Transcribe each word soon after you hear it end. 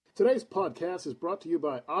Today's podcast is brought to you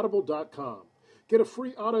by Audible.com. Get a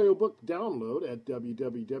free audiobook download at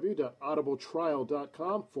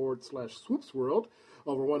www.audibletrial.com/swoopsworld.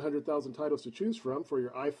 Over 100,000 titles to choose from for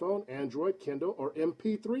your iPhone, Android, Kindle, or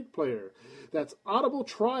MP3 player. That's Audible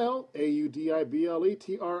Trial,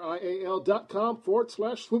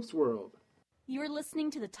 AUDIBLETRIAL.com/swoopsworld. You're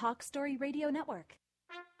listening to the Talk Story Radio Network.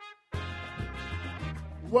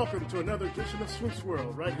 Welcome to another edition of Swoop's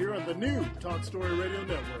World, right here on the new Talk Story Radio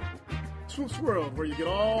Network. Swoop's World, where you get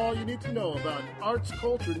all you need to know about arts,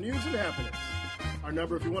 culture, news, and happenings. Our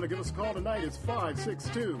number, if you want to give us a call tonight, is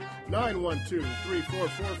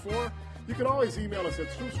 562-912-3444. You can always email us at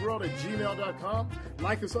swoopsworld@gmail.com,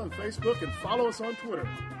 like us on Facebook, and follow us on Twitter.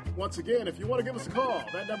 Once again, if you want to give us a call,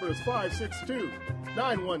 that number is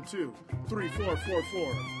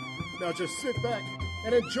 562-912-3444. Now just sit back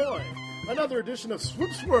and enjoy another edition of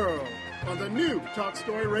Swoop's World on the new Talk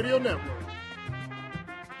Story Radio Network.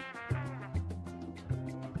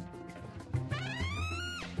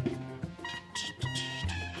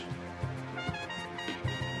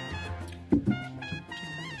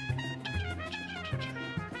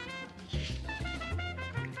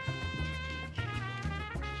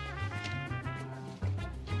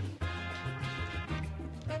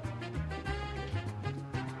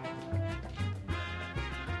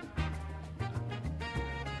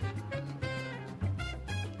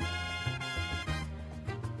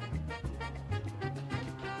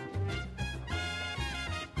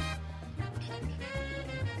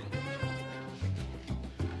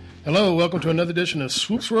 Hello, welcome to another edition of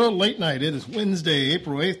Swoop's World Late Night. It is Wednesday,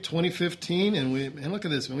 April 8th, 2015, and look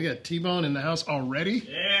at this, man. We got T-Bone in the house already.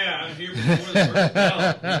 Yeah, I'm here before the first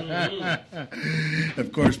bell.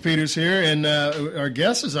 Of course, Peter's here, and our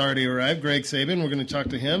guest has already arrived, Greg Sabin. We're going to talk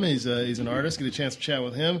to him. He's an artist, get a chance to chat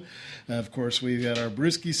with him. Of course, we've got our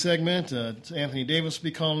Brewski segment. Anthony Davis will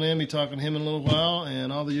be calling in, be talking to him in a little while,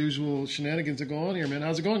 and all the usual shenanigans that go on here, man.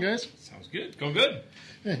 How's it going, guys? Sounds good. Going good.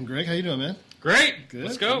 Yeah, Greg, how you doing, man? Great. Good.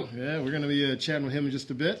 Let's go. Yeah, we're going to be chatting with him in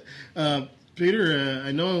just a bit. Peter,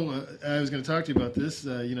 I know I was going to talk to you about this.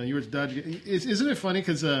 You were at Dodge. Isn't it funny?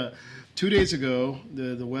 Because 2 days ago,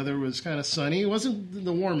 the weather was kind of sunny. It wasn't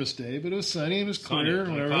the warmest day, but it was sunny. It was clear.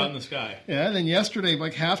 Sunny, like cloud in the sky. Yeah, and then yesterday,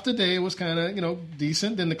 like half the day was kind of,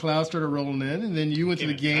 decent. Then the clouds started rolling in, and then you went to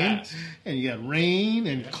the game, and you got rain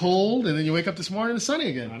and cold, and then you wake up this morning and it's sunny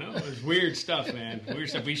again. I know. It was weird stuff, man. Weird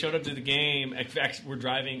stuff. We showed up to the game. In fact, we're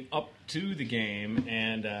driving up to the game,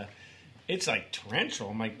 and it's like torrential.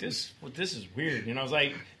 I'm like, this is weird. I was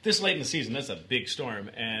like, this late in the season, that's a big storm.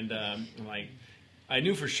 And I'm like, I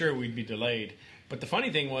knew for sure we'd be delayed. But the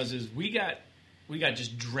funny thing was we got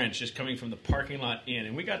just drenched just coming from the parking lot in.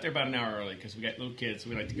 And we got there about an hour early because we got little kids, so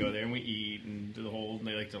we like to go there and we eat and do the whole, and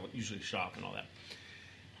they like to usually shop and all that.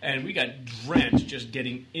 And we got drenched just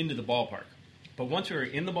getting into the ballpark. But once we were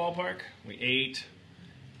in the ballpark, we ate,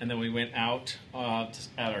 and then we went out at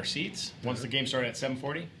our seats. Once the game started at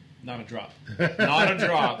 7:40, not a drop. Not a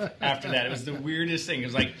drop after that. It was the weirdest thing. It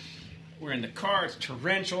was like we're in the car, it's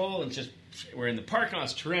torrential, and just we're in the parking lot,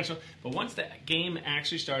 it's torrential. But once the game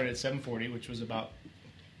actually started at 7:40, which was about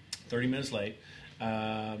 30 minutes late,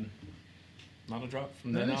 not a drop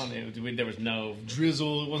from then on. There was no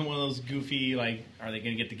drizzle. It wasn't one of those goofy, like, are they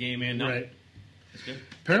going to get the game in? No. Right. It's good.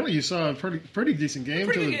 Apparently, you saw a pretty decent game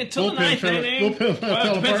until the ninth inning. Well,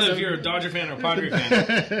 it depends if you're a Dodger fan or a Padre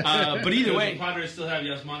fan. But either way, the Padres still have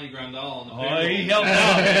Yasmani Grandal on the field. Oh, he helped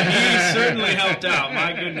out. He certainly helped out.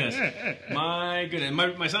 My goodness. My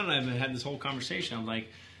son and I have had this whole conversation. I'm like,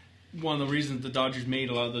 one of the reasons the Dodgers made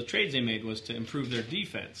a lot of the trades they made was to improve their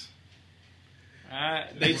defense. So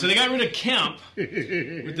they got rid of Kemp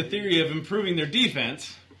with the theory of improving their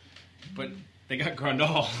defense, but they got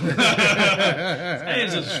Grandal. Hey,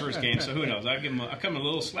 this is his first game, so who knows? I'll cut him a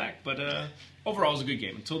little slack, but overall it was a good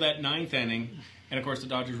game until that ninth inning. And of course, the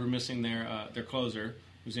Dodgers were missing their closer,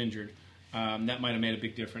 who's injured. That might have made a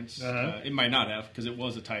big difference. It might not have because it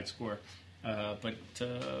was a tight score. But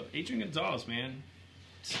Adrian Gonzalez, man,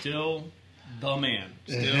 still the man,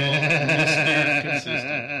 still Mr.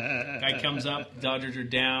 Consistent. Guy comes up, Dodgers are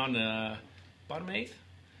down bottom eighth,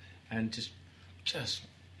 and just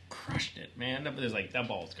crushed it, man. That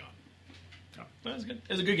ball was gone. Oh, that was good.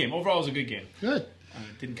 It was a good game. Overall, it was a good game. Good.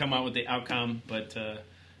 Didn't come out with the outcome, but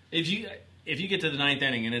if you get to the ninth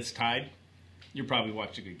inning and it's tied, you probably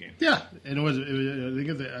watched a good game. Yeah, and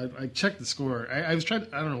I checked the score. I was trying.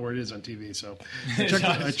 I don't know where it is on TV, so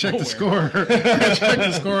I checked the score. I checked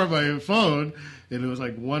the score on my phone, and it was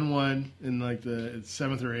like 1-1 in like the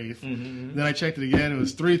 7th or 8th. Mm-hmm. Then I checked it again. It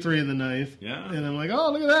was 3-3 in the 9th. Yeah, and I'm like,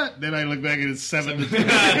 oh, look at that. Then I look back and it's 7-3.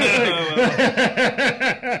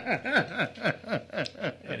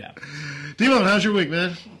 It happens. Dylan, how's your week,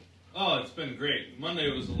 man? Oh, it's been great.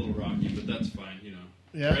 Monday was a little rocky, but that's fine, you know.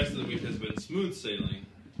 Yeah. The rest of the week has been smooth sailing.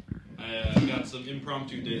 I got some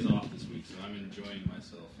impromptu days off this week, so I'm enjoying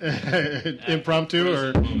myself. Impromptu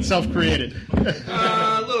or self-created?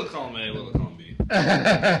 A little column A, a little column B.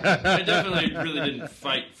 I definitely really didn't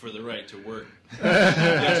fight for the right to work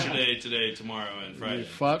yesterday, today, tomorrow, and Friday. You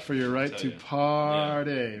fought for your right to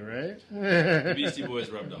party, right? The Beastie Boys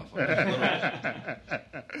rubbed off on me a little bit.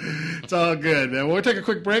 It's all good, man. We'll take a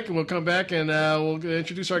quick break, and we'll come back, and we'll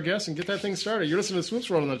introduce our guests and get that thing started. You're listening to Swoop's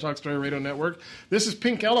World on the Talk Story Radio Network. This is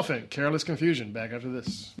Pink Elephant, Careless Confusion. Back after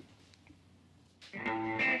this.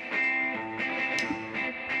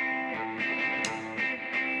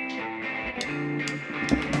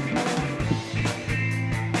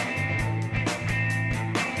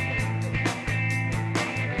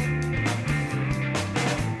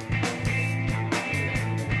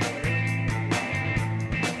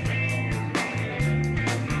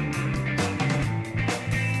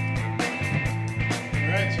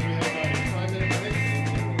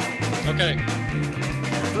 Okay.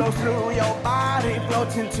 Flows through your body,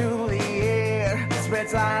 floats into the air.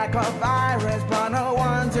 Spreads like a virus, but no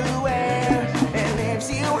one to wear. It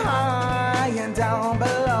lifts you high and down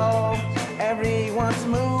below. Everyone's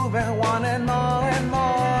moving, wanting more and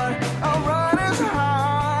more. A run is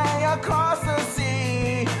high across the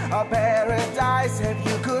sea. A paradise if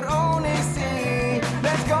you could only see.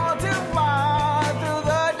 Let's go too far through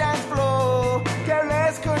the dance floor.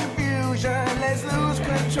 Careless confusion, let's lose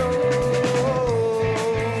control.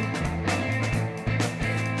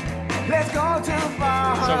 Let's go too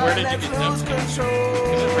far. So where did you let's get them lose from? control.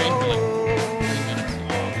 Because it rained for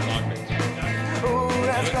like 3 minutes. Oh, Ooh,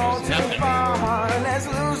 let's go There's too nothing. far. Let's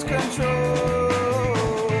lose control.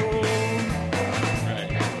 Right.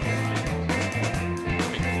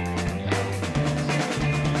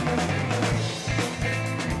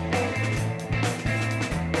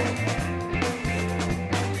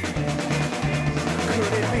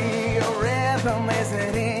 Could it be your rhythm? Is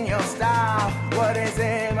it in your style? What is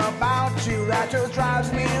it about you that just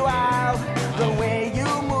drives me wild? The way you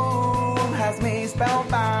move has me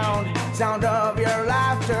spellbound. Sound of your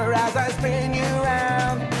laughter as I spin you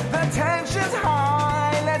round. The tension's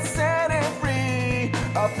high, let's set it free.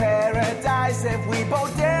 A paradise if we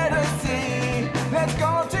both dare to see. Let's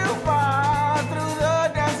go too far through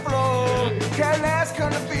the dance floor. Careless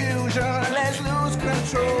confusion, let's lose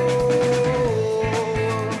control.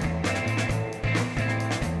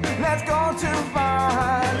 Let's go too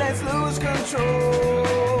far, let's lose control.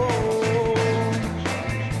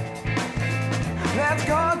 Let's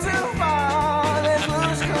go too far, let's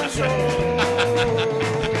lose control.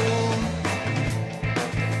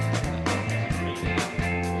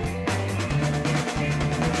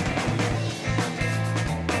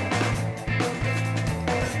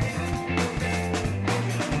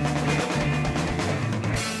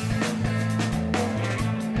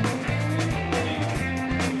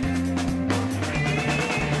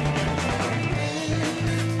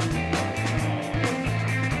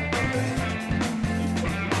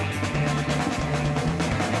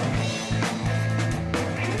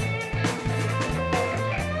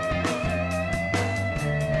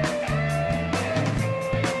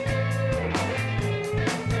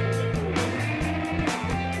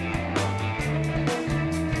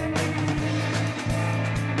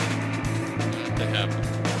 That happened.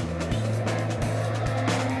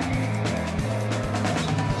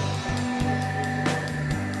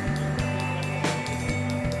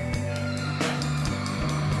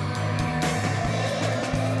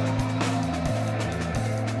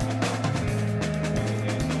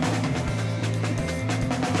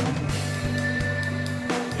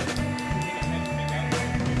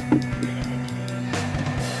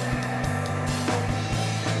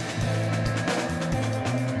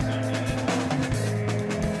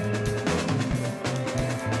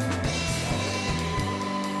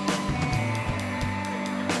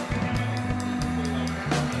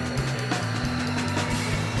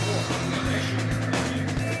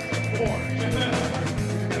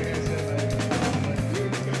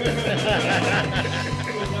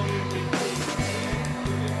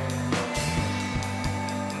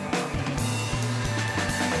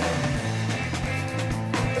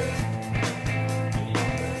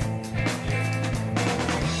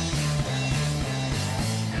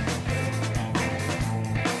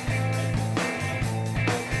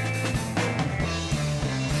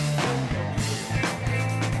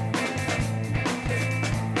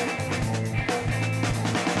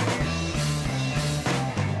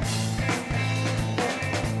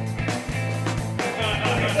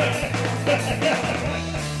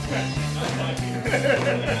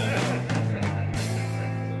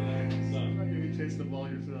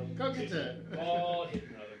 look at that. Ball hitting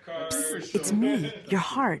other cars. It's me, your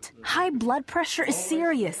heart. High blood pressure is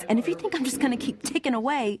serious, and if you think I'm just gonna keep ticking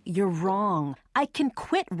away, you're wrong. I can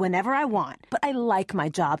quit whenever I want, but I like my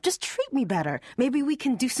job. Just treat me better. Maybe we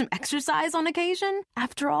can do some exercise on occasion?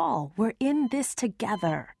 After all, we're in this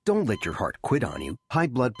together. Don't let your heart quit on you. High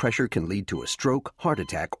blood pressure can lead to a stroke, heart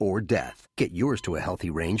attack, or death. Get yours to a healthy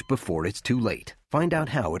range before it's too late. Find out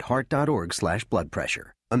how at heart.org/blood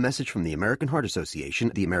pressure. A message from the American Heart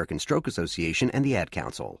Association, the American Stroke Association, and the Ad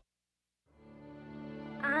Council.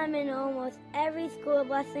 I'm in almost every school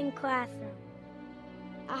bus and classroom.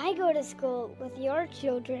 I go to school with your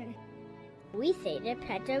children. We say the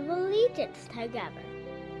Pledge of Allegiance together.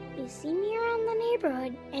 You see me around the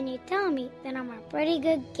neighborhood and you tell me that I'm a pretty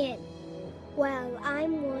good kid. Well,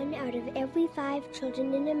 I'm one out of every 5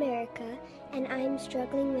 children in America, and I'm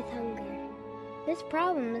struggling with hunger. This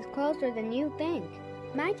problem is closer than you think.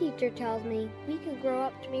 My teacher tells me we can grow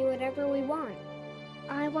up to be whatever we want.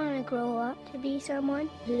 I want to grow up to be someone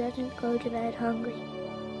who doesn't go to bed hungry.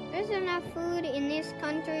 There's enough food in this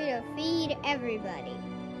country to feed everybody.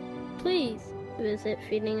 Please visit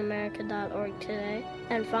feedingamerica.org today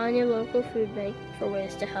and find your local food bank for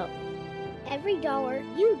ways to help. Every dollar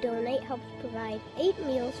you donate helps provide 8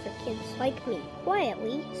 meals for kids like me,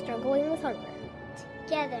 quietly struggling with hunger.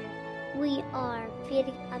 Together, we are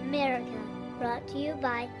Feeding America, brought to you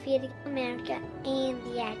by Feeding America and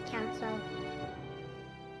the Ad Council.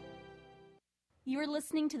 You're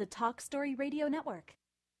listening to the Talk Story Radio Network.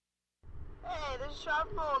 Hey, there's a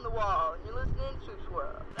sharp hole in the wall, and you're listening to Swoop's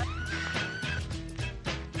World.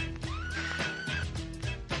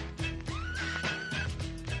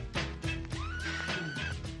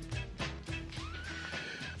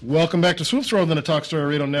 Welcome back to Swoop's World on the Talk Story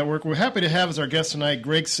Radio Network. We're happy to have as our guest tonight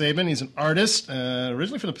Greg Sabin. He's an artist,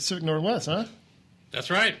 originally from the Pacific Northwest, huh? That's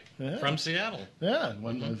right, Yeah. from Seattle. Yeah,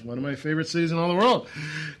 one of my favorite cities in all the world.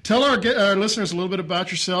 Tell our listeners a little bit about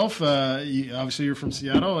yourself. Obviously, you're from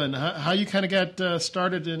Seattle, and how you kind of got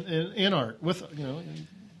started in art.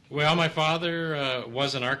 Well, my father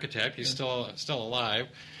was an architect. He's still alive,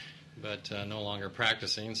 but no longer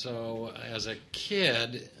practicing. So, as a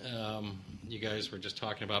kid, you guys were just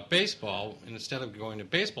talking about baseball. And instead of going to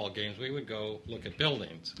baseball games, we would go look at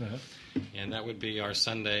buildings, and that would be our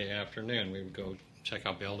Sunday afternoon. We would go check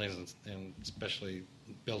out buildings, and especially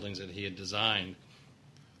buildings that he had designed.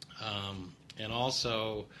 And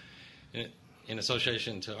also, in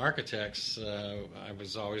association to architects, I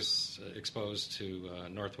was always exposed to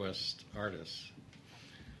Northwest artists.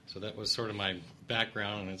 So that was sort of my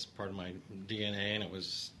background, and it's part of my DNA, and it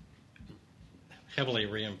was heavily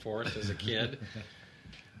reinforced as a kid.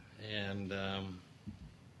 And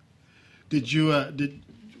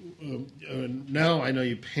now I know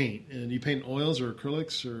you paint, and you paint in oils or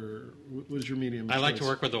acrylics, or what is your medium? I like to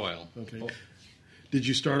work with oil. Okay. Did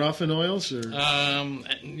you start off in oils, or?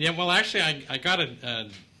 Yeah. Well, actually, I got a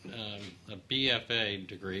BFA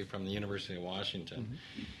degree from the University of Washington,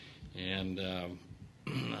 and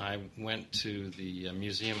I went to the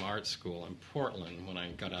Museum Art School in Portland when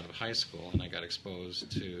I got out of high school, and I got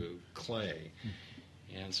exposed to clay,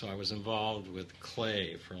 and so I was involved with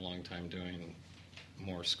clay for a long time, doing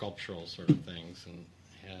more sculptural sort of things, and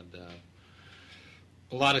had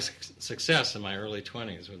a lot of success in my early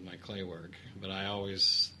 20s with my clay work, but I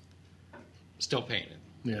always still painted.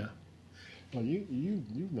 Yeah. Well, you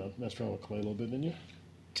messed around with clay a little bit, didn't you?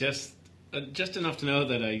 Just enough to know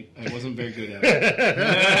that I wasn't very good at it.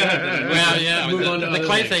 Well, yeah, the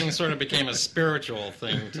clay thing sort of became a spiritual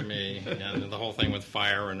thing to me, and the whole thing with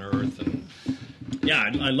fire and earth. And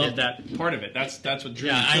yeah, I love that part of it. That's what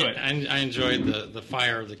drew me to it. I enjoyed the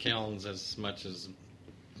fire of the kilns as much as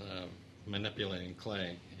manipulating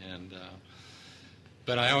clay, and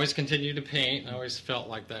but I always continued to paint. I always felt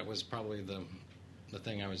like that was probably the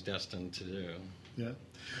thing I was destined to do. Yeah.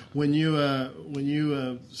 When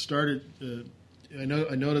you started, I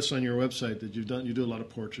noticed on your website that you do a lot of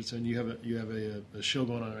portraits, and you have a show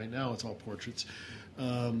going on right now. It's all portraits.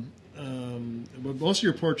 But most of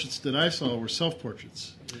your portraits that I saw were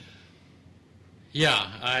self-portraits.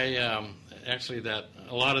 Yeah, I actually a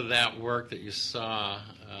lot of that work that you saw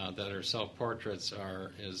that are self-portraits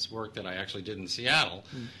is work that I actually did in Seattle.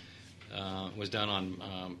 Was done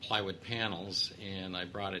on plywood panels, and I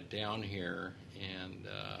brought it down here and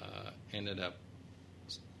ended up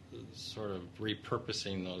sort of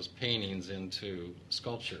repurposing those paintings into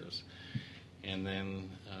sculptures, and then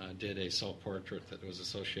did a self-portrait that was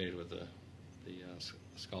associated with the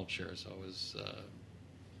sculpture, so it was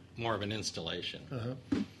more of an installation.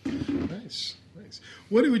 Nice.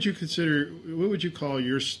 What would you call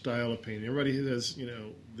your style of painting? Everybody has,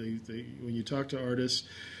 when you talk to artists,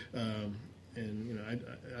 And you know,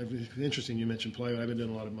 it's interesting you mentioned plywood. I've been doing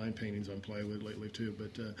a lot of my paintings on plywood lately too.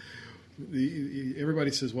 But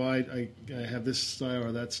everybody says, "Well, I have this style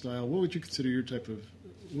or that style." What would you consider your type of?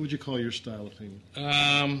 What would you call your style of painting?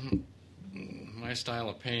 My style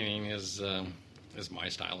of painting is my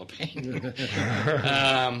style of painting.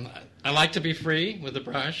 I like to be free with the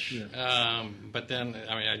brush, but then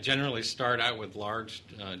I generally start out with large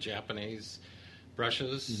Japanese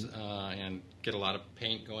brushes and get a lot of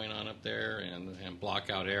paint going on up there and block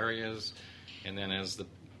out areas, and then as the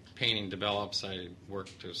painting develops, I work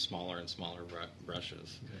to smaller and smaller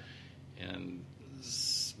brushes. And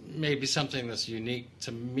maybe something that's unique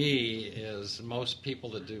to me is most people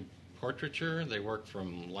that do portraiture, they work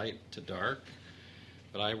from light to dark,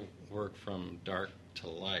 but I work from dark to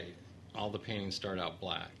light. All the paintings start out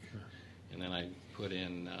black, and then I put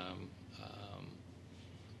in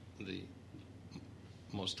the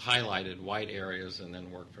most highlighted white areas and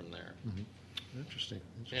then work from there. Interesting.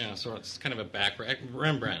 Yeah, so it's kind of a background.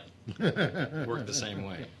 Rembrandt worked the same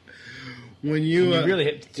way. When you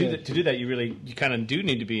really to do that, you kind of do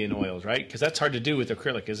need to be in oils, right? Because that's hard to do with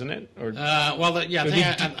acrylic, isn't it? Or the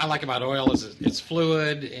thing I like about oil is it's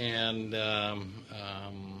fluid, and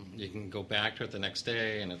you can go back to it the next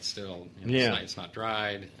day, and it's still it's not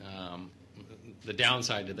dried. The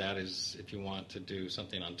downside to that is if you want to do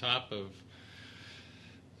something on top of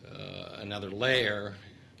another layer,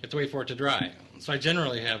 you have to wait for it to dry. So I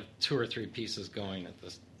generally have 2 or 3 pieces going at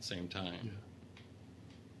the same time. Yeah.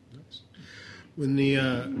 Nice. When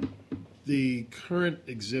the current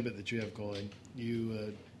exhibit that you have going,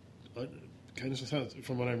 you kind of,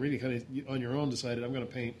 from what I'm reading, kind of on your own decided I'm going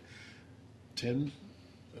to paint 10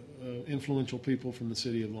 influential people from the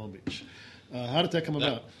city of Long Beach. How did that come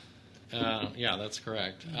about? Yeah, that's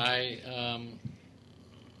correct.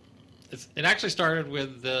 It actually started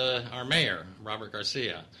with our mayor, Robert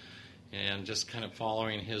Garcia, and just kind of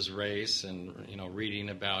following his race and reading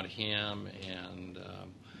about him, and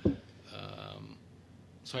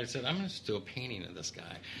so I said, I'm going to just do a painting of this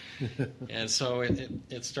guy, and so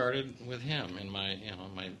it started with him and my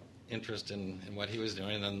interest in what he was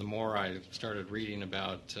doing, and then the more I started reading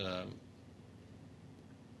about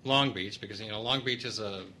Long Beach, because Long Beach is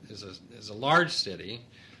a large city.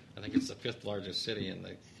 I think it's the 5th largest city in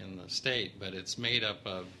the state, but it's made up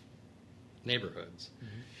of neighborhoods,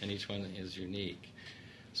 and each one is unique.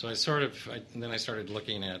 So I started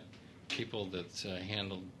looking at people that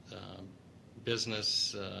handled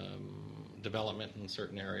business development in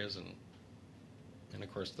certain areas, and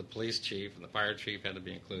of course the police chief and the fire chief had to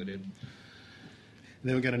be included. And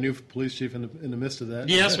then we got a new police chief in the midst of that.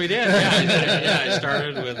 Yes, we did. I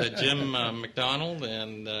started with Jim McDonald,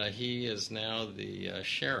 and he is now the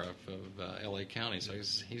sheriff of L.A. County. So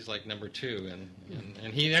he's like number 2,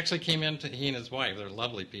 and he actually came in. He and his wife, they're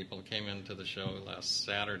lovely people, came into the show last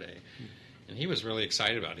Saturday, and he was really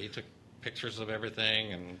excited about it. He took pictures of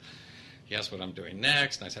everything, and he asked what I'm doing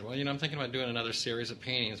next. And I said, well, I'm thinking about doing another series of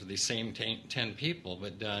paintings with these same 10 people,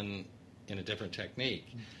 but done in a different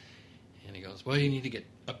technique. And he goes, well, you need to get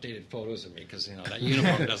updated photos of me because that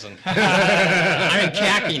uniform doesn't. I'm in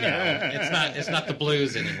khaki now. It's not the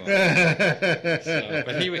blues anymore. So,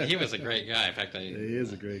 but he was a great guy. In fact, he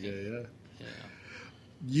is a great guy. Yeah.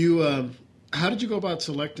 You, how did you go about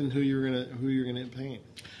selecting who you're gonna paint?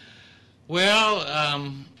 Well,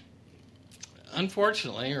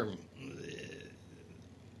 unfortunately,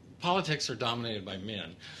 politics are dominated by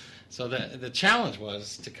men. So the challenge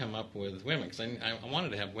was to come up with women, because I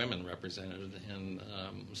wanted to have women represented, and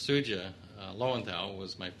Suja Lowenthal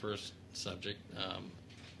was my first subject,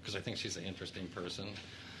 because I think she's an interesting person.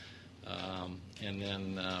 And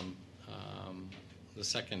then the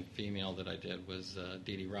second female that I did was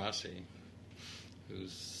Dee Rossi, who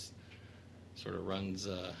sort of runs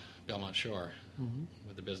Belmont Shore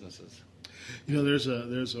with the businesses. There's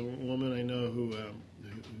a woman I know who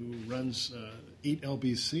runs Eat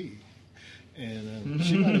LBC, and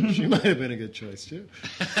she might have been a good choice too.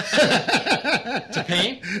 To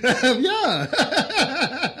paint? Yeah.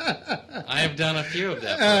 I have done a few of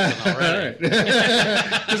that person already. All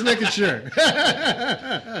right. Just making sure.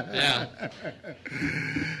 Yeah.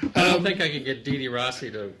 I don't think I could get Dee Rossi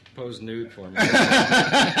to pose nude for me.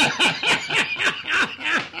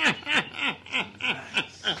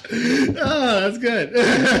 Oh, that's good.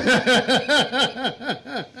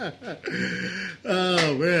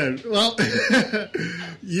 Oh man. Well,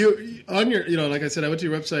 you on your, like I said, I went to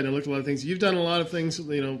your website and I looked at a lot of things. You've done a lot of things,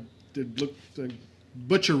 that look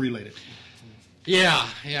butcher related. Yeah.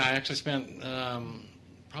 I actually spent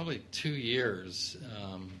probably 2 years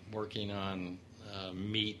working on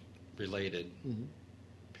meat related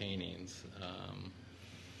paintings.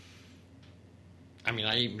 I mean,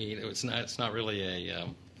 I eat meat. It's not really a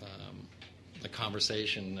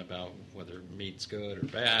conversation about whether meat's good or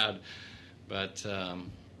bad, but it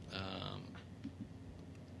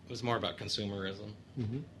was more about consumerism.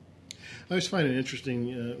 Mm-hmm. I always find it interesting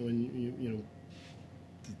when you know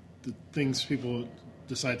the things people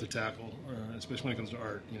decide to tackle, especially when it comes to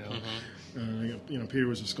art. You know, you know, Peter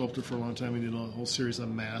was a sculptor for a long time. He did a whole series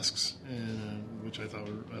on masks, and which I thought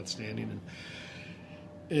were outstanding.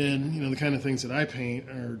 And you know, the kind of things that I paint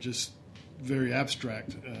are just very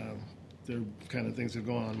abstract. They're kind of things that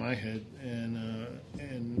go on in my head,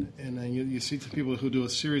 and you see people who do a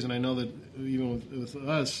series, and I know that even with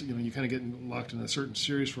us, you know, you kind of get locked in a certain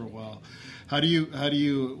series for a while. How do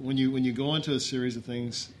you when you go into a series of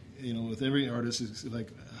things, you know, with every artist, it's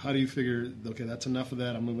like, how do you figure, okay, that's enough of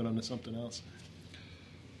that, I'm moving on to something else?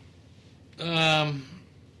 I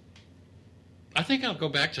think I'll go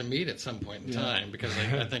back to meat at some point in time, because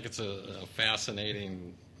I think it's a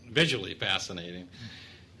fascinating, visually fascinating.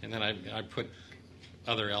 And then I put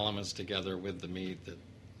other elements together with the meat that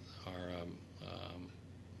are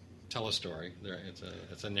tell a story.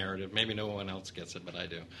 It's a narrative. Maybe no one else gets it, but I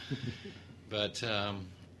do. But I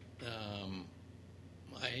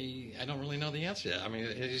don't really know the answer yet. I mean,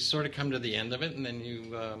 you sort of come to the end of it, and then you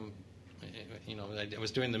know, I was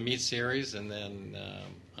doing the meat series, and then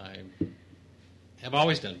I have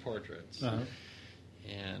always done portraits,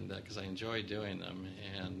 and because I enjoy doing them,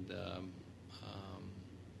 and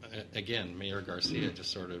again, Mayor Garcia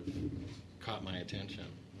just sort of caught my attention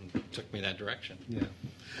and took me that direction. Yeah.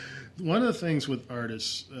 One of the things with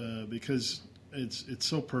artists, because it's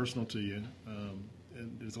so personal to you, and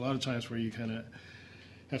there's a lot of times where you kind of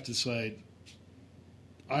have to decide,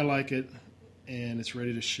 I like it, and it's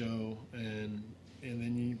ready to show, and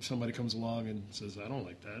then somebody comes along and says, I don't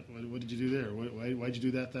like that. What did you do there? Why'd you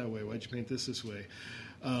do that way? Why'd you paint this way?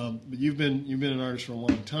 But you've been an artist for a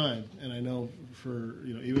long time, and I know for,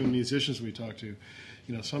 you know, even musicians we talk to,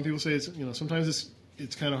 you know, some people say it's, you know, sometimes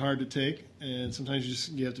it's kind of hard to take, and sometimes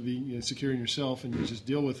you have to be, you know, secure in yourself, and you just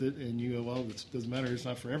deal with it, and you go, well, it doesn't matter, it's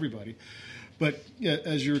not for everybody. But yeah,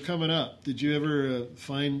 as you were coming up, did you ever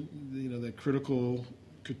find, you know, that critical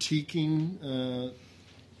critiquing?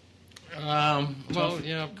 Well,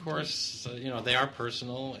 yeah, of course, you know, they are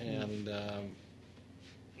personal, and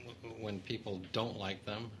when people don't like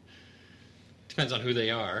them, depends on who they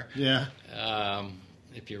are. Yeah.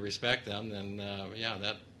 If you respect them, then yeah,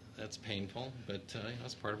 that's painful, but you know,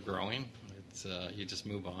 it's part of growing. It's you just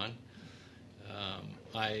move on.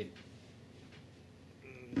 I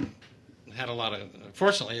had a lot of,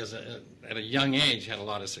 fortunately, at a young age, had a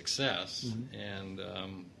lot of success, and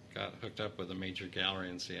got hooked up with a major gallery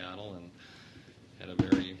in Seattle, and at a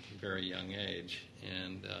very, very young age,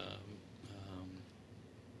 and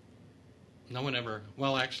no one ever,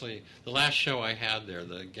 well, actually, the last show I had there,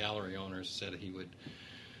 the gallery owner said he would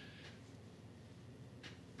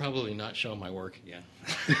probably not show my work again.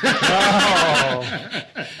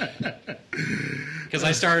 Because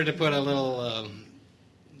I started to put a little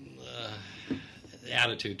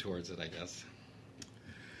attitude towards it, I guess.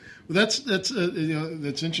 Well, that's you know,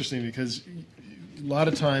 that's interesting, because a lot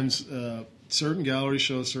of times certain galleries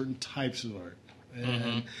show certain types of art,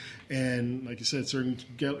 and like you said, certain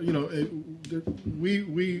you know, we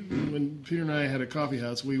when Peter and I had a coffee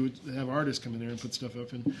house, we would have artists come in there and put stuff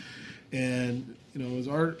up, and you know, it was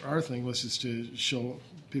our thing was just to show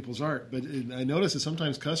people's art. But I noticed that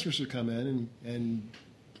sometimes customers would come in and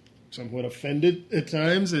somewhat offended at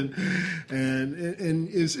times, and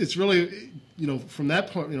it's really, you know, from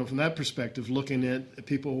that point, you know, from that perspective, looking at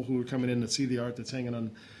people who are coming in to see the art that's hanging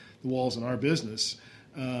on the walls in our business,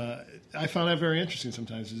 I found that very interesting.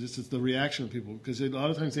 Sometimes it's just the reaction of people, because a lot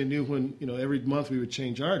of times they knew when, you know, every month we would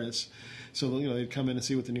change artists, so you know, they'd come in and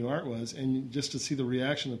see what the new art was, and just to see the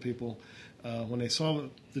reaction of people when they saw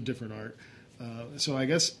the different art. So I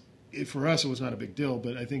guess, for us, it was not a big deal,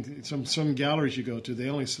 but I think some galleries you go to, they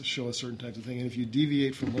only show a certain type of thing, and if you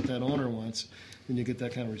deviate from what that owner wants, then you get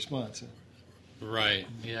that kind of response. Right.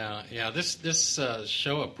 Yeah. This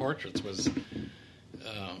show of portraits was,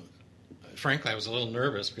 frankly, I was a little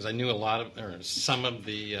nervous, because I knew some of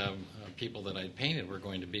the people that I'd painted were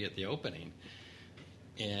going to be at the opening,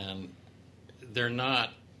 and they're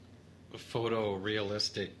not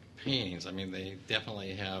photorealistic paintings. I mean, they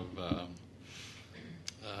definitely have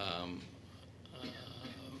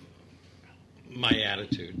my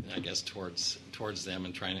attitude, I guess, towards them,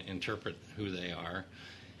 and trying to interpret who they are.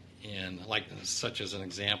 And like, such as an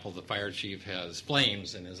example, the fire chief has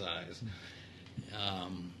flames in his eyes.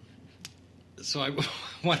 So I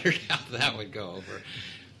wondered how that would go over.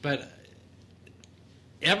 But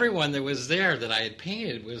everyone that was there that I had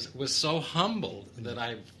painted was so humbled that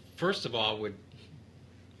I, first of all, would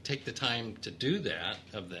take the time to do that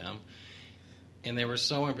of them. And they were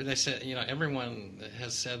so, they said, everyone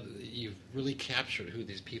has said that you've really captured who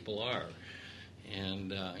these people are.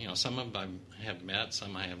 And, some of them I have met,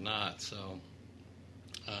 some I have not. So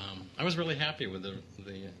I was really happy with the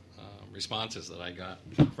responses that I got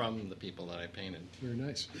from the people that I painted. Very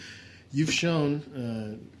nice. You've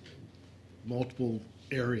shown multiple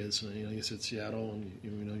areas. You said Seattle, and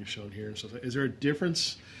you've shown here and stuff. Is there a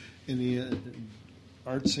difference in the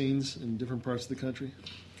art scenes in different parts of the country?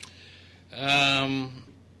 I'm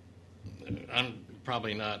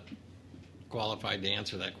probably not qualified to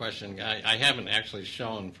answer that question. I haven't actually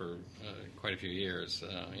shown for quite a few years.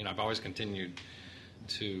 I've always continued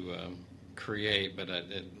to create, but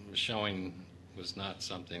showing was not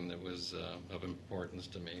something that was of importance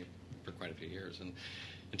to me for quite a few years. And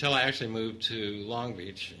until I actually moved to Long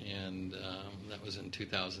Beach, and that was in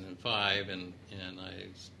 2005, and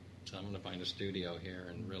so I'm going to find a studio here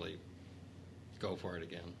and really go for it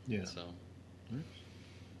again. Yeah. So. You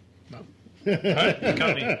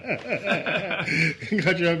got me.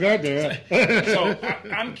 Got you on guard there. Huh? So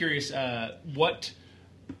I'm curious, what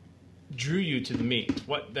drew you to the meat?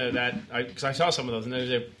 Because I saw some of those and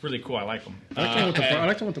they're really cool. I like them. I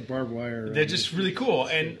like them with the barbed wire. They're just really cool,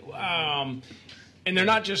 and they're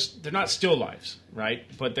not still lifes, right?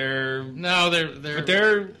 But they're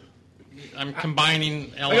I'm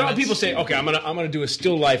combining elements. Like a lot of people say, okay, I'm gonna do a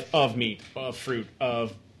still life of meat, of fruit,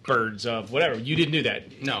 of birds, of whatever. You didn't do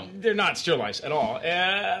that. No, they're not still lifes at all.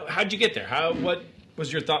 How'd you get there? What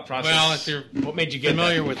was your thought process? Well, if you're what made you get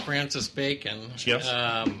familiar with Francis Bacon, yes.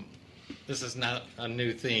 This is not a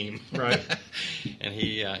new theme, right? And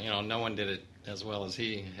he, no one did it as well as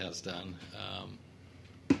he has done.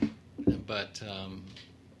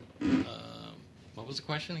 What was the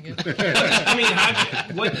question again? I mean,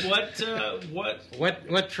 what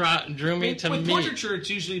drew me to with meat? portraiture, it's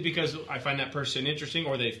usually because I find that person interesting,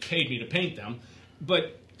 or they've paid me to paint them.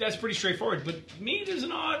 But that's pretty straightforward. But meat is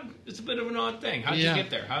it's a bit of an odd thing. How did you get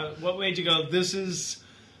there? What made you go, this is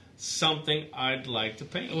something I'd like to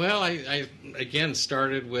paint? Well, I again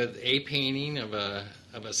started with a painting of a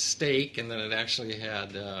steak, and then it actually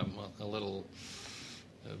had a little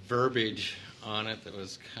verbiage on it that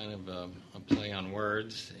was kind of a play on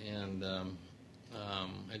words, and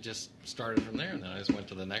I just started from there, and then I just went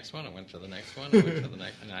to the next one, I went to the next one, I went to the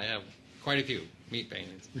next, and I have quite a few meat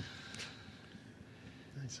paintings.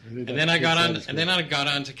 Nice. And then I got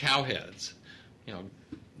on to cow heads,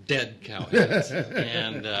 dead cow heads,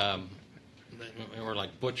 and or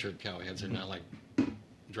like butchered cow heads. They're not like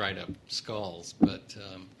dried up skulls, but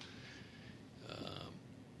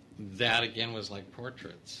that again was like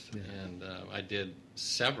portraits, and I did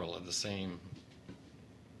several of the same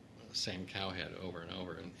cow head over and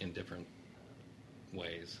over in different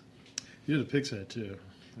ways. You did a pig's head too.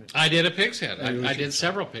 I did a pig's head. I did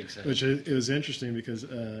several pig's heads. Which it was interesting because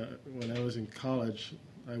when I was in college,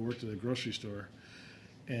 I worked at a grocery store,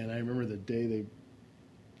 and I remember the day they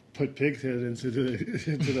put pig's head into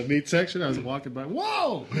the meat section. I was walking by,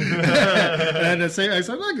 whoa! And I said,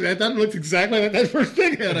 look, that looks exactly like that first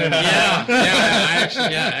pig head.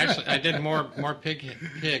 Actually, I did more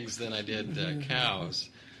pigs than I did cows.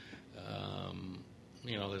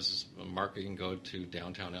 There's a market you can go to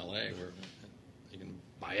downtown LA where you can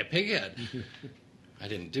buy a pig head. I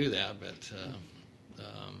didn't do that, but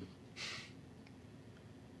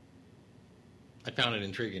I found it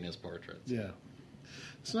intriguing as portraits. Yeah.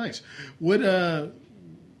 It's nice. What are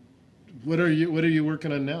you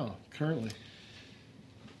working on now currently?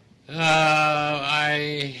 After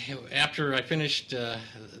I finished the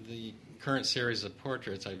current series of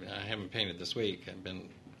portraits, I haven't painted this week. I've been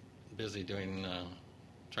busy doing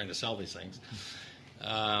trying to sell these things,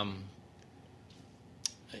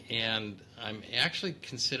 and I'm actually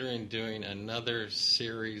considering doing another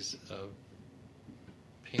series of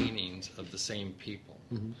paintings of the same people.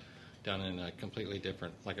 Mm-hmm. Done in a completely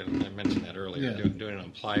different, like I mentioned that earlier, doing it on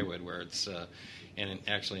plywood where it's, and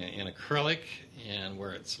actually in acrylic, and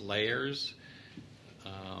where it's layers,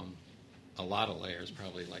 a lot of layers,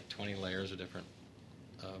 probably like 20 layers of different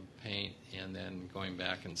paint, and then going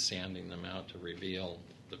back and sanding them out to reveal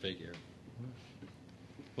the figure.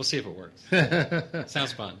 We'll see if it works.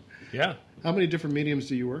 Sounds fun. Yeah. How many different mediums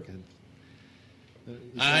do you work in?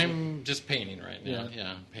 I'm just painting right now.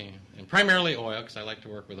 Yeah, painting, and primarily oil because I like to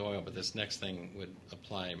work with oil. But this next thing would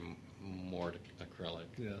apply more to acrylic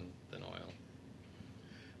than oil.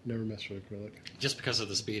 Never messed with acrylic. Just because of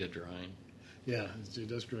the speed of drying. Yeah, it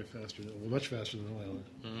does grow faster, much faster than oil.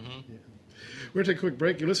 Mm-hmm. Yeah. We're going to take a quick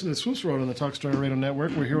break. You're listening to Swoop's World on the Talk Story Radio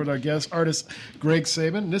Network. We're here with our guest, artist Greg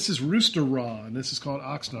Sabin. This is Rooster Raw, and this is called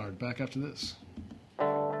Oxnard. Back after this.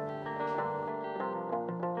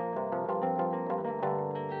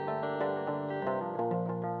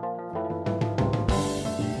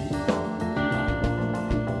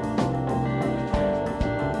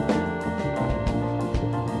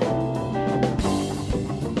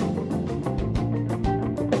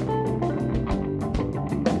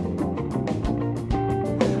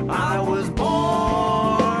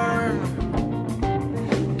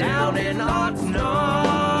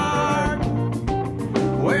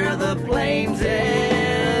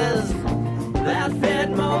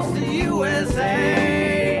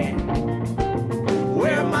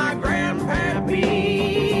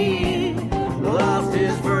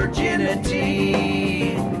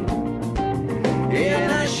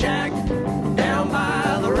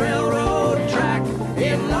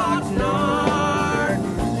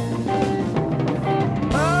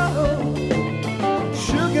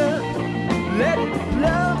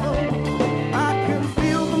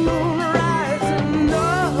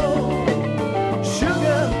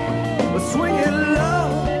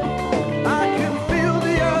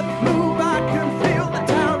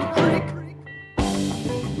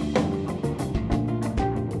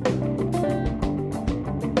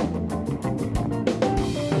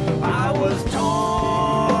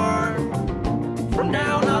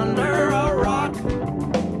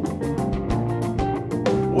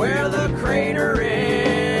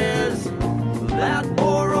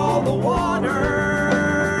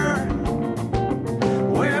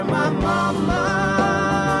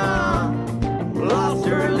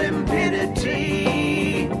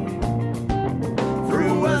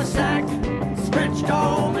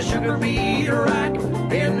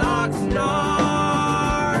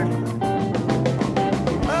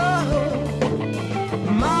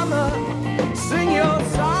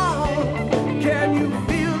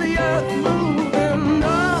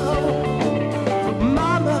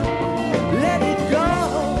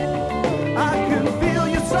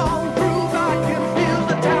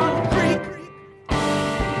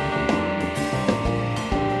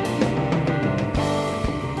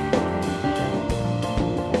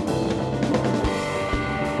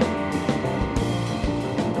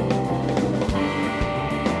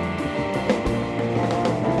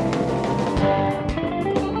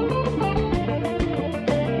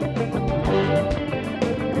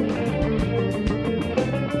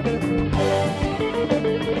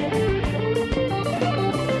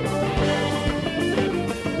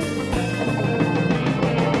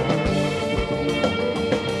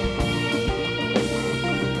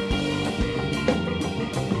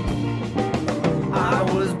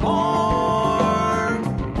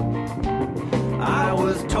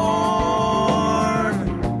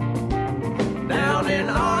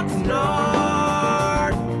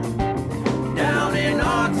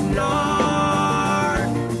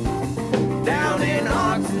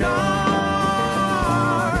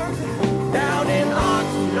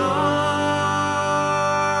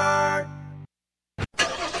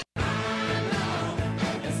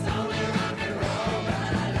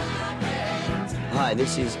 Hi,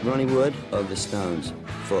 this is Ronnie Wood of the Stones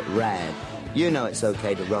for Rad. You know it's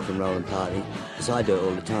okay to rock and roll and party, because I do it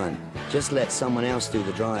all the time. Just let someone else do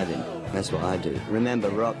the driving. That's what I do. Remember,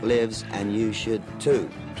 rock lives, and you should too.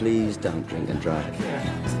 Please don't drink and drive.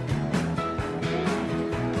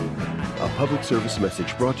 A public service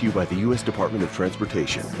message brought to you by the U.S. Department of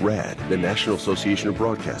Transportation, RAD, the National Association of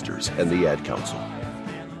Broadcasters, and the Ad Council.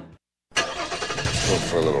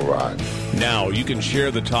 For a little ride. Now you can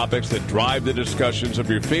share the topics that drive the discussions of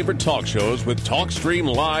your favorite talk shows with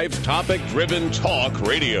TalkStream Live's topic-driven talk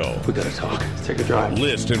radio. We gotta talk. Let's take a drive.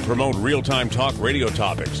 List and promote real-time talk radio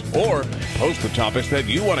topics, or post the topics that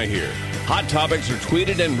you want to hear. Hot topics are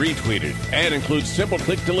tweeted and retweeted, and include simple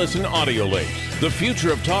click-to-listen audio links. The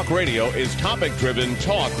future of talk radio is topic-driven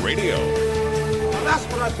talk radio. Well, that's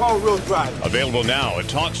what I call real drive. Available now at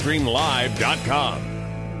TalkStreamLive.com.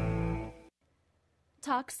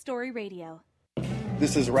 Talk Story Radio.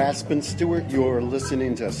 This is Raspin Stewart. You're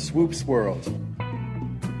listening to Swoop's World.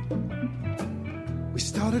 We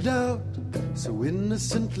started out so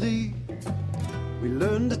innocently. We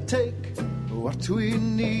learned to take what we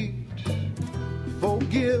need.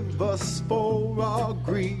 Forgive us for our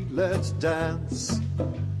greed. Let's dance.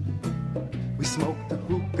 We smoke the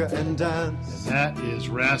hookah and dance. And that is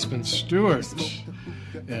Raspin Stewart,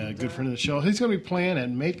 a good friend of the show. He's going to be playing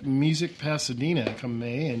at Make Music Pasadena come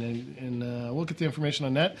May, and we'll get the information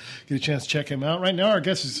on that. Get a chance to check him out. Right now, our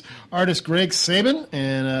guest is artist Greg Sabin,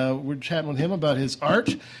 and we're chatting with him about his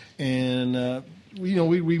art. And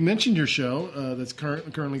we mentioned your show that's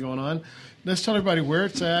currently going on. Let's tell everybody where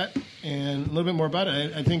it's at and a little bit more about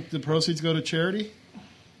it. I think the proceeds go to charity.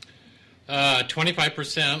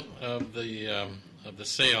 25% of the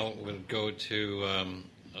sale would go to a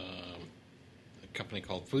company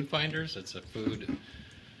called Food Finders. It's a food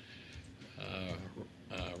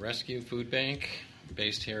rescue food bank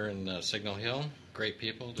based here in Signal Hill. Great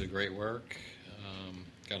people, do great work.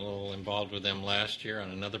 Got a little involved with them last year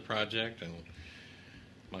on another project, and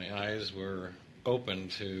my eyes were open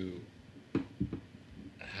to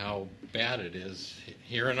how bad it is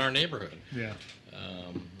here in our neighborhood. Yeah.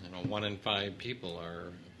 1 in 5 people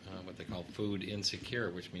are what they call food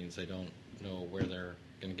insecure, which means they don't know where they're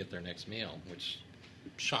going to get their next meal, which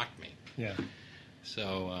shocked me. Yeah.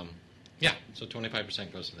 So, so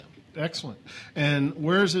 25% goes to them. Excellent. And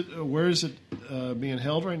where is it being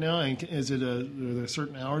held right now? And are there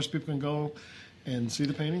certain hours people can go and see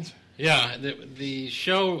the paintings? Yeah, the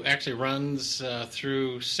show actually runs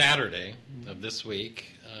through Saturday of this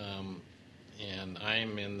week, and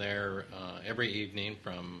I'm in there every evening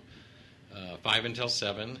from 5 until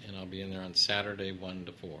 7, and I'll be in there on Saturday 1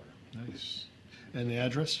 to 4. Nice. And the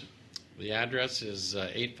address? The address is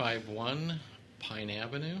 851 Pine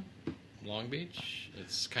Avenue, Long Beach.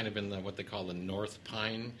 It's kind of in what they call the North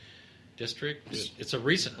Pine District. It's a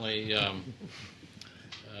recently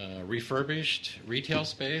refurbished retail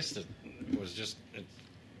space that was just a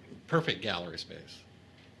perfect gallery space.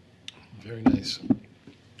 Very nice.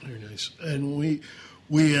 Very nice. And we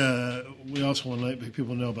also want to let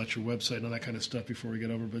people know about your website and all that kind of stuff before we get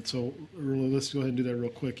over. But so let's go ahead and do that real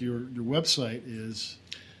quick. Your website is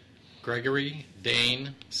Gregory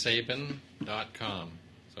Dane Sabin.com.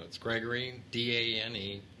 So it's Gregory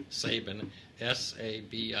Dane Sabin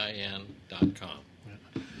SABIN.com.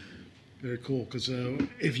 Very cool, because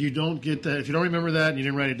if you don't get that, if you don't remember that and you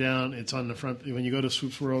didn't write it down, it's on the front. When you go to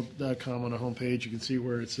swoopsworld.com on the homepage, you can see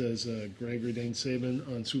where it says Gregory Dane Sabin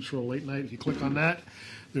on Swoops World Late Night. If you click on that,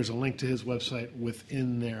 there's a link to his website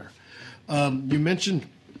within there. You mentioned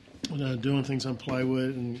doing things on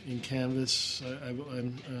plywood and canvas.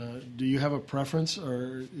 Do you have a preference,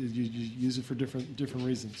 or do you use it for different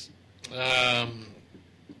reasons?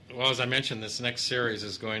 Well, as I mentioned, this next series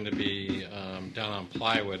is going to be done on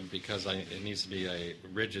plywood because it needs to be a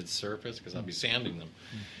rigid surface because I'll be sanding them.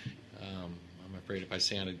 I'm afraid if I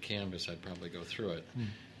sanded canvas, I'd probably go through it.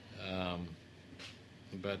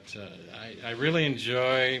 But I really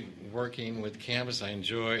enjoy working with canvas. I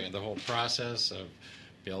enjoy the whole process of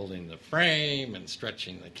building the frame and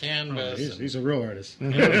stretching the canvas. He's a real artist.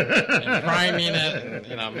 And priming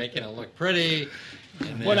it and making it look pretty.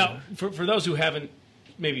 And then, well, now, for those who haven't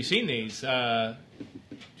maybe seen these, talk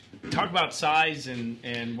about size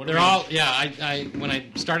and what they're all. Yeah, I when I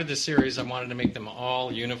started this series, I wanted to make them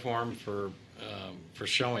all uniform for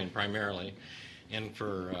showing primarily, and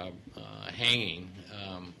for hanging.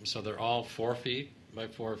 So they're all 4 feet by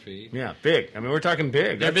 4 feet. Yeah, big. I mean, we're talking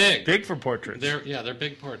big. They're big. Big for portraits. They're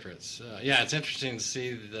big portraits. It's interesting to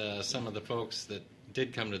see some of the folks that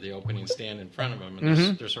did come to the opening stand in front of them,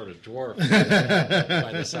 and they're sort of dwarfed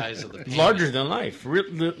by the size of the painting. Larger than life,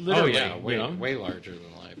 literally. Way larger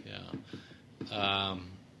than life. Yeah.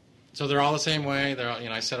 So they're all the same way. They're all,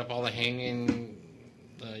 I set up all the hanging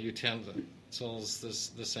utensils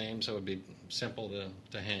the same, so it'd be simple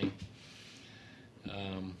to hang.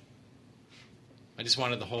 I just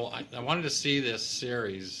wanted I wanted to see this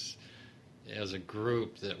series as a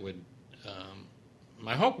group that would.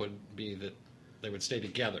 My hope would be that they would stay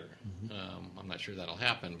together. I'm not sure that'll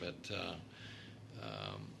happen, but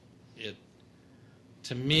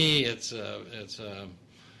to me, it's a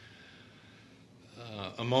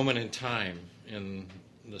moment in time in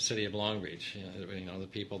the city of Long Beach. The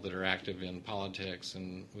people that are active in politics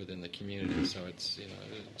and within the community. So it's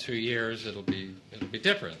 2 years, it'll be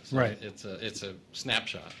different. So right. It's a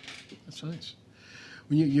snapshot. That's nice.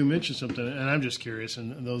 When you mentioned something, and I'm just curious,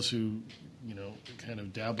 and those who kind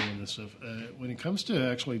of dabble in this stuff. When it comes to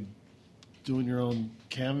actually doing your own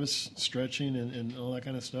canvas stretching and all that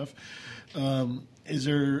kind of stuff, is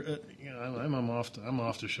there? I'm off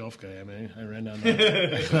the shelf guy. I mean, I ran down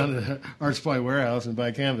the art supply warehouse and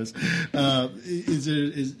buy canvas. Is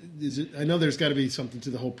it? I know there's got to be something to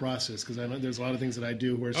the whole process because I know there's a lot of things that I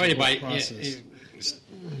do where it's a whole process.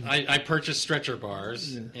 I purchased stretcher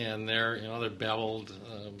bars, and they're beveled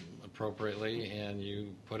appropriately, and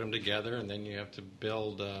you put them together, and then you have to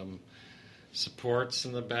build supports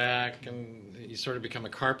in the back, and you sort of become a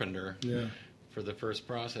carpenter for the first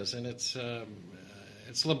process. And it's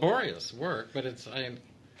laborious work, but I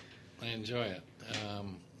enjoy it.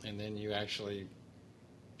 And then you actually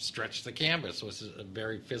stretch the canvas, which is a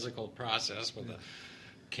very physical process with a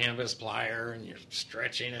canvas plier, and you're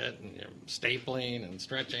stretching it, and you're stapling and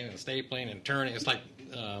stretching and stapling and turning. It's like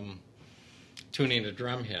tuning a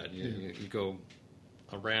drum head. You go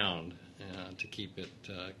around to keep it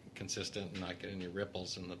consistent and not get any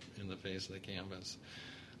ripples in the face of the canvas.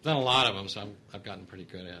 I've done a lot of them, so I've gotten pretty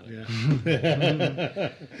good at it. Yeah.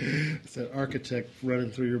 It's that architect running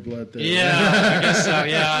through your blood there. Yeah, I guess so,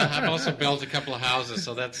 yeah. I've also built a couple of houses,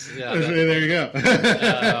 so that's, yeah. There you go.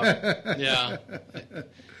 Yeah.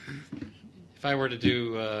 If I were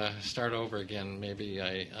to start over again, maybe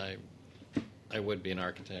I would be an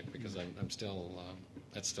architect, because I'm still,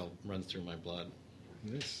 that still runs through my blood.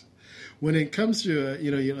 Yes. When it comes to,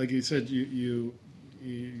 like you said, you've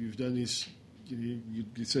done these... You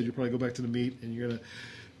said you'll probably go back to the meet, and you're going to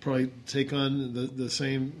probably take on the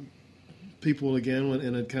same people again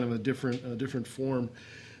in a kind of a different form.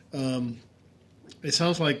 It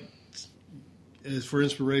sounds like, as for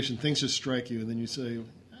inspiration, things just strike you, and then you say,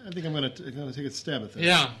 "I think I'm going to take a stab at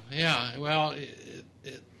that." Yeah. Well,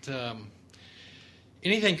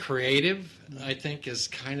 anything creative, I think, is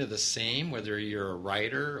kind of the same, whether you're a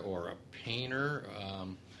writer or a painter.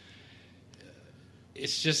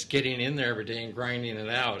 It's just getting in there every day and grinding it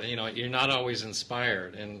out. You're not always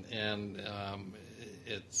inspired, and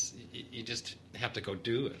it's you just have to go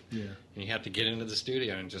do it. Yeah. And you have to get into the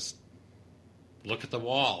studio and just look at the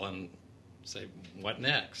wall and say, "What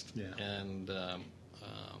next?" Yeah. And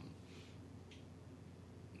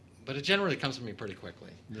but it generally comes to me pretty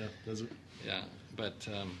quickly. Yeah. Does it? Yeah. But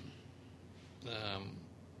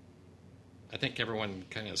I think everyone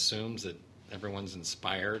kind of assumes that everyone's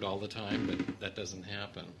inspired all the time, but that doesn't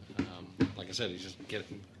happen. Like I said, you just get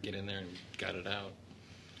in there and gut it out.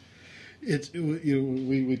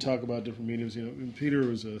 We talk about different mediums. Peter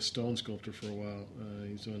was a stone sculptor for a while.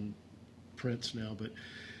 He's on prints now, but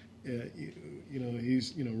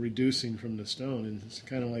he's reducing from the stone, and it's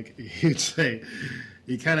kind of like you'd say,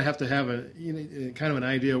 you kind of have to have a kind of an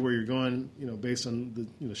idea where you're going, based on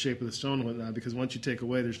the shape of the stone and whatnot. Because once you take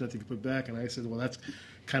away, there's nothing to put back. And I said, well, that's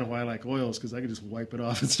kind of why I like oils, because I can just wipe it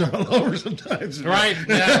off and start all over sometimes. Right.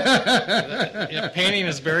 Yeah. Painting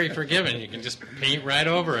is very forgiving. You can just paint right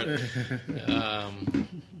over it.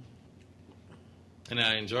 And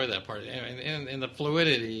I enjoy that part. And the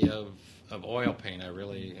fluidity of oil paint I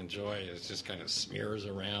really enjoy. It just kind of smears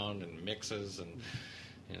around and mixes, and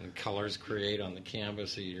colors create on the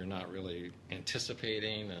canvas that you're not really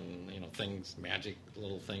anticipating, and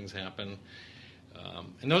little things happen.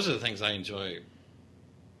 And those are the things I enjoy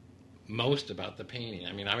most about the painting.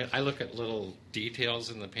 I look at little details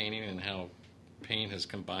in the painting and how paint has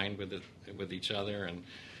combined with each other, and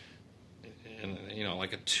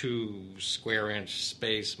like a 2 square inch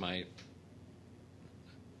space might,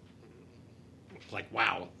 like,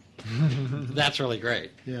 wow, that's really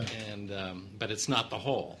great. Yeah. And but it's not the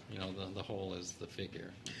whole. The whole is the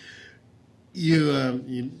figure. You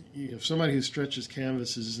have somebody who stretches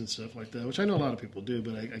canvases and stuff like that, which I know a lot of people do,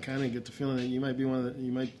 but I kind of get the feeling that you might be one of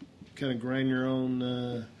you might kind of grind your own.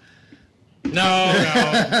 No,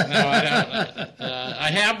 I don't. I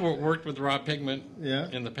have worked with raw pigment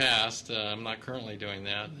in the past. I'm not currently doing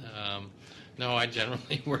that. No, I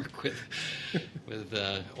generally work with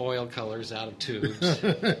oil colors out of tubes.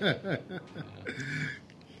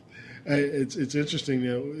 It's interesting.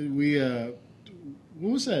 We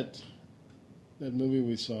what was that movie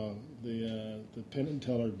we saw? The Penn and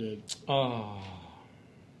Teller did. Oh.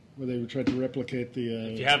 Where they tried to replicate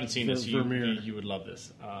the. If you haven't seen this, Vermeer. you would love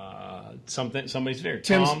this. Somebody's there.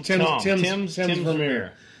 Tim's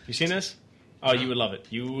Vermeer. You seen this? Oh, you would love it.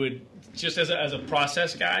 You would, just as a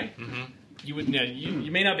process guy. Mm-hmm. You would.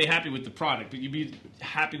 You may not be happy with the product, but you'd be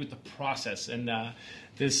happy with the process. And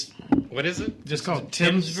this. What is it? Just called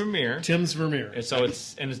Tim's Vermeer. Tim's Vermeer. And so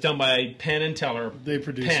it's done by Penn and Teller. They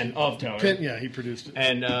produced Penn it. of Teller. Penn, he produced it.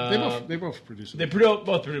 And they both produced it. They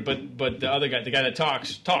both produced it, but the other guy, the guy that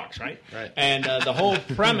talks, right? Right. And the whole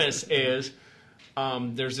premise is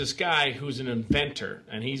there's this guy who's an inventor,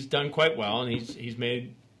 and he's done quite well, and he's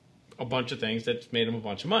made a bunch of things that's made him a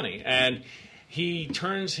bunch of money, and he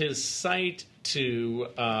turns his sight to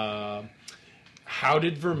how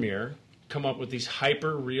did Vermeer come up with these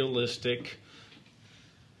hyper-realistic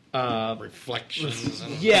reflections.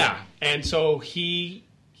 And so he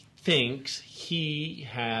thinks he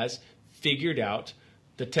has figured out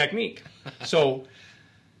the technique. So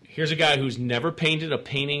here's a guy who's never painted a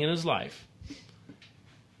painting in his life,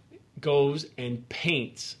 goes and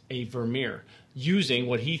paints a Vermeer using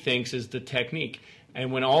what he thinks is the technique.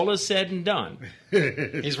 And when all is said and done,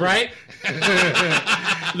 he's right.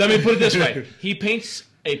 Let me put it this way. He paints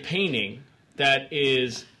a painting that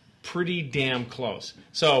is pretty damn close.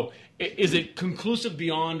 So is it conclusive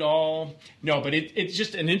beyond all? No, but it's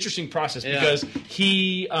just an interesting process because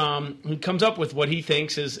he comes up with what he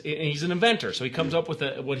thinks is, and he's an inventor, so he comes up with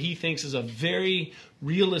what he thinks is a very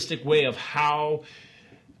realistic way of how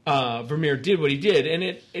Vermeer did what he did,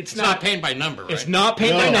 and it's not paint by number. Right? It's not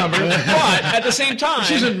paint by number, but at the same time, it's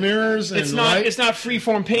using mirrors. And it's not. It's not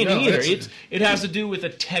freeform painting either. It has to do with a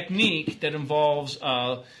technique that involves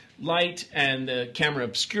light and the camera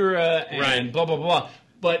obscura and blah blah blah.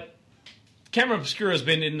 But camera obscura has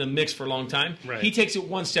been in the mix for a long time. Right. He takes it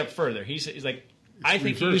one step further. He's like, I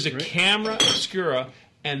think he used a camera obscura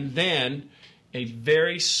and then a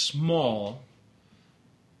very small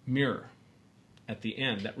mirror at the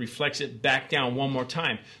end that reflects it back down one more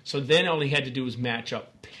time. So then all he had to do was match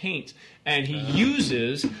up paint, and he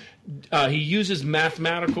uses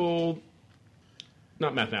analytical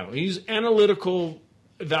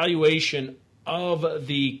evaluation of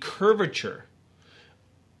the curvature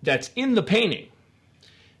that's in the painting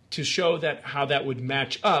to show that how that would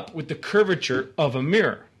match up with the curvature of a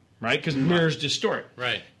mirror, right? Because mirrors distort,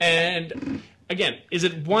 right? And again, is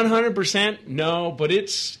it 100%? No, but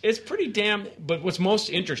it's pretty damn. But what's most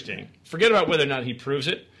interesting, forget about whether or not he proves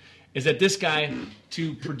it, is that this guy,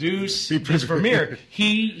 to produce this Vermeer,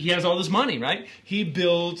 he has all this money, right? He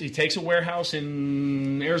takes a warehouse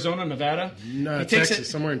in Arizona, Nevada. No, Texas,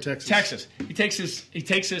 somewhere in Texas. Texas. He takes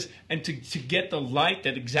this, and to get the light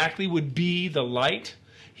that exactly would be the light,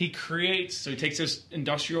 he takes this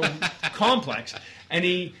industrial complex, and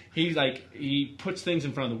he puts things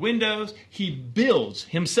in front of the windows. He builds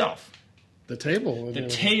himself the table,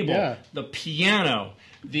 the piano,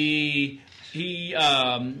 the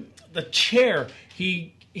chair.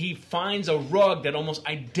 He finds a rug that almost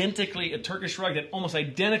identically, a Turkish rug that almost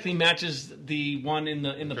identically matches the one in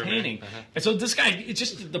the painting. And so this guy, it's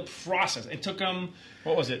just the process. It took him,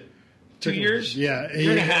 what was it? 2 years? Yeah,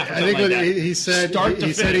 year and a half. I think like what he said.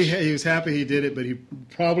 He said he was happy he did it, but he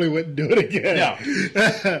probably wouldn't do it again. No,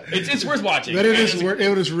 it's worth watching. But it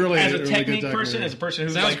was really as a really technique good person, as a person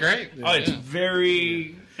who's sounds great. Oh, it's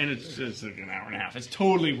very. And it's like an hour and a half. It's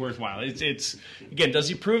totally worthwhile. It's again, does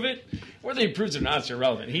he prove it? Whether he proves it or not, it's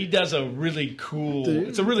irrelevant. He does a really cool.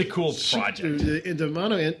 It's a really cool project. The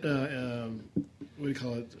amount of what do you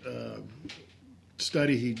call it?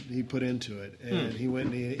 Study he put into it, and he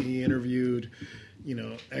went and he interviewed,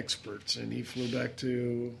 experts, and he flew back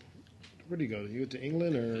to. Where did he go? He went to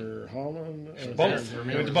England or Holland? Both. He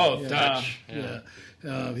went to both. Dutch.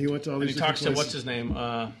 He went to all these. And he talks to places. what's his name?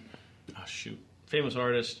 Famous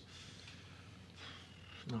artist.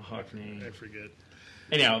 I forget.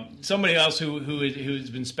 Anyhow, somebody else who's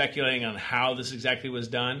been speculating on how this exactly was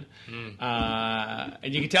done,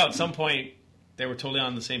 and you can tell at some point they were totally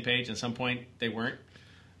on the same page, and at some point they weren't.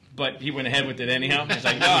 But he went ahead with it anyhow. He's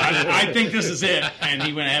like, no, I think this is it, and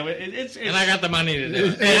he went ahead with it. And I got the money to do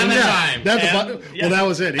it, and the time. Well, that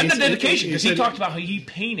was it. And the dedication, because he talked about how he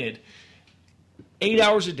painted 8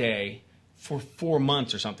 hours a day for 4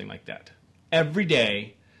 months or something like that. Every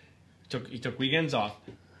day, he took weekends off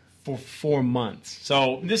for 4 months.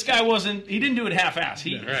 So this guy he didn't do it half-assed.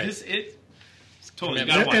 It's totally. And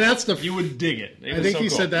that's you would dig it. I think he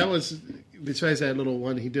said that was, besides that little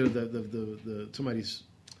one, he did the somebody's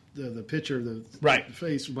the picture of the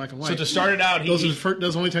face, black and white. So to start it out, those are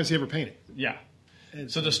the only times he ever painted. Yeah.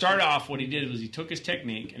 So to start off, what he did was he took his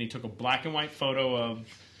technique and he took a black and white photo of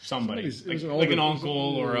somebody, like an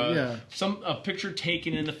uncle or a picture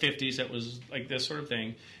taken in the 50s that was like this sort of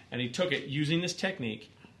thing, and he took it using this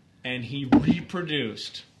technique, and he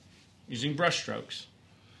reproduced using brushstrokes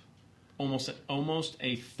almost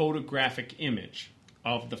a photographic image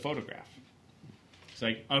of the photograph. It's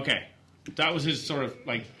like, okay, that was his sort of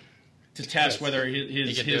like to test whether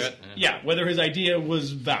whether his idea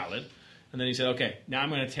was valid, and then he said, okay, now I'm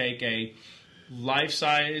going to take a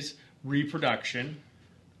life-size reproduction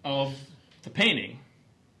of the painting,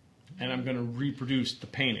 and I'm going to reproduce the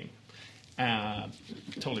painting.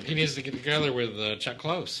 Totally. He needs to get together with Chuck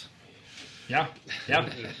Close. Yeah.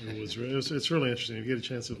 It's really interesting. If you get a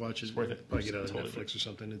chance to watch it, it's worth it. Probably get it on Netflix or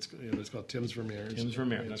something. It's called Tim's Vermeer. Tim's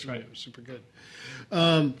Vermeer. That's right. Super good.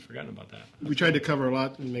 Forgotten about that. We tried to cover a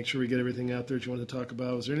lot and make sure we get everything out there that you wanted to talk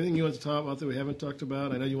about. Was there anything you wanted to talk about that we haven't talked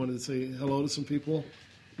about? I know you wanted to say hello to some people.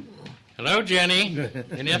 Hello, Jenny,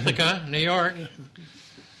 in Ithaca, New York.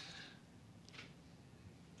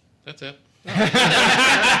 That's it.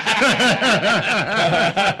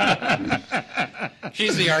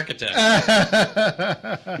 She's the architect.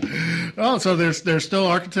 Oh, so there's still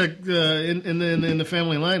architect in the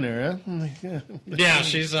family line there, huh? Yeah,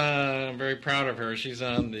 she's I'm very proud of her. She's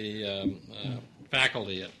on the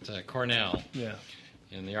faculty at Cornell. Yeah.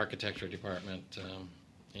 In the architecture department,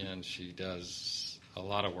 and she does a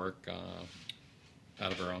lot of work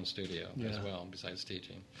out of her own studio as well, besides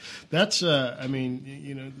teaching. That's, I mean,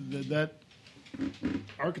 you know, that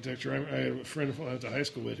architecture. I have a friend I went to high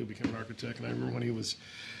school with who became an architect, and I remember when he was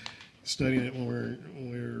studying it when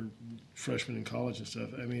we were freshmen in college and stuff.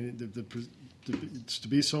 I mean, it's to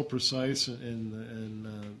be so precise, and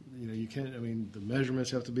you know, you can't. I mean, the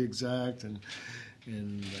measurements have to be exact, and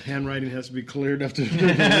the handwriting has to be clear enough to read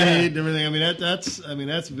and everything. I mean,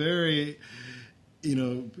 that's very, you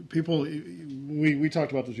know, people. We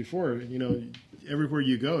talked about this before. You know, everywhere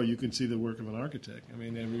you go, you can see the work of an architect. I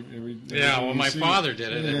mean, every well, my father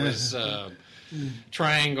did it. It was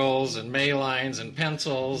triangles and May lines and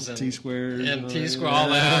pencils and T-squares and T-square, all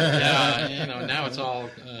that. Yeah, you know, now it's all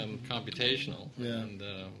computational. Yeah, and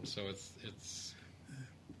so it's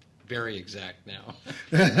very exact now.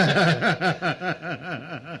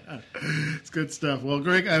 It's good stuff. Well,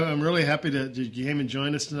 Greg, I'm really happy that you came and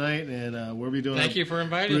joined us tonight, and we'll be doing. Thank you for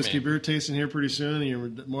inviting me. Brewski beer tasting here pretty soon, and you're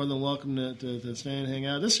more than welcome to stay and hang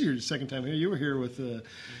out. This is your second time here. You were here with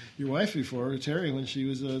your wife before, Terry, when she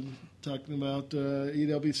was talking about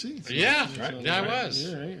EWC. So, yeah, right. Yeah, I was.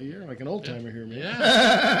 You're like an old timer here, man.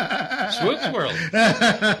 Yeah. Swoop's World.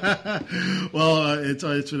 Well,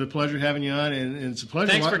 it's been a pleasure having you on, and it's a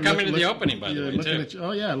pleasure. Thanks for coming to the opening, by the way, too.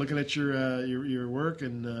 Looking at your work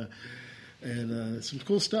and some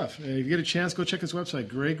cool stuff. If you get a chance, go check his website,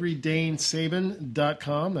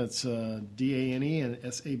 GregoryDaneSabin.com. That's DANE and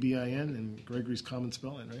SABIN, and Gregory's common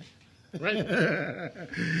spelling, right? Right.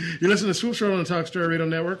 You're listening to Swoop World on the Talk Story Radio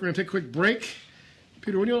Network. We're going to take a quick break.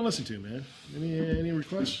 Peter, what do you want to listen to, man? Any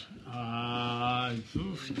requests? You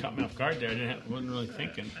caught me off guard there. Wasn't really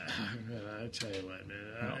thinking. I tell you what,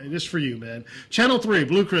 man. Just for you, man. Channel 3,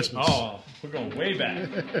 Blue Christmas. Oh, we're going way back.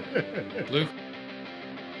 Blue.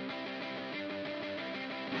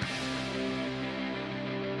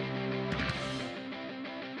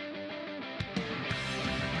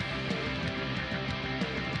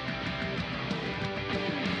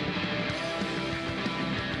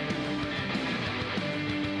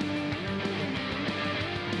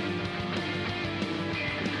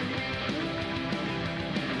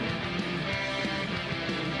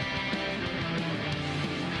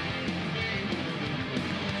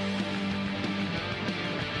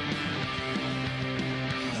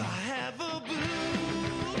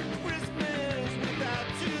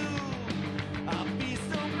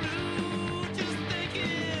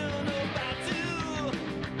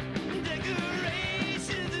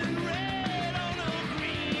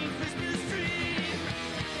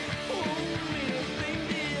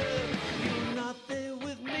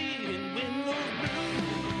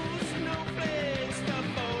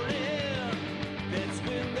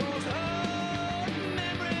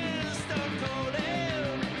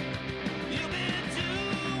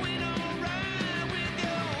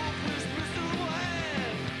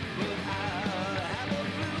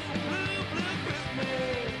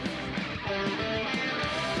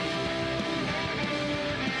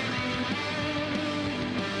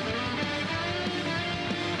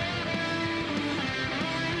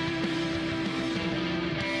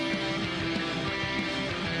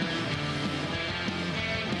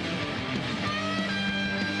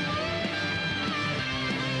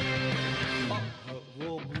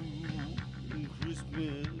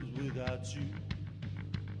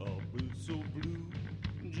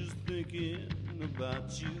 About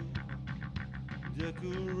you,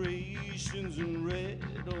 decorations in red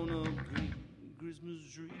on a green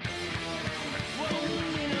Christmas tree. Won't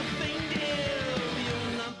mean a thing, dear,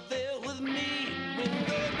 you're not there with me. When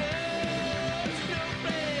the birds,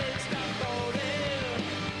 snowflakes start falling,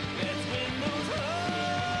 that's when those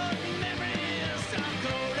hard memories start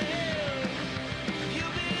calling.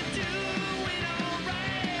 You've been doing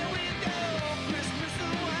alright with your Christmas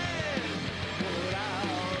away, but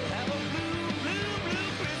I'll have a blue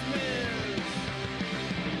Christmas.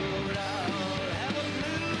 But I'll have a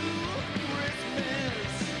blue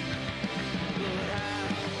Christmas.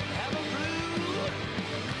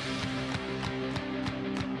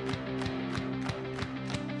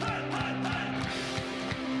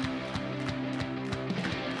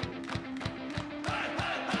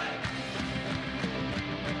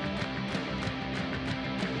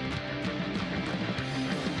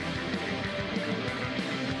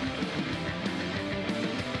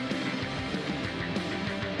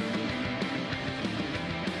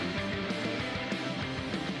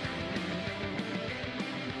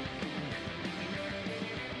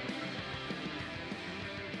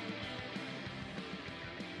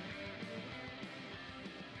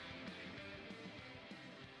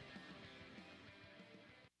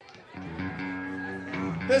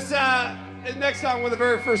 This next song, one of the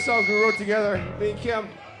very first songs we wrote together, me and Kim.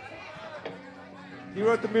 He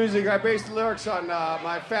wrote the music. I based the lyrics on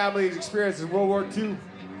my family's experience in World War II.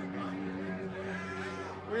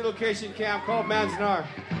 Relocation camp called Manzanar.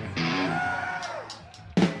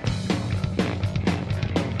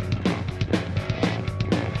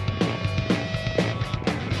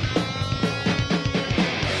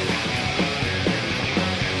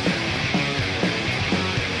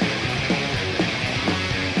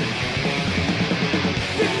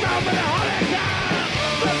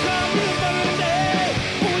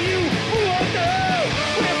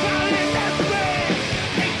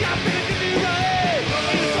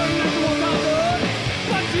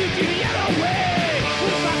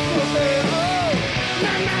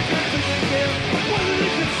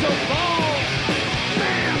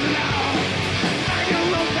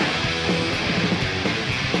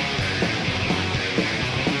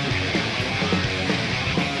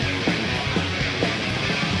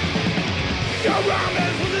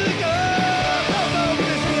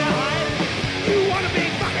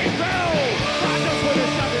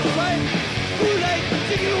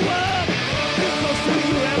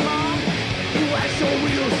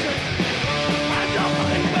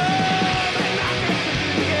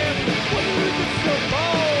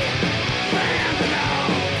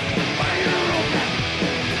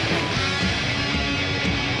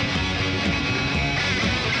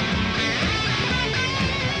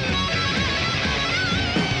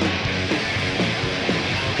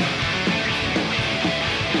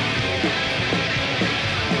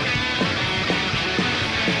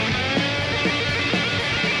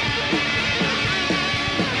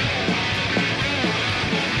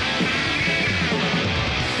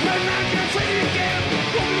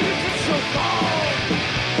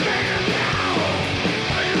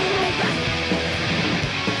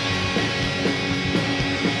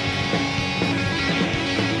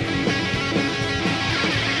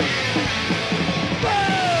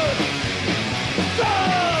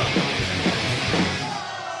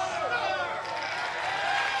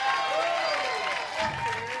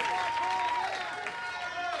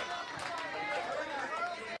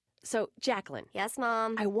 So, Jacqueline. Yes,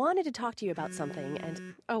 Mom? I wanted to talk to you about something,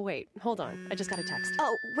 and... Oh, wait. Hold on. I just got a text.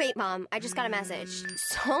 Oh, wait, Mom. I just got a message.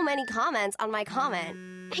 So many comments on my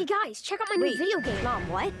comment. Hey, guys, check out my new video game. Mom,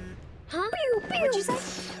 what? Huh? What'd you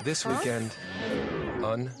say? This weekend,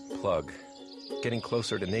 unplug. Getting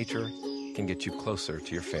closer to nature can get you closer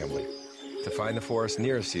to your family. To find the forest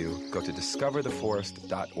nearest you, go to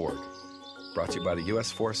discovertheforest.org. Brought to you by the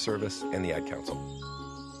U.S. Forest Service and the Ad Council.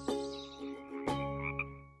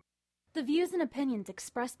 The views and opinions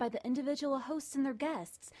expressed by the individual hosts and their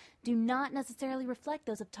guests do not necessarily reflect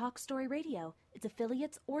those of Talk Story Radio, its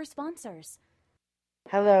affiliates, or sponsors.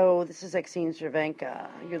 Hello, this is Exene Cervenka.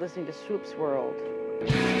 You're listening to Swoop's World.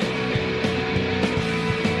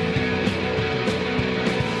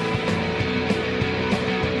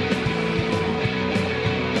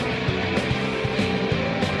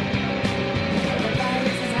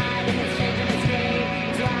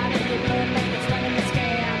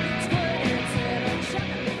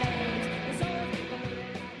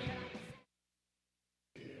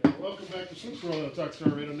 We're on the Talk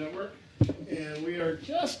Story Radio Network, and we are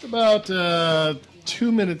just about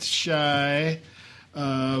 2 minutes shy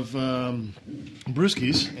of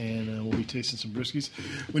brewskis, and we'll be tasting some brewskis.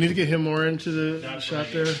 We need to get him more into the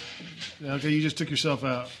shot there. Okay, you just took yourself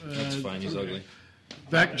out. That's fine. He's ugly.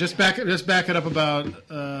 Back it up about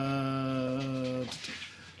a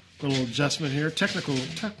little adjustment here. Technical.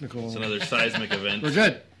 It's another seismic event. We're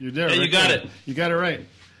good. You're there. Yeah, right you got there. it. You got it right.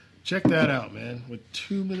 Check that out, man. With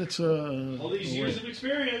 2 minutes all these years of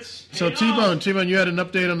experience. So, T-Bone, you had an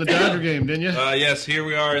update on the Dodger game, didn't you? Yes, here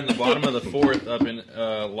we are in the bottom of the fourth up in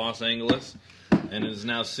Los Angeles. And it is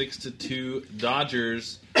now 6-2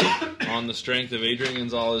 Dodgers on the strength of Adrian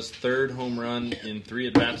Gonzalez's third home run in 3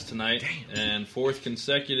 at-bats tonight. And fourth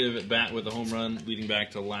consecutive at-bat with a home run leading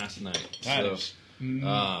back to last night. That is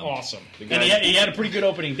awesome. And he had a pretty good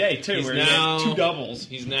opening day, too, where he had 2 doubles.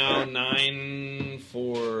 He's now 9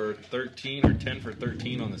 for 13 or 10 for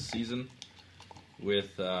 13 on the season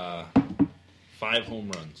with 5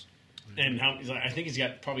 home runs. And I think he's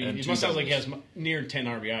got probably... And It 2 must sound like he has doubles. near 10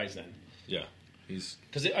 RBIs then. Yeah. He's...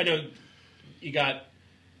 Because I know he got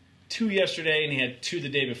 2 yesterday and he had 2 the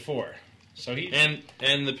day before. So he and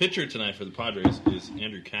the pitcher tonight for the Padres is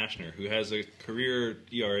Andrew Kashner, who has a career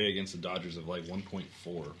ERA against the Dodgers of like 1.4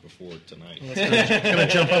 before tonight. Well, that's gonna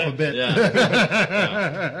jump up a bit.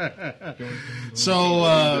 Yeah.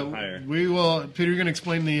 So we will. Peter, you're gonna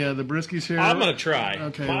explain the brewskis here. I'm gonna try.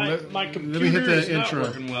 Okay. My let me hit computer the is not intro.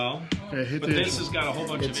 working well. Okay, hit but the this has got a whole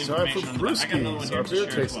bunch It's of time information for on the back. I got another one Brewskis, here our to beer share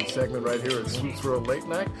as tasting well. segment right here at Swoop's World Late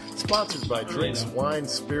Night, sponsored by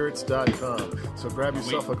drinkswinespirits.com. So grab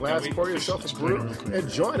yourself a glass, pour yourself a brew, and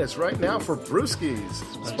join us right now for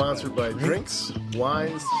Brewskis, sponsored by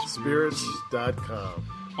drinkswinespirits.com.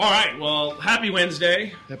 All right, well, happy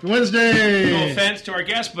Wednesday. Happy Wednesday. No offense to our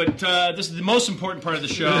guests, but this is the most important part of the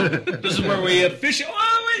show. This is where we officially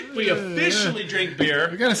drink beer.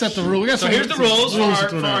 We got to set the rule. So here's the rules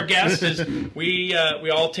for our guests: is we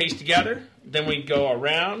all taste together, then we go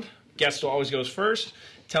around. Guest always goes first.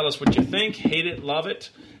 Tell us what you think, hate it, love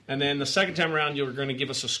it, and then the second time around, you're going to give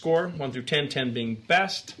us a score, 1 through 10, 10 being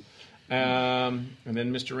best, and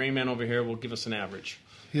then Mr. Rayman over here will give us an average.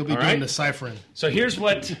 He'll be doing the ciphering. So here's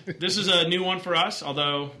what, this is a new one for us,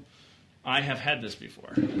 although I have had this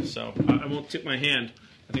before. So I won't tip my hand.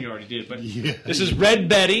 I think I already did. But this is Red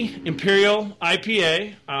Betty Imperial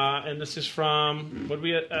IPA. And this is from, what did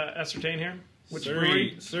we ascertain here? Which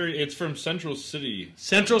brewery? Surrey. It's from Central City.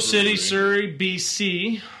 Central City, Surrey,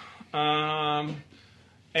 BC.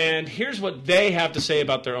 And here's what they have to say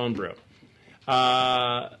about their own brew.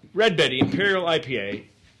 Red Betty Imperial IPA.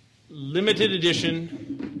 Limited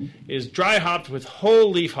edition is dry hopped with whole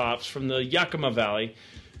leaf hops from the Yakima Valley,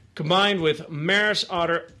 combined with Maris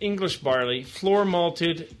Otter English barley, floor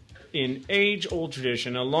malted in age-old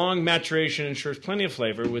tradition. A long maturation ensures plenty of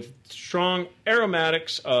flavor with strong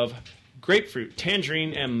aromatics of grapefruit,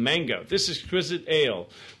 tangerine, and mango. This exquisite ale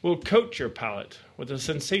will coat your palate with a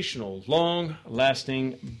sensational,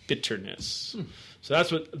 long-lasting bitterness. So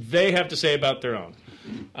that's what they have to say about their own.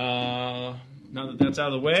 Now that that's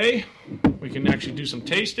out of the way, we can actually do some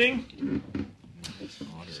tasting.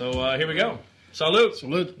 So here we go. Salute.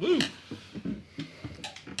 Salute. Woo.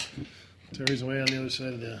 Terry's away on the other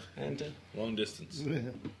side of the... And long distance.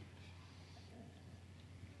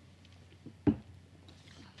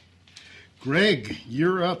 Greg,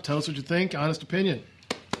 you're up. Tell us what you think. Honest opinion.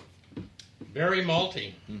 Very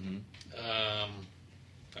malty. I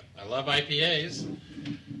love IPAs.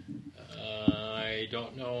 I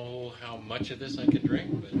don't know how much of this I could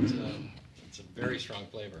drink, but it's a very strong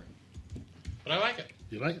flavor. But I like it.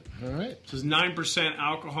 You like it? All right. This is 9%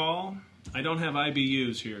 alcohol. I don't have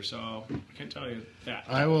IBUs here, so I can't tell you that.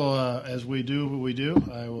 I will, as we do what we do,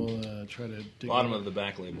 I will try to dig Bottom of the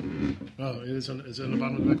back label. Oh, it is on the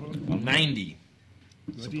bottom of the back label? 90,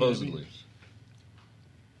 supposedly.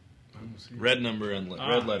 Red number and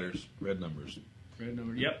red letters. Red numbers. Red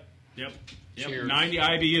number. Yep. Cheers. 90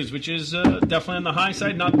 IBUs, which is definitely on the high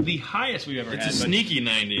side. Not the highest we've ever had. It's a sneaky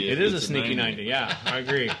 90. It is a sneaky 90. Yeah, I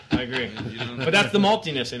agree. But that's the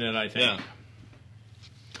maltiness in it, I think. Yeah.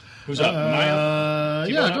 Who's up? Am I up?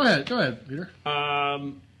 Yeah, go ahead, Peter.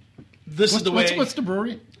 This is the way. What's the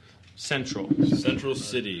brewery? Central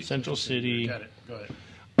City. Central City. Got it. Go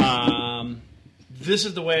ahead. This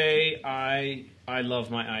is the way I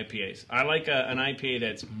love my IPAs. I like an IPA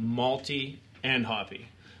that's malty and hoppy.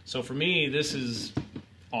 So for me, this is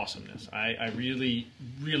awesomeness. I really,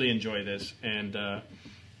 really enjoy this, and I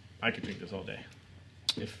could drink this all day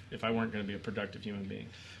if I weren't going to be a productive human being.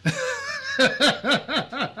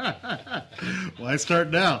 Why start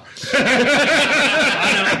now?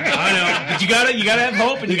 I know. But you gotta have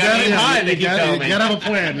hope, and you gotta get high. They keep telling me. You gotta have a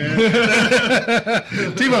plan, man.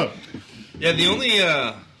 Timo. Yeah,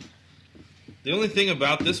 the only thing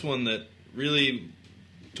about this one that really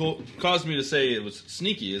caused me to say it was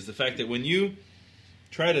sneaky is the fact that when you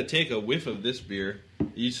try to take a whiff of this beer,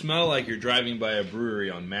 you smell like you're driving by a brewery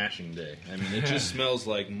on mashing day. I mean, it just smells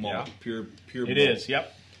like malt, pure malt. It is,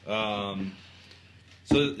 yep.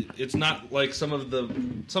 So it's not like some of the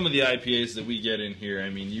IPAs that we get in here. I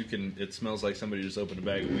mean, it smells like somebody just opened a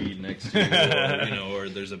bag of weed next to you, or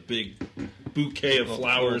there's a big bouquet of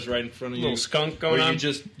flowers right in front of you. Little skunk going on. You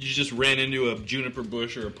just ran into a juniper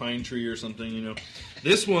bush or a pine tree or something.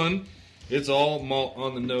 This one, it's all malt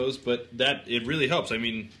on the nose, but it really helps. I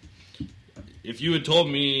mean, if you had told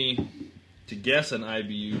me to guess an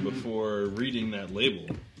IBU before reading that label,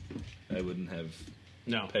 I wouldn't have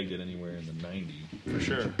pegged it anywhere in the 90. For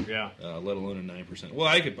sure, yeah. Let alone a 9%. Well,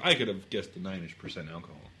 I could have guessed the 9%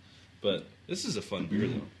 alcohol. But this is a fun beer,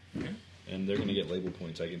 though. Okay. And they're going to get label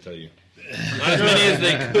points, I can tell you. Not as many as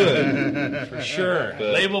they could. For sure.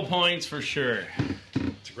 But label points for sure.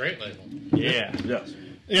 It's a great label. Yeah. Yes.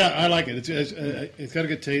 Yeah, I like it. It's got a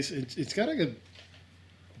good taste. It's got a good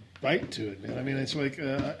bite to it, man. I mean, it's like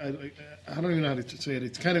I don't even know how to say it.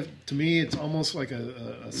 It's kind of, to me, it's almost like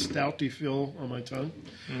a stouty feel on my tongue.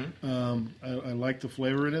 Mm-hmm. I like the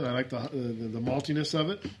flavor in it. I like the maltiness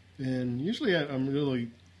of it. And usually I'm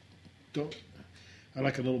really I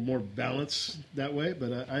like a little more balance that way.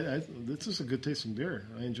 But this is a good tasting beer.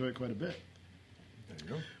 I enjoy it quite a bit. There you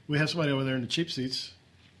go. We have somebody over there in the cheap seats.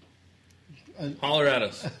 Holler at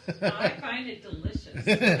us. I find it delicious.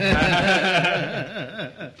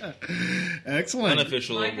 Excellent.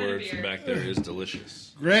 Unofficial word from back there is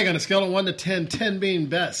delicious. Greg, on a scale of 1 to 10, 10 being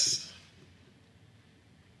best.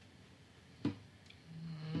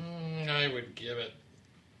 I would give it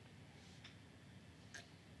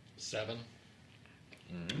 7.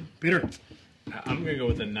 Peter? I'm going to go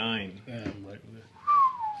with a 9. Yeah, I'm right with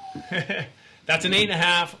it. That's an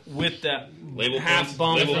 8.5 with the Label half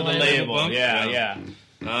bump for the label. bump? Yeah.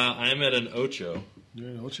 I'm at an ocho. You're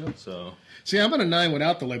an ocho? So. See, I'm at a 9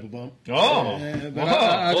 without the label bump. Oh. Hold on, you're going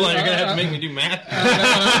to have to make me do math? No,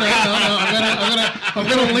 I'm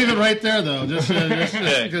going to leave it right there, though, just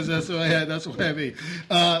because that's what I mean.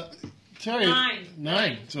 Terry,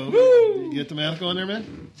 9. So you get the math going there,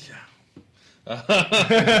 man? Yeah.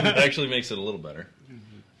 It actually makes it a little better.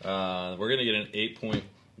 We're going to get an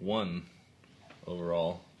 8.1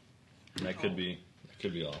 overall. And that could be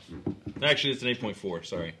off. Actually, it's an 8.4.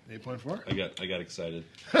 Sorry. 8.4? I got excited.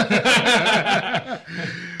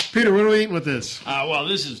 Peter, what are we eating with this? Well,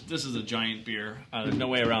 this is a giant beer. There's no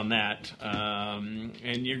way around that.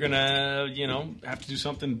 And you're gonna, have to do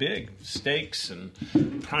something big. Steaks and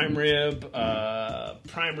prime rib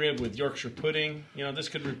with Yorkshire pudding. This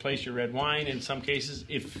could replace your red wine in some cases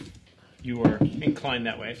if you are inclined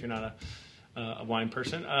that way. If you're not a wine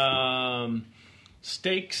person,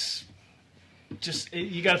 steaks.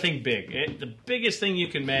 You got to think big. The biggest thing you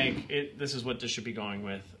can make. This is what this should be going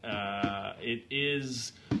with.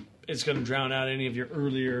 It's going to drown out any of your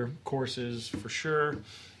earlier courses for sure.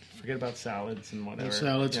 Forget about salads and whatever. No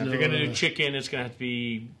salads. If you're going to do chicken, it's going to have to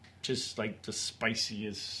be just like the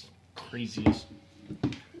spiciest, craziest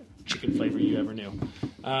chicken flavor you ever knew.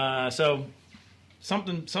 So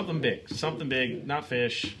something big, not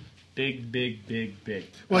fish. Big.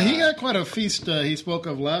 Well, he got quite a feast he spoke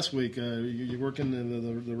of last week. You're working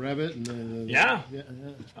the rabbit and yeah.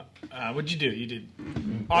 What'd you do? You did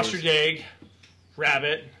ostrich egg,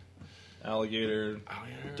 rabbit, alligator,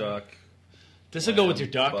 duck. This will go with your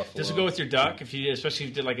duck. Buffalo. This will go with your duck especially if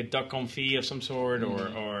you did like a duck confit of some sort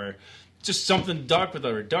or just something duck with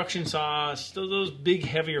a reduction sauce. Those big,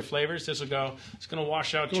 heavier flavors. This will go. It's going to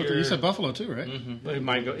wash out your. You said buffalo too, right? Mm-hmm.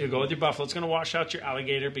 It'll go with your buffalo. It's going to wash out your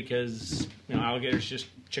alligator because alligator's just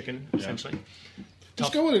chicken essentially.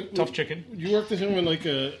 Just go with it. Tough chicken. You worked with him in like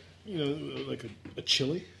a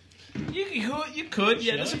chili. You could.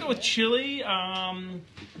 Yeah, this will go with chili.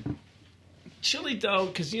 Chili though,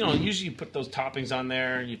 because usually you put those toppings on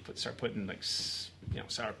there and you start putting like.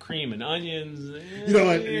 Sour cream and onions. You know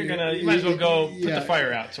what? You might as well go put the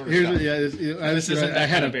fire out. Sort of stuff. This isn't that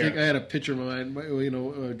kind of beer. I had a picture in mind.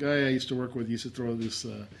 A guy I used to work with used to throw this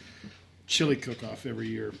chili cook-off every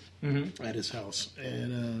year at his house,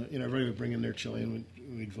 and everybody would bring in their chili and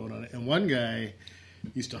we'd vote on it. And one guy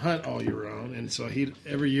used to hunt all year round, and so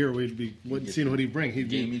every year we'd be seeing what he'd bring.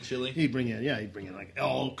 Gamey chili. He'd bring in like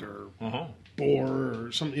elk or boar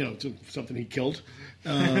or something he killed,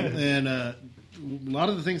 and. A lot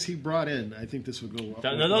of the things he brought in, I think this would go up.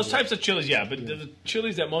 Now, those types of chilies, yeah, but the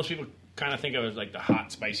chilies that most people kind of think of as like the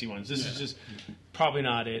hot, spicy ones. This is just probably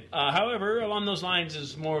not it. However, along those lines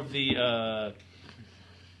is more of the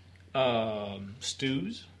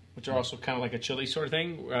stews, which are also kind of like a chili sort of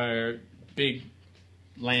thing. Big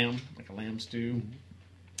lamb, like a lamb stew.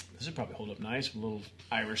 This would probably hold up nice with a little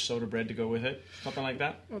Irish soda bread to go with it, something like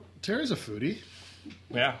that. Well, Terry's a foodie.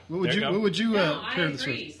 Yeah. What would you no, pair I this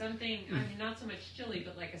agree. with? Something, not so much chili,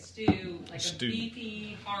 but like a stew, like a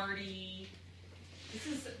beefy, hearty. This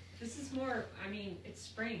is more, it's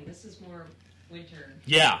spring. This is more winter.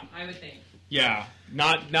 Yeah. I would think. Yeah.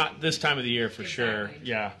 Not this time of the year for sure.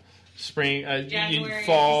 Yeah. Spring, January,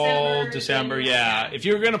 fall, December, yeah. If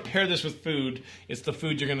you're going to pair this with food, it's the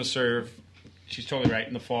food you're going to serve. She's totally right,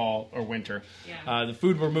 in the fall or winter. Yeah. The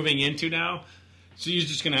food we're moving into now, so you're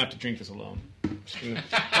just going to have to drink this alone.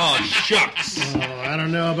 Oh, shucks. Oh, I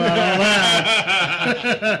don't know about all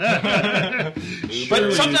that.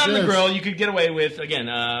 But something on the grill you could get away with, again,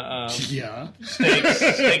 steaks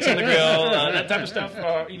on the grill, that type of stuff,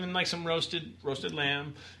 or even like some roasted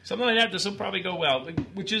lamb. Something like that, this will probably go well,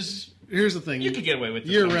 which is... Here's the thing. You could get away with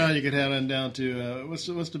this year round, you could head on down to,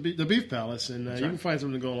 the Beef Palace, and you can find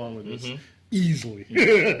something to go along with this. Easily.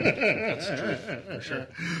 That's true, for sure.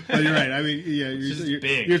 But you're right.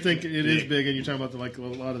 You're thinking it is Big. big, and you're talking about a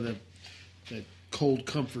lot of the cold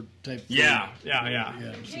comfort type. Yeah.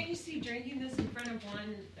 Can't you see drinking this in front of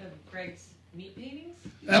one of Greg's meat paintings?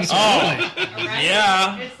 Absolutely. Right?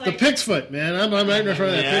 Yeah. It's The like, pig's foot, man. I'm right in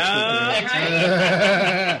front of that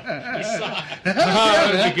pig's foot.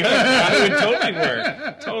 That would be good. That would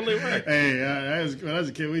totally work. Hey, when I was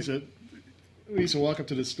a kid, we used to walk up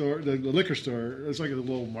to the store, the liquor store. It was like a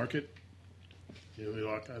little market. We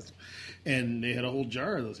walked past, and they had a whole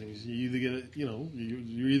jar of those things. You either get it,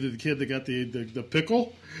 you're either the kid that got the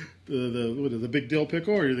pickle, the big dill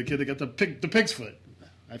pickle, or you're the kid that got the pig's foot.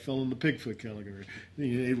 I fell in the pig foot category.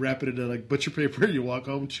 They wrap it into like butcher paper, and you walk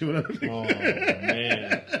home chewing on it. Oh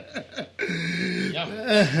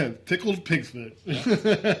man. Pickled pig's foot.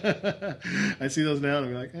 I see those now, and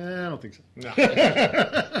I'm like, I don't think so. No.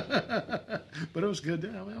 But it was good.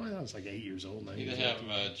 I was like 8 years old. You could have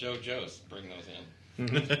Joe Joe's bring those in.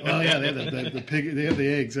 Well, yeah, they have the pig. They have the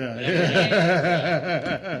eggs. and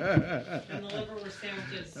the liverwurst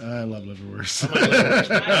sandwiches. I love liverwurst.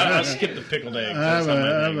 I'll skip the pickled eggs.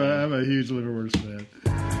 I'm a huge liverwurst fan.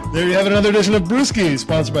 There you have another edition of Brewski,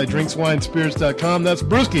 sponsored by DrinksWineSpirits.com. That's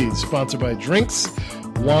Brewski, sponsored by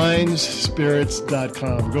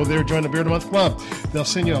DrinksWineSpirits.com. Go there, join the Beer of the Month Club. They'll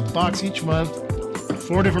send you a box each month,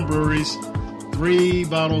 4 different breweries, 3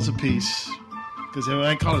 bottles apiece. Because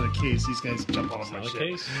I call it a case, these guys jump all over my shit.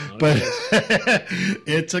 Case? But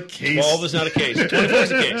it's a case. 12 is not a case. 24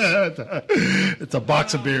 is a case. It's a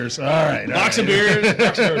box of beers. All right. Box of beers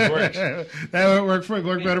works. That would work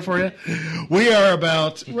better for you? We are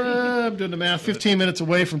about, I'm doing the math, 15 minutes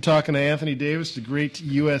away from talking to Anthony Davis, the great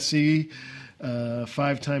USC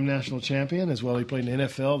 5-time national champion, as well. He played in the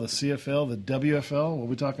NFL, the CFL, the WFL. We'll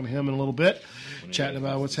be talking to him in a little bit, chatting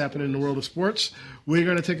about what's happening in the world of sports. We're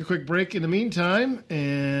going to take a quick break in the meantime,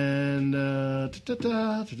 and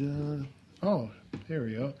here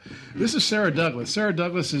we go. This is Sarah Douglas. Sarah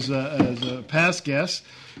Douglas is a past guest.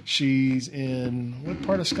 She's in what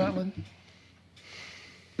part of Scotland?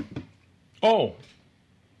 Oh,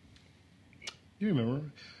 you remember?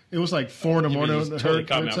 It was like 4 in the morning. Totally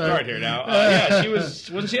caught me off guard here now. Yeah,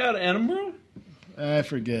 wasn't she out of Edinburgh? I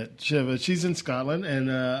forget. She's in Scotland,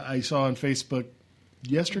 and I saw on Facebook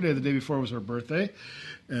yesterday, the day before, was her birthday.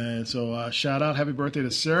 And so shout out, happy birthday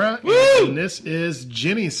to Sarah. Woo! And this is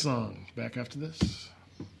Ginny's song. Back after this.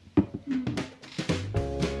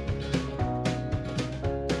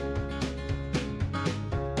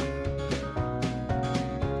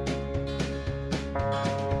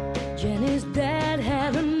 Jenny's dad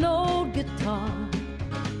had an old guitar.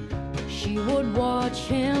 She would watch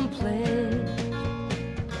him play.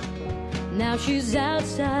 Now she's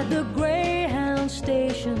outside the Greyhound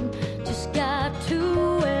station, just got to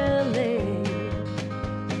LA.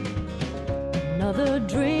 Another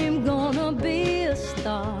dream, gonna be a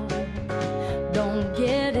star. Don't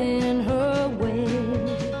get in her way.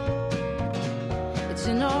 It's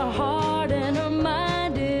in her heart and her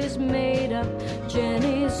mind is made up.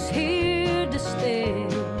 Jenny's here to stay.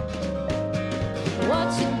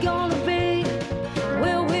 What's it gonna be?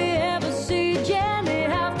 Will we ever see Jenny?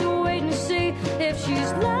 Have to wait and see if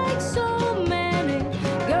she's like so many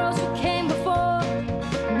girls who came before.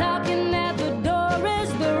 Knocking at the door,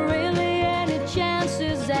 is there really any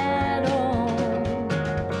chances at all?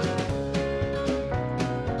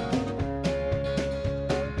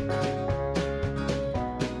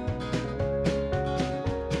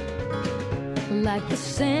 Like the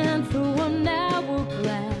sand through an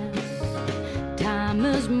hourglass, time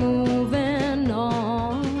is moving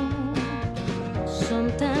on.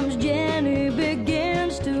 Sometimes Jenny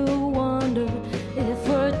begins to wonder if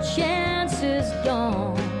her chance is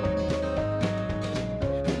gone.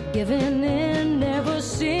 Giving in never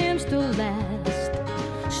seems to last.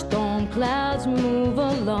 Storm clouds move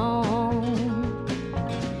along.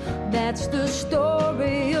 That's the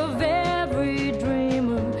story of every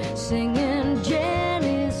dreamer singing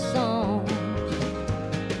Jenny's song.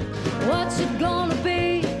 What's it gonna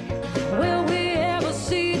be? Will we ever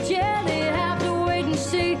see Jenny? Have to wait and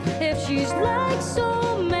see if she's like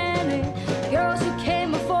so many girls who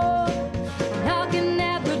came before. Knocking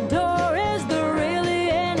at the door, is there really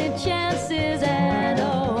any chances at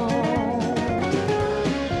all?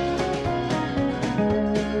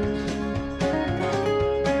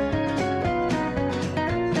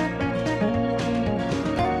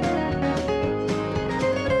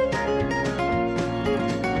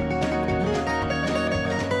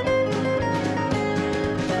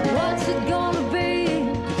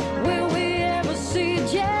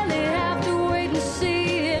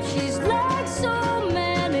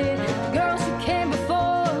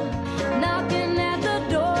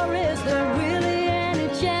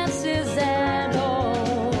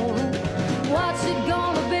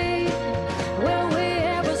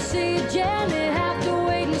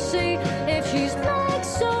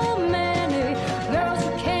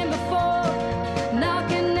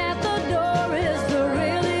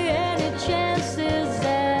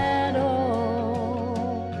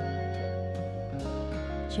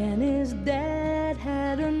 Kenny's dad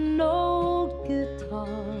had an old guitar.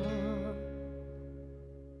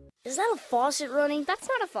 Is that a faucet running? That's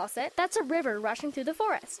not a faucet. That's a river rushing through the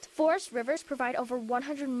forest. Forest rivers provide over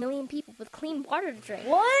 100 million people with clean water to drink.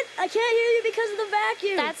 What? I can't hear you because of the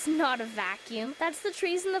vacuum. That's not a vacuum. That's the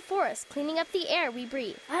trees in the forest cleaning up the air we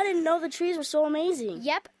breathe. I didn't know the trees were so amazing.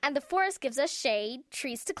 Yep, and the forest gives us shade,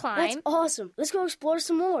 trees to climb. That's awesome. Let's go explore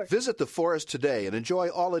some more. Visit the forest today and enjoy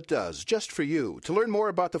all it does, just for you. To learn more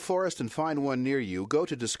about the forest and find one near you, go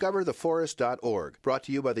to discovertheforest.org. Brought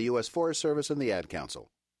to you by the U.S. Forest Service and the Ad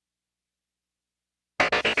Council.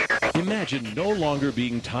 Imagine no longer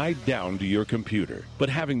being tied down to your computer, but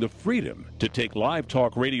having the freedom to take live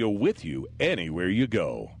talk radio with you anywhere you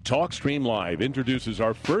go. TalkStream Live introduces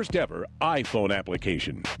our first ever iPhone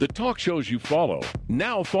application. The talk shows you follow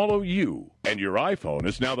now follow you, and your iPhone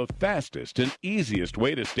is now the fastest and easiest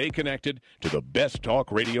way to stay connected to the best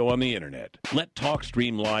talk radio on the internet. Let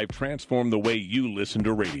TalkStream Live transform the way you listen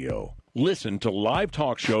to radio. Listen to live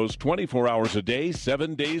talk shows 24 hours a day,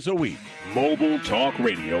 7 days a week. Mobile talk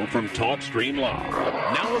radio from TalkStream Live.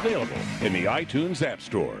 Now available in the iTunes App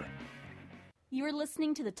Store. You're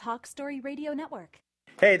listening to the Talk Story Radio Network.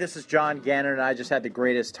 Hey, this is John Gannon, and I just had the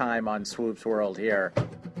greatest time on Swoop's World here.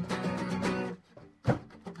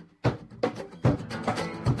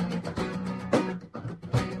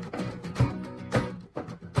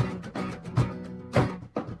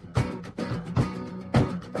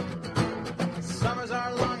 Summers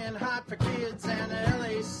are long and hot for kids and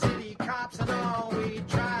LA City cops and all. We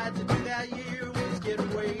tried to do that year was get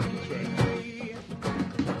away.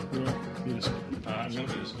 I'm going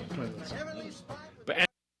to do this one. But I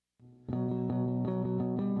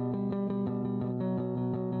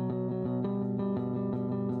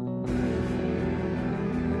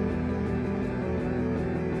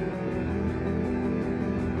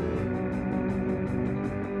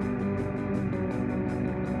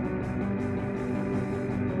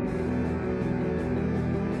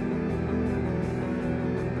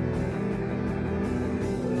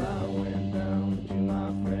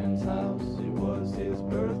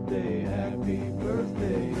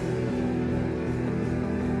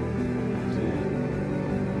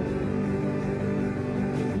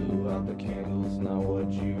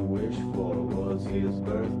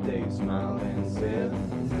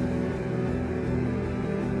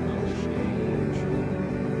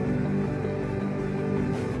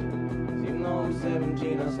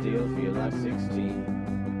still feel like 16.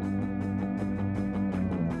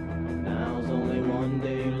 Now it's only one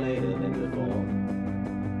day later than before.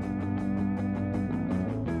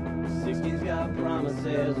 16's got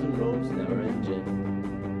promises and roads never ending.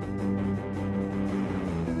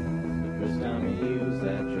 The first time you use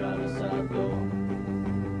that driver's side door.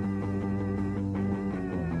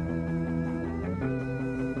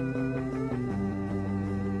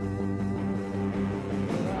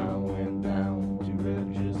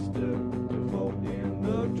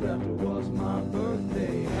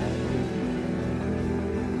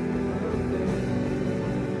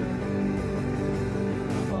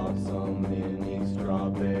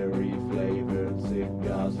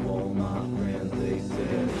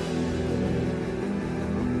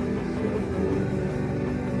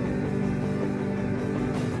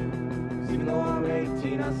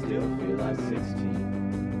 I still feel like 16.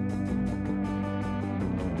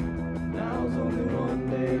 Now it's only one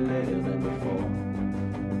day later than before.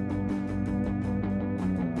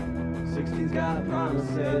 16's got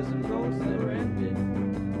promises and roads never ending.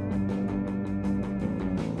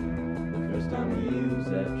 The first time you use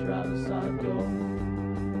that driver's side door.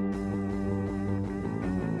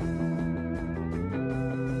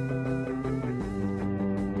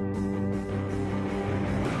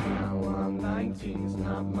 It's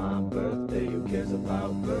not my birthday. Who cares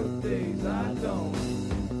about birthdays? I don't.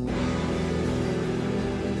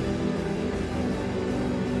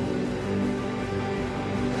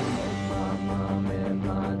 My mom and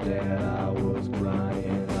my dad, I was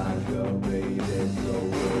crying like a baby, so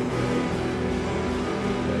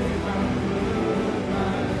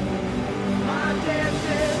my dad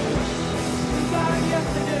said, like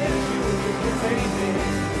yesterday, you were just a baby.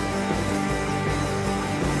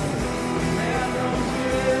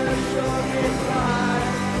 Sure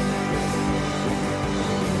goodbye.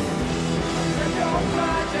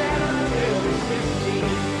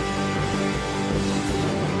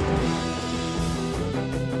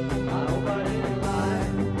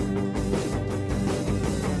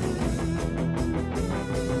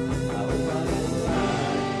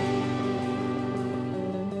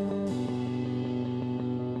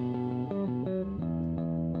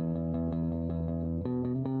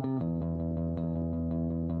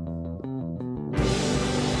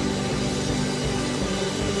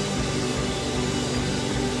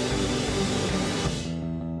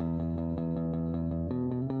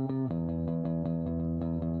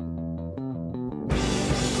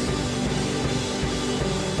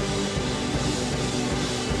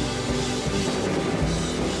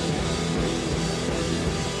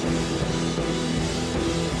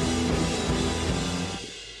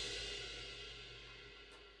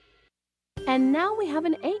 And now we have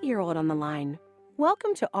an 8-year-old on the line.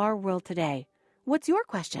 Welcome to Our World Today. What's your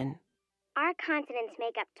question? Our continents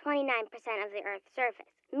make up 29% of the Earth's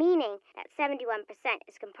surface, meaning that 71%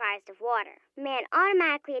 is comprised of water. Man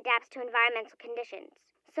automatically adapts to environmental conditions.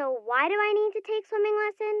 So why do I need to take swimming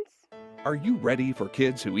lessons? Are you ready for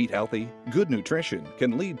kids who eat healthy? Good nutrition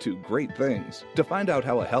can lead to great things. To find out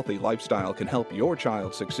how a healthy lifestyle can help your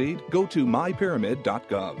child succeed, go to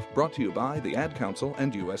mypyramid.gov. Brought to you by the Ad Council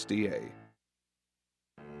and USDA.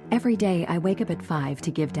 Every day I wake up at 5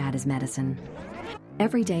 to give Dad his medicine.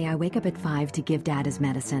 Every day I wake up at 5 to give Dad his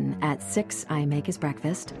medicine. At 6 I make his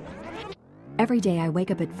breakfast. Every day I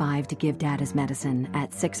wake up at 5 to give Dad his medicine.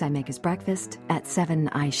 At 6 I make his breakfast. At 7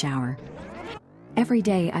 I shower. Every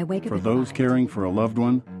day I wake up For at those 5. caring for a loved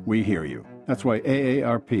one, we hear you. That's why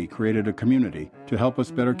AARP created a community to help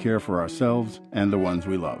us better care for ourselves and the ones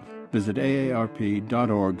we love. Visit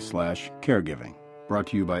aarp.org/caregiving. Brought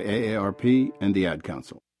to you by AARP and the Ad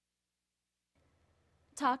Council.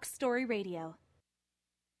 Talk Story Radio.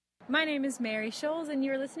 My name is Mary Scholes, and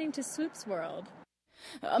you're listening to Swoop's World.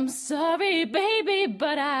 I'm sorry, baby,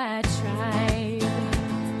 but I tried.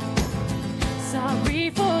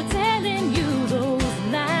 Sorry for telling you those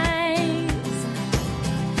lies.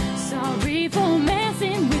 Sorry for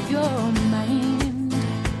messing with your mind.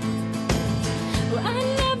 Well, I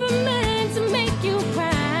never meant to make you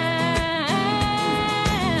cry.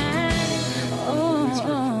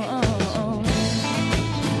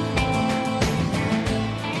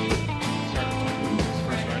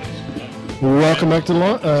 Welcome back to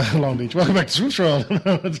Long Beach. Welcome back to Swoop World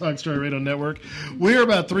on the Talk Story Radio Network. We are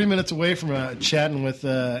about 3 minutes away from chatting with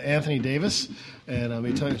Anthony Davis, and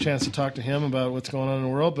we took a chance to talk to him about what's going on in the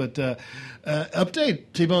world. But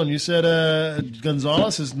update, T-Bone, you said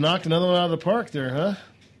Gonzalez has knocked another one out of the park there, huh?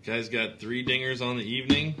 Guy's got 3 dingers on the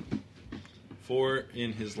evening, 4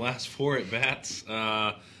 in his last 4 at bats.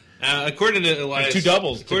 According to Elias, 2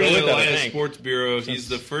 doubles. According to Elias Sports Bureau, he's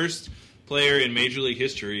the first player in Major League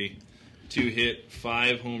history to hit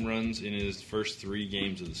 5 home runs in his first 3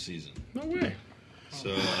 games of the season. No way.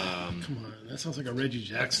 So, come on, that sounds like a Reggie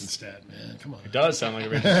Jackson stat, man. Come on, it does sound like a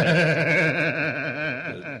Reggie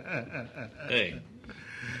Jackson.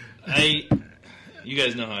 Hey, you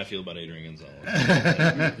guys know how I feel about Adrian Gonzalez.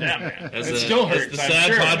 Yeah, man. It still hurts. As the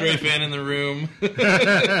sad Padre fan in the room,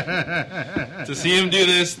 to see him do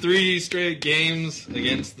this 3 straight games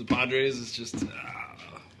against the Padres is just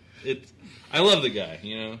I love the guy,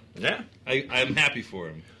 you know. Yeah, I'm happy for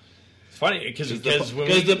him. It's funny because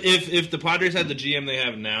if the Padres had the GM they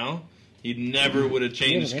have now, he never would have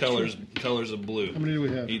changed colors of blue. How many do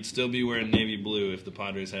we have? He'd still be wearing navy blue if the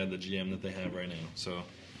Padres had the GM that they have right now. So,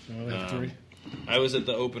 they have 3. I was at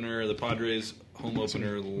the opener, the Padres home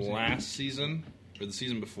opener last season or the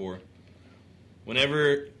season before.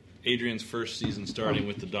 Whenever Adrian's first season starting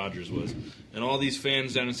with the Dodgers was. And all these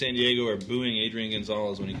fans down in San Diego are booing Adrian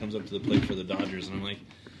Gonzalez when he comes up to the plate for the Dodgers. And I'm like,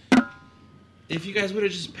 if you guys would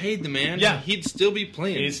have just paid the man, he'd still be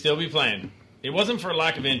playing. He'd still be playing. It wasn't for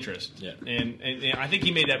lack of interest. Yeah. And I think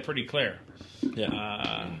he made that pretty clear.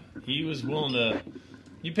 Yeah. He was willing to,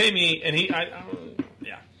 you pay me, and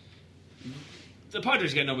the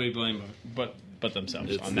Padres got nobody to blame but themselves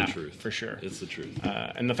it's on the that, truth. for sure. It's the truth.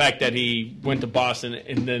 And the fact that he went to Boston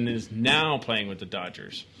and then is now playing with the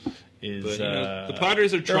Dodgers is... But, the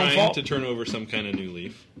Padres are trying to turn over some kind of new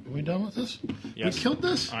leaf. Are we done with this? Yes. We killed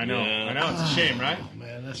this? I know. Yeah. I know. It's a shame, right? Oh,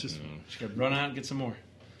 man, that's just... Just got to run out and get some more.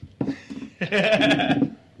 Maybe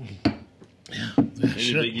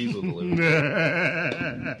Big E's will deliver.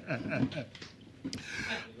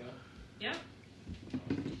 Yeah.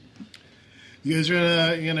 You guys are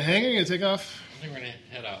gonna hang or you gonna take off? I think we're going to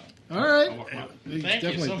head out. All right. Thank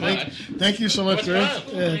you so much. Thank you so much,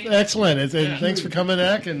 Greg. Excellent. And thanks for coming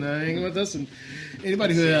back and hanging with us. And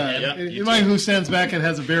anybody who stands back and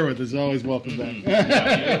has a beer with us is always welcome back.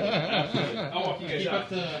 I'll walk you guys out.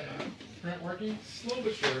 the print working? Slow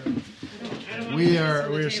but sure. We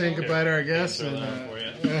are saying goodbye to our guests.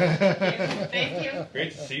 Thank you.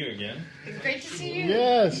 Great to see you again. It's great to see you.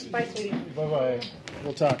 Yes. Bye, sweetie. Bye-bye.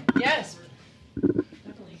 We'll talk. Yes.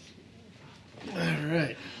 Definitely. All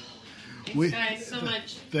right. Thanks, guys, so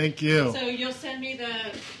much. Thank you. So you'll send me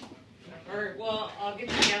I'll get you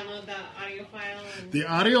to download the audio file. And The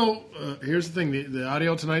audio, here's the thing, the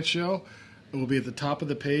audio tonight's show will be at the top of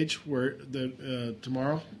the page where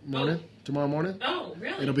tomorrow morning. Oh,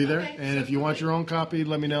 really? It'll be there. Okay, And so if you want your own copy,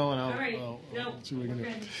 let me know, and All right. I'll No, see what we can do.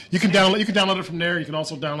 okay. You can download it from there. You can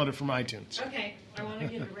also download it from iTunes. Okay. I want to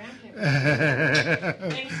get around here.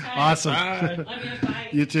 Thanks, guys. Awesome. Bye. Love you. Bye.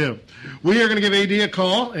 You too. We are going to give AD a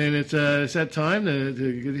call, and it's that time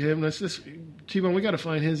to give him. Let's just T-Bone, we got to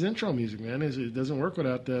find his intro music, man. It doesn't work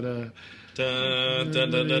without that. You got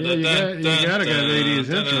to get 80s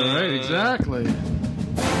intro, right? Exactly.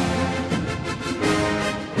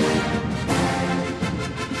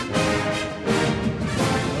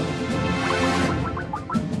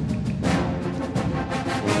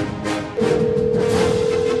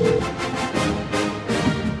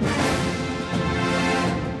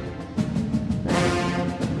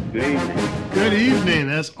 Good evening.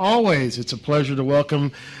 As always, it's a pleasure to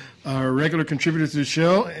welcome our regular contributor to the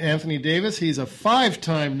show, Anthony Davis. He's a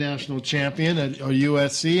 5-time national champion at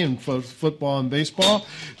USC in football and baseball.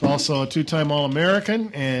 He's also a 2-time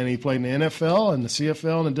All-American, and he played in the NFL and the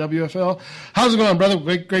CFL and the WFL. How's it going, brother?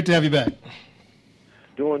 Great to have you back.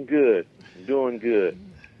 Doing good.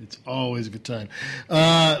 It's always a good time.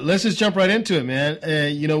 Let's just jump right into it, man.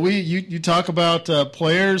 You talk about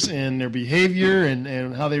players and their behavior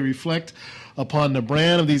and how they reflect upon the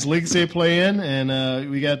brand of these leagues they play in.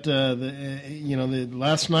 And we got the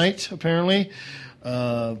last night apparently,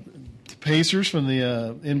 the Pacers from the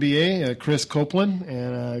NBA, Chris Copeland,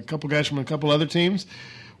 and a couple guys from a couple other teams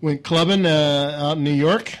went clubbing out in New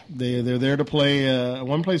York. They're there to play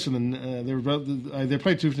one place for they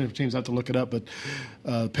played 2 different teams. I have to look it up, but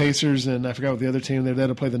Pacers and I forgot what the other team. They're there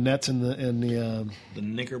to play the Nets and the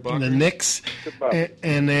Knickerbockers. The Knicks.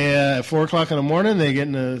 And they at 4:00 in the morning they get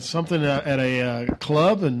into something at a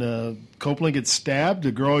club, and Copeland gets stabbed.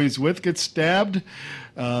 The girl he's with gets stabbed.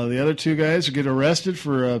 The other 2 guys get arrested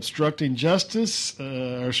for obstructing justice,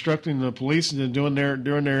 or obstructing the police during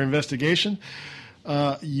their investigation.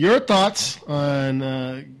 Your thoughts on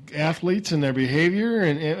athletes and their behavior?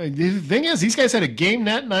 And the thing is, these guys had a game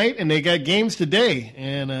that night, and they got games today.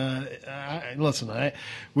 And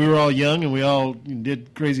we were all young, and we all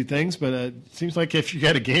did crazy things. But it seems like if you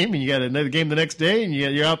got a game, and you got another game the next day, and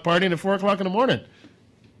you're out partying at 4:00 in the morning.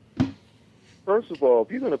 First of all,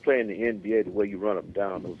 if you're going to play in the NBA the way you run up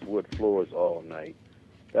down those wood floors all night,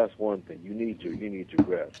 that's one thing. You need your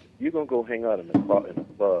rest. You're going to go hang out in a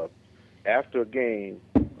club after a game,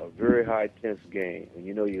 a very high-tense game, and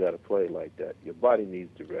you know you got to play like that. Your body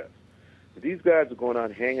needs to rest. But these guys are going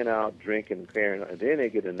out hanging out, drinking, and carrying, and then they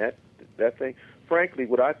get in that thing. Frankly,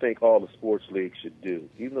 what I think all the sports leagues should do,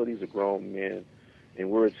 even though these are grown men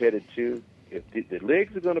and where it's headed to, if the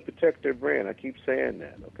leagues are going to protect their brand, I keep saying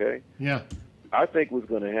that, okay? Yeah. I think what's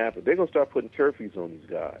going to happen, they're going to start putting curfews on these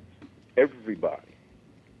guys, everybody.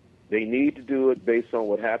 They need to do it based on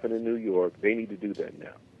what happened in New York. They need to do that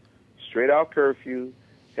now. Straight-out curfew.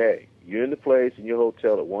 Hey, you're in the place in your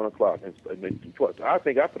hotel at 1 o'clock. I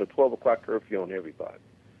think I put a 12 o'clock curfew on everybody.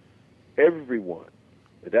 Everyone.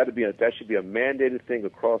 That should be a mandated thing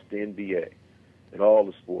across the NBA and all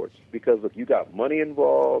the sports. Because, look, you got money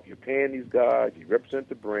involved. You're paying these guys. You represent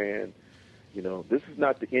the brand. You know, this is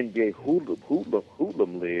not the NBA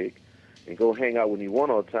hoodlum league and go hang out when you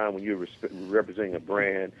want all the time when you're representing a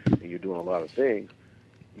brand and you're doing a lot of things.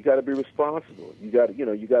 You got to be responsible. You got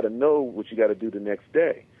to know what you got to do the next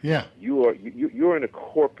day. Yeah. You're in a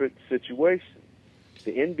corporate situation.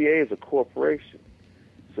 The NBA is a corporation,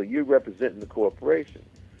 so you're representing the corporation.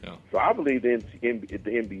 Yeah. So I believe the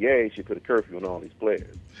NBA should put a curfew on all these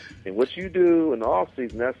players. And what you do in the off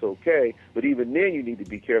season, that's okay. But even then, you need to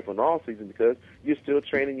be careful in the off season because you're still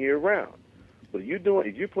training year round. But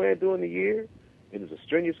if you're playing during the year, and it's a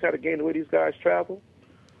strenuous kind of game the way these guys travel,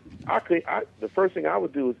 the first thing I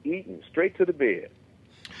would do is eating straight to the bed.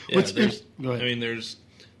 Yeah,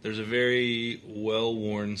 there's a very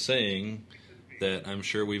well-worn saying that I'm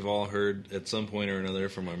sure we've all heard at some point or another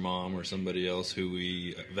from our mom or somebody else who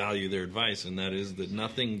we value their advice, and that is that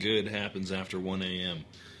nothing good happens after 1 a.m.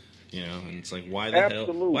 You know, and it's like why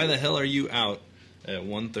the hell are you out at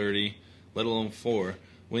 1:30, let alone 4?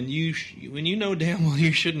 When you know damn well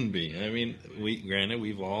you shouldn't be. I mean,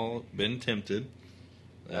 we've all been tempted.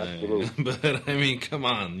 Absolutely. But I mean, come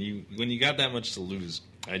on! When you got that much to lose,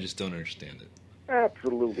 I just don't understand it.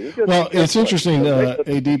 Absolutely. Well, it's interesting,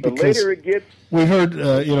 AD, because we've heard, in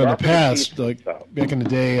the past, like back in the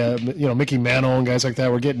day, Mickey Mantle and guys like that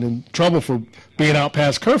were getting in trouble for being out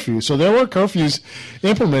past curfew. So there were curfews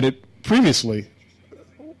implemented previously.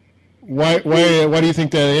 Why do you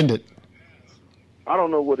think that ended? I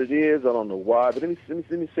don't know what it is. I don't know why. But let me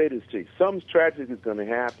say this to you: something tragic is going to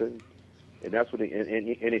happen. And that's what.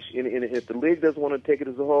 If the league doesn't want to take it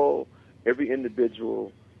as a whole, every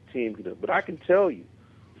individual team can do it. But I can tell you,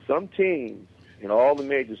 some teams in all the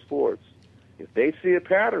major sports, if they see a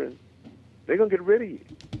pattern, they're gonna get rid of you.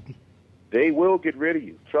 They will get rid of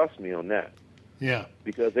you. Trust me on that. Yeah.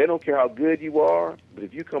 Because they don't care how good you are, but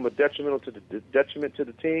if you come a detriment to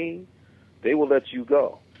the team, they will let you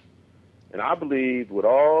go. And I believe with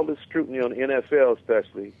all the scrutiny on the NFL,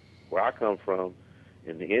 especially where I come from,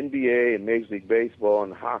 in the NBA and Major League Baseball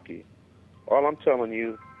and hockey, all I'm telling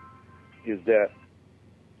you is that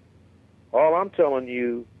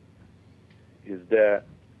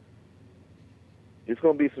it's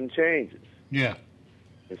going to be some changes. Yeah.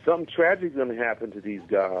 And something tragic is going to happen to these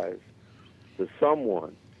guys, to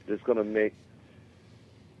someone that's going to make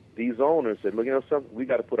these owners say, look, something, we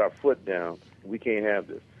got to put our foot down. We can't have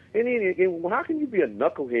this. And how can you be a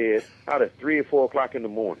knucklehead out at 3 or 4 o'clock in the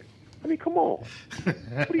morning? I mean, come on.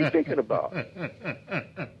 What are you thinking about? I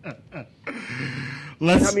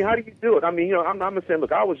mean, how do you do it? I mean, I'm not saying,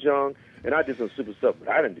 look, I was young and I did some stupid stuff, but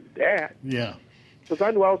I didn't do that. Yeah. Because I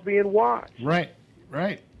knew I was being watched. Right.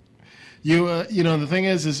 The thing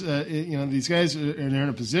is these guys they're in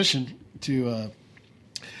a position to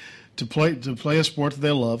play a sport that they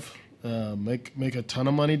love, make a ton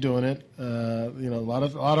of money doing it. A lot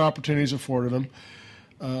of opportunities afforded them.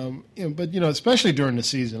 But especially during the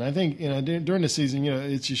season, I think during the season,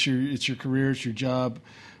 it's your career, it's your job.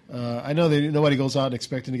 I know that nobody goes out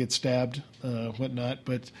expecting to get stabbed, whatnot,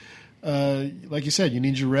 but like you said, you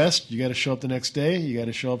need your rest. You got to show up the next day. You got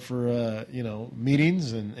to show up for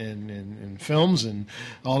meetings and films and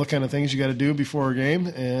all the kind of things you got to do before a game.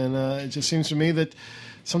 And it just seems to me that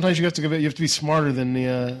sometimes you have to be smarter than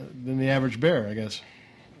the average bear, I guess.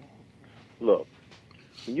 Look.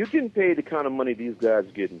 When you're getting paid the kind of money these guys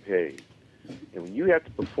are getting paid, and when you have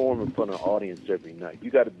to perform in front of an audience every night,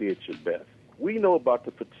 you got to be at your best. We know about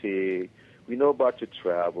the fatigue. We know about your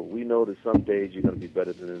travel. We know that some days you're going to be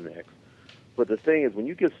better than the next. But the thing is, when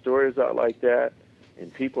you get stories out like that,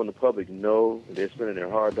 and people in the public know they're spending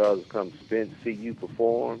their hard dollars to come see you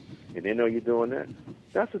perform, and they know you're doing that,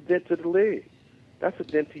 that's a dent to the league. That's a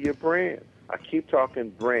dent to your brand. I keep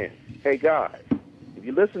talking brand. Hey, guys, if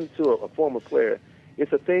you listen to a former player,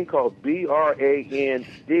 it's a thing called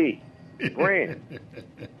B-R-A-N-D, brand.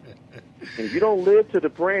 And if you don't live to the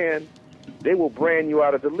brand, they will brand you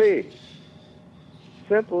out of the league.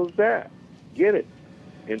 Simple as that. Get it.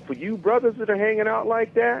 And for you brothers that are hanging out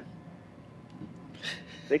like that,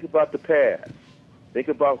 think about the past. Think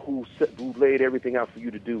about who laid everything out for you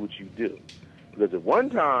to do what you do. Because at one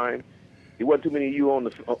time, there wasn't too many of you on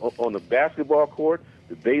the basketball court,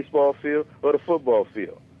 the baseball field, or the football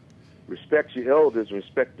field. Respect your elders and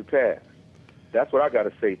respect the past. That's what I got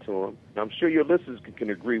to say to them. And I'm sure your listeners can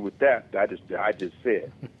agree with that. I just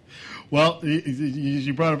said. Well, since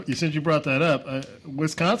you brought that up,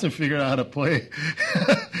 Wisconsin figured out how to play,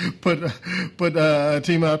 put a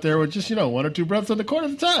team out there with just 1 or 2 breaths on the court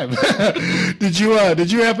at a time. Did you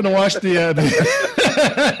happen to watch the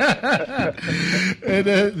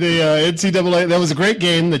NCAA? That was a great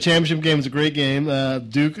game. The championship game was a great game.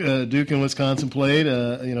 Duke and Wisconsin played.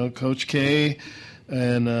 Coach K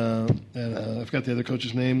and I forgot the other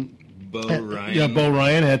coach's name. Bo Ryan. Yeah, Bo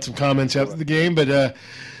Ryan had some comments after the game, but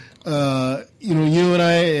you and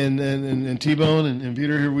I and T-Bone and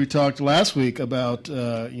Peter here, we talked last week about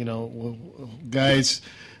guys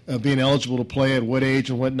being eligible to play at what age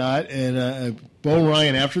and whatnot. And Bo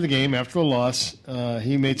Ryan, after the game, after the loss,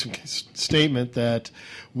 he made some statement that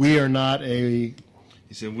we are not a.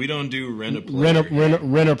 He said, we don't do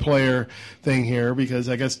rent-a-player thing here because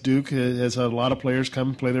I guess Duke has had a lot of players come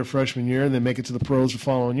and play their freshman year and then make it to the pros the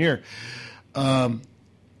following year.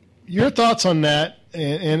 Your thoughts on that?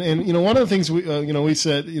 And one of the things we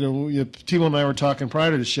said, Timo and I were talking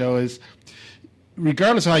prior to the show is,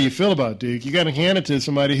 regardless of how you feel about Duke, you got to hand it to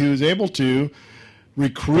somebody who is able to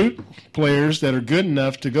recruit players that are good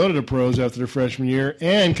enough to go to the pros after their freshman year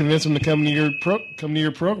and convince them to come to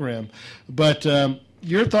your program. But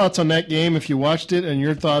your thoughts on that game, if you watched it, and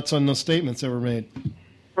your thoughts on those statements that were made.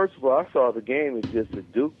 First of all, I saw the game. It's just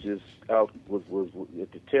that Duke just was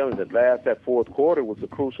at the tail end. That fourth quarter was the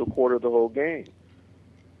crucial quarter of the whole game.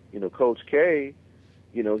 Coach K,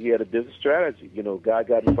 he had a different strategy. Guy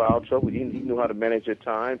got in foul trouble. He knew how to manage their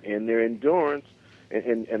time and their endurance.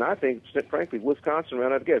 And I think, frankly, Wisconsin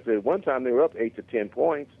ran out of gas. At one time, they were up 8 to 10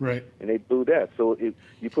 points, right? And they blew that. So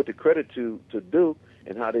you put the credit to Duke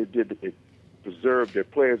and how they did it, preserved their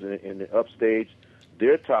players and they upstaged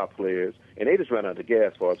their top players, and they just ran out of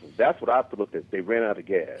gas. That's what I looked at. They ran out of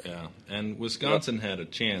gas. Yeah, and Wisconsin had a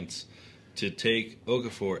chance to take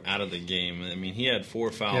Okafor out of the game. I mean, he had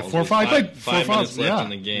 4 fouls. Yeah, 4 fouls. 5 minutes left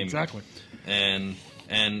in the game. Exactly.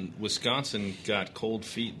 And Wisconsin got cold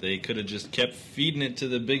feet. They could have just kept feeding it to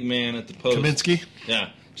the big man at the post. Kaminsky?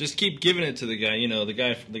 Yeah. Just keep giving it to the guy.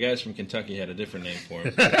 The guys from Kentucky had a different name for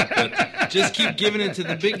him. But just keep giving it to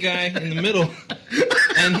the big guy in the middle.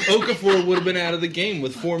 and Okafor would have been out of the game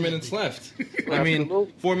with 4 minutes left. I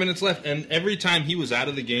mean, 4 minutes left, and every time he was out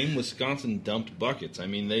of the game, Wisconsin dumped buckets. I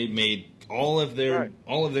mean, they made all of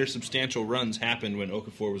their substantial runs happen when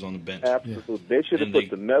Okafor was on the bench. Absolutely, they should have put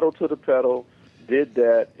the metal to the pedal. Did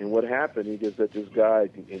that, and what happened? He just let this guy,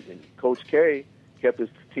 and Coach K kept his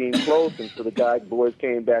team close until the boys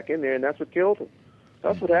came back in there, and that's what killed him.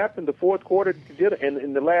 That's what happened. The fourth quarter did it, and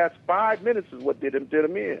in the last 5 minutes is what did him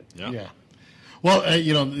in. Yeah. Well,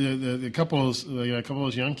 the couple of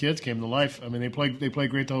those young kids came to life. I mean, they played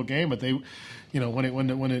great the whole game, but they,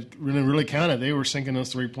 when it really counted, they were sinking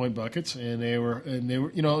those 3-point buckets, and they were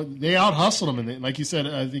they out hustled them, and like you said,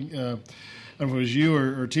 I think. I don't know if it was you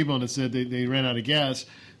or T-Bone that said they ran out of gas.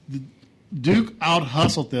 Duke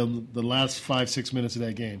out-hustled them the last 5-6 minutes of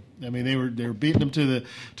that game. I mean, they were beating them to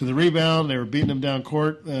the rebound. They were beating them down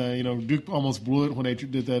court. Duke almost blew it when they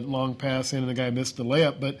did that long pass in, and the guy missed the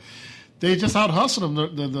layup. But they just out-hustled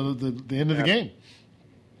them the end of the game.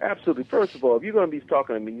 Absolutely. First of all, if you're going to be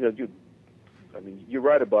talking, you're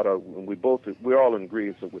right about we're all in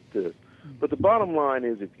agreement with this. But the bottom line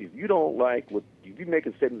is, if you don't like if you're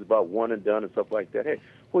making statements about one and done and stuff like that, hey,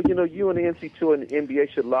 well, you and the NC2 and the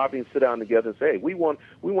NBA should lobby and sit down together and say, hey, we want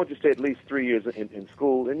you to stay at least 3 years in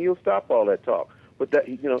school, and you'll stop all that talk. But that,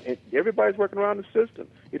 everybody's working around the system.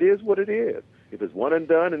 It is what it is. If it's one and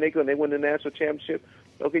done and they win the national championship,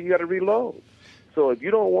 okay, you got to reload. So if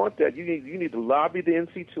you don't want that, you need to lobby the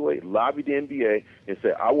NC2A, lobby the NBA, and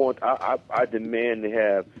say, I demand to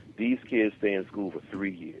have these kids stay in school for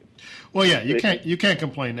 3 years. Well, yeah, you can't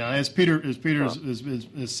complain now. As Peter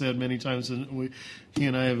has said many times, and he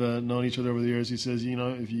and I have known each other over the years. He says,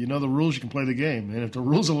 if you know the rules, you can play the game, and if the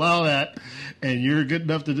rules allow that, and you're good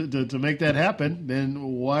enough to make that happen, then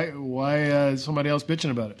why is somebody else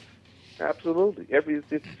bitching about it? Absolutely,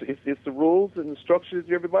 it's the rules and the structures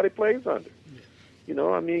everybody plays under.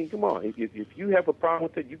 Come on. If you have a problem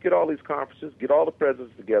with it, you get all these conferences, get all the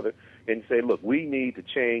presidents together, and say, look, we need to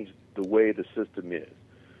change the way the system is.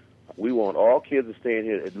 We want all kids to stay in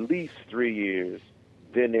here at least 3 years,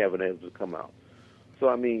 then they have an answer to come out.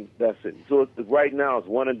 So, that's it. So right now it's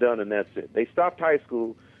one and done, and that's it. They stopped high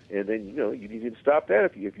school, and then, you need to stop that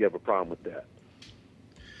if you have a problem with that.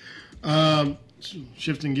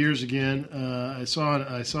 Shifting gears again, I saw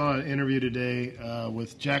an interview today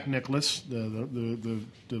with Jack Nicklaus, the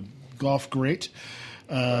golf great,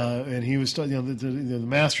 and he was the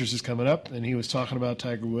Masters is coming up, and he was talking about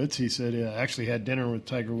Tiger Woods. He said he actually had dinner with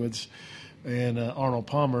Tiger Woods and Arnold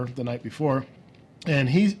Palmer the night before, and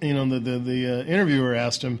he, the interviewer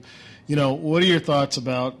asked him, what are your thoughts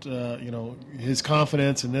about his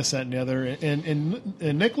confidence and this, that, and the other,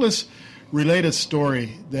 and Nicklaus relate a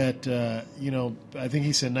story that, I think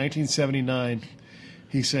he said 1979,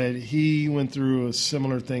 he said he went through a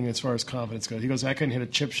similar thing as far as confidence goes. He goes, I couldn't hit a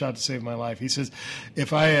chip shot to save my life. He says,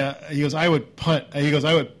 I would putt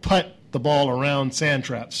the ball around sand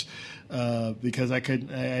traps because I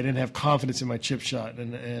didn't have confidence in my chip shot.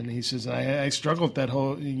 And he says, I struggled that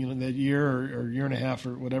whole, that year or year and a half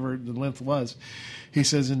or whatever the length was. He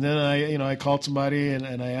says, and then I called somebody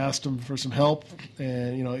and I asked him for some help,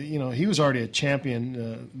 and he was already a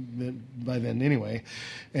champion by then anyway,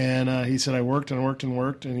 and he said I worked and worked and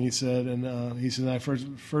worked, and he said I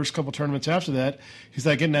first couple tournaments after that, he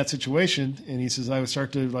said I get in that situation, and he says I would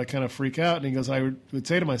start to kind of freak out, and he goes I would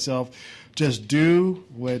say to myself, just do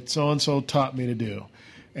what so and so taught me to do.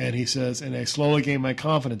 And he says, and I slowly gained my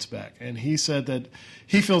confidence back. And he said that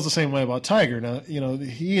he feels the same way about Tiger. Now,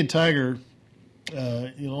 he and Tiger,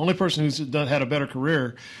 the only person who's had a better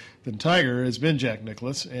career than Tiger has been Jack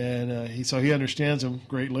Nicklaus, and he understands him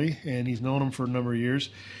greatly, and he's known him for a number of years,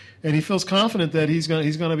 and he feels confident that he's going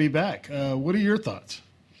to be back. What are your thoughts?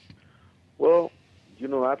 Well,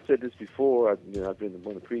 I've said this before. I've been in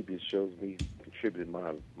one of the previous shows. We contributed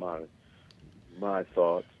my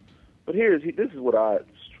thoughts, but this is what I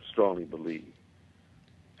strongly believe.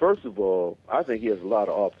 First of all, I think he has a lot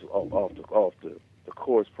of off the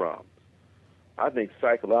course problems. I think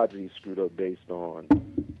psychologically he screwed up based on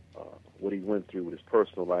what he went through with his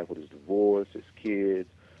personal life, with his divorce, his kids.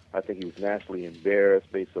 I think he was naturally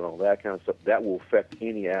embarrassed based on all that kind of stuff. That will affect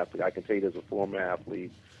any athlete. I can tell you as a former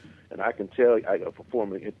athlete, and I can tell you, a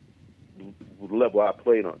former the level I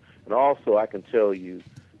played on. And also I can tell you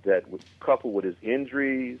that coupled with his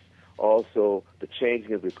injuries, also the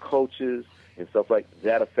changing of his coaches and stuff like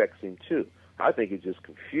that affects him too. I think he's just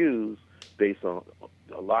confused based on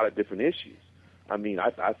a lot of different issues.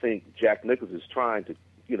 I think Jack Nicklaus is trying to,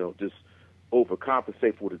 just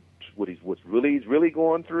overcompensate for what's really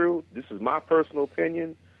going through. This is my personal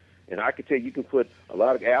opinion, And I could tell you can put a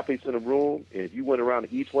lot of athletes in a room, and if you went around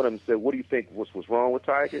to each one of them and said, what do you think was wrong with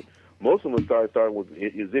Tiger? Most of them would start with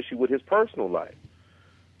his issue with his personal life.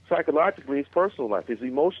 Psychologically, his personal life, his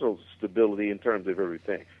emotional stability in terms of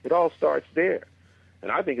everything. It all starts there. And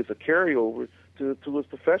I think it's a carryover to his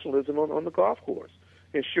professionalism on the golf course.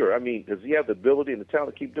 And sure, I mean, does he have the ability and the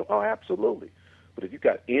talent to keep doing? Oh, absolutely. But if you've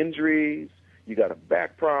got injuries, you got a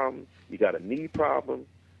back problem, you got a knee problem,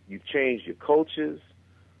 you've changed your coaches,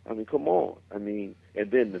 I mean, come on. I mean,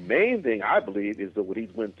 and then the main thing I believe is that what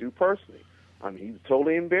he's went through personally. I mean, he's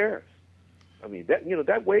totally embarrassed. I mean,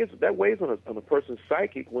 that weighs on a person's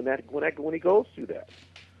psychic when he goes through that.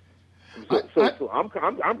 So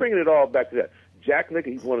I'm bringing it all back to that. Jack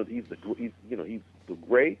Nicklaus, he's the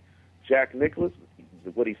great Jack Nicklaus.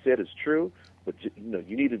 What he said is true, but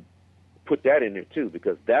you need to put that in there too,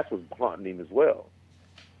 because that's what's haunting him as well.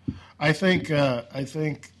 I think that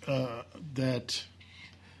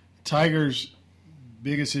Tiger's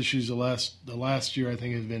biggest issues the last year, I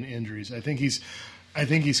think, have been injuries. I think he's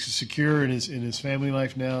secure in his family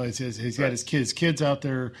life now. He's got his kids out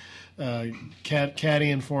there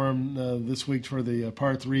caddying for him this week for the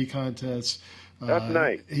par 3 contest. That's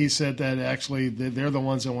nice. He said that actually they're the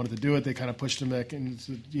ones that wanted to do it. They kind of pushed him back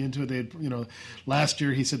into it. Last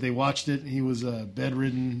year he said they watched it. He was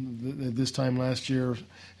bedridden this time last year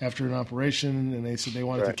after an operation, and they said they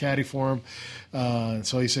wanted to caddy for him.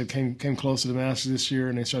 So he said came close to the Masters this year,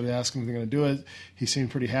 and they started asking if they're going to do it. He seemed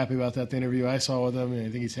pretty happy about that. The interview I saw with him, and I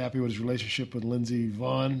think he's happy with his relationship with Lindsey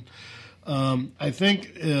Vonn. I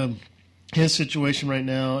think. His situation right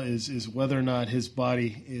now is whether or not his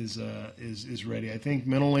body is ready. I think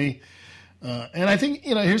mentally, and I think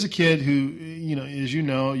here's a kid who as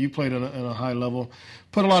you played on a high level,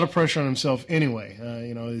 put a lot of pressure on himself anyway.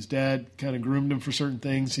 His dad kind of groomed him for certain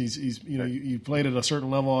things. You played at a certain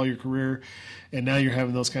level all your career, and now you're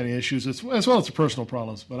having those kind of issues as well as the personal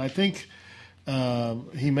problems. But I think.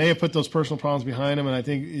 He may have put those personal problems behind him, and I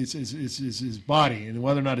think it's his body and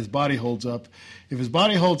whether or not his body holds up. If his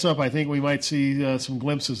body holds up, I think we might see some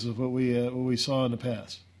glimpses of what we saw in the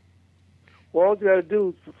past. Well, all you got to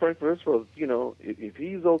do, Frank, first of all, if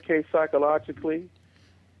he's okay psychologically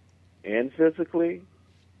and physically,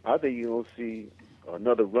 I think you're going to see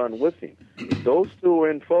another run with him. If those two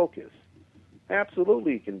are in focus,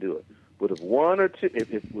 absolutely he can do it. But if one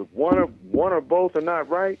or both are not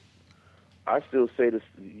right, I still say this.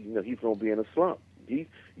 He's going to be in a slump. You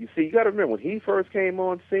got to remember when he first came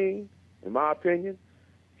on scene. In my opinion,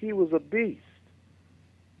 he was a beast.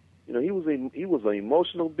 He was an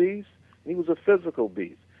emotional beast. And he was a physical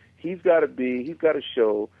beast. He's got to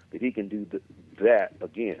show that he can do that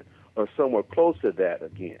again, or somewhere close to that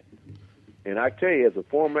again. And I tell you, as a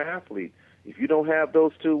former athlete, if you don't have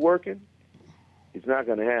those two working, it's not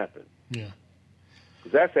going to happen. Yeah,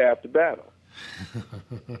 because that's half the battle.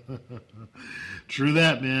 True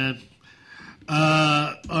that, man.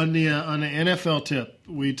 On the NFL tip,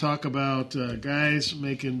 we talk about guys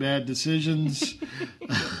making bad decisions,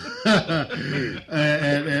 and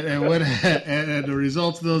the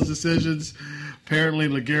results of those decisions. Apparently,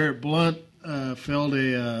 LeGarrette Blount failed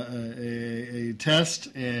a test,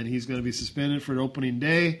 and he's going to be suspended for opening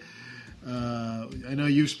day. I know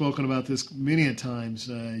you've spoken about this many a times.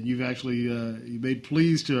 You've actually you made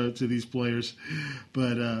pleas to these players,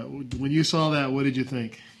 but when you saw that, what did you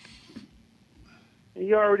think?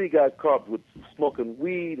 He already got caught with smoking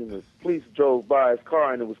weed, and the police drove by his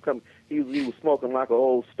car, and it was coming. He was smoking like an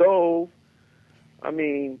old stove. I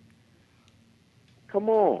mean, come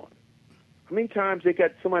on. How many times they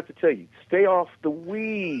got somebody to tell you, stay off the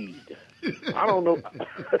weed? I don't know.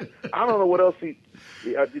 I don't know what else he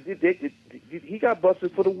got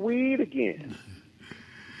busted for the weed again.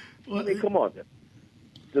 I mean, come on.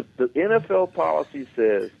 The NFL policy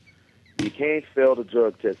says you can't fail the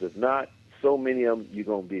drug test. If not, so many of them you're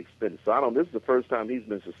going to be suspended. So this is the first time he's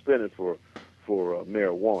been suspended for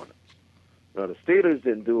marijuana. Now the Steelers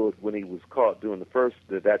didn't do it when he was caught doing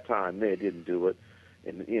that time. They didn't do it,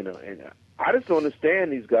 and I just don't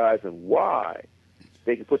understand these guys and why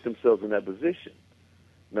they can put themselves in that position.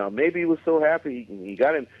 Now, maybe he was so happy he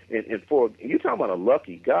got him. And you're talking about a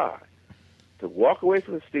lucky guy to walk away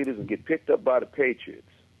from the Steelers and get picked up by the Patriots,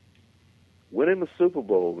 win him a Super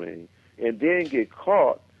Bowl ring, and then get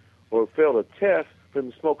caught or fail a test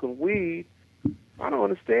from smoking weed. I don't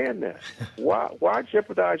understand that. Why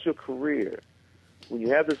jeopardize your career when you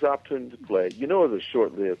have this opportunity to play? You know it's a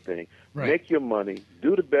short-lived thing. Right. Make your money,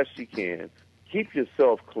 do the best you can, keep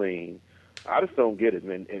yourself clean. I just don't get it,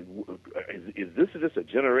 man. Is this just a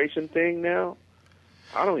generation thing now?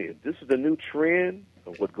 I don't get it. This is the new trend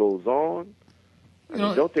of what goes on. I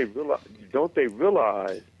mean, don't they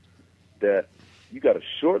realize that you got a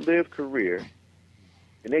short-lived career,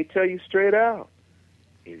 and they tell you straight out,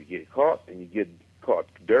 if you get caught and you get caught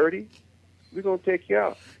dirty, we're going to take you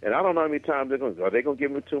out. And I don't know how many times are they going to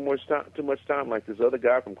give him too much time like this other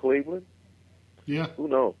guy from Cleveland? Yeah. Who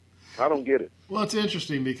knows? I don't get it. Well, it's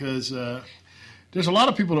interesting because there's a lot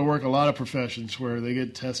of people that work a lot of professions where they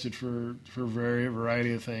get tested for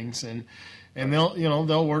variety of things, and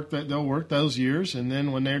they'll work those years, and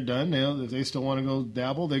then when they're done, if they still want to go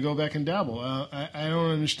dabble, they go back and dabble. I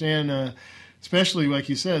don't understand, especially like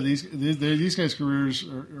you said, these guys' careers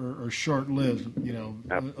are short lived,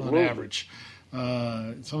 on average.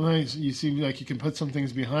 Sometimes you seem like you can put some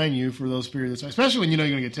things behind you for those periods, especially when you know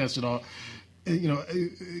you're going to get tested all.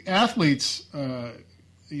 Athletes, whether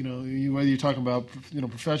you're talking about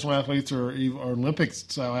professional athletes or Olympic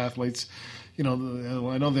style athletes, I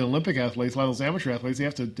know the Olympic athletes, a lot of those amateur athletes, they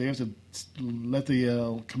have to let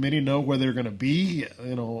the committee know where they're going to be,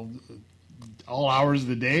 all hours of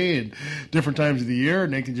the day and different times of the year,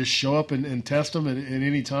 and they can just show up and test them at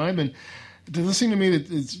any time. And it doesn't seem to me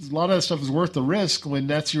that a lot of that stuff is worth the risk when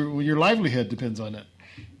when your livelihood depends on it.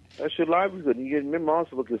 That's your livelihood. And you remember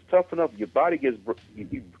also, look, it's tough enough. Your body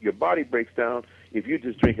breaks down if you're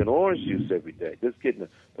just drinking orange juice every day. Just getting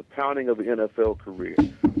the pounding of the NFL career,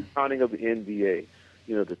 pounding of the NBA,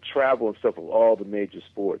 the travel and stuff of all the major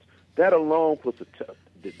sports. That alone puts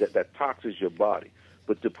that toxins your body.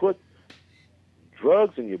 But to put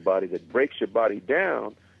drugs in your body that breaks your body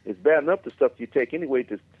down is bad enough. The stuff you take anyway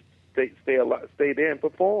to stay alive, stay there and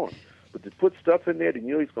perform. But to put stuff in there that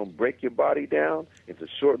you know it's going to break your body down, it's a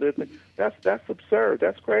short-lived thing, that's absurd.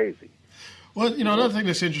 That's crazy. Well, another thing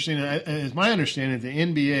that's interesting is my understanding the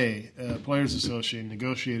NBA Players Association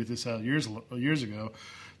negotiated this out years ago.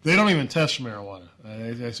 They don't even test for marijuana.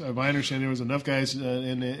 My understanding, there was enough guys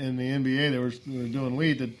in the NBA that were doing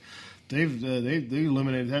weed that they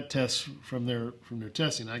eliminated that test from their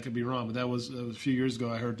testing. I could be wrong, but that was a few years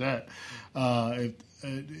ago. I heard that.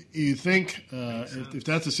 You think if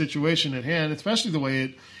that's the situation at hand, especially the way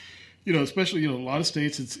it, especially a lot of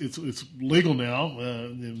states it's legal now,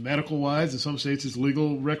 medical wise. In some states it's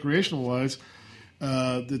legal recreational wise.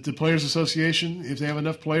 That the Players Association, if they have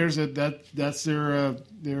enough players that's their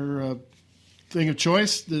thing of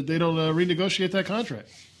choice, that they don't renegotiate that contract.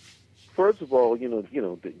 First of all, you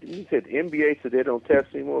said the NBA said they don't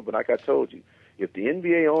test anymore, but like I told you, if the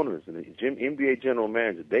NBA owners and the NBA general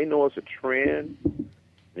manager, they know it's a trend,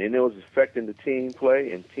 they know it's affecting the team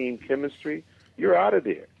play and team chemistry, you're out of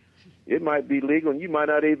there. It might be legal, and they might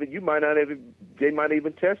not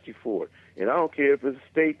even test you for it. And I don't care if it's a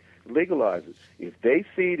state legalizes. If they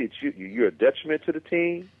see that you're a detriment to the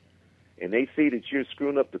team, and they see that you're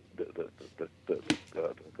screwing up the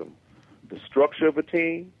structure of a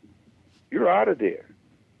team, you're out of there.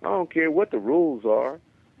 I don't care what the rules are.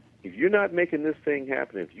 If you're not making this thing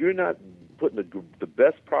happen, if you're not putting the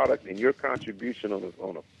best product in your contribution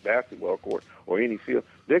on a basketball court or any field,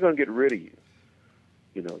 they're going to get rid of you.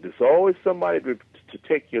 There's always somebody to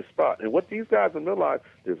take your spot. And what these guys don't realize,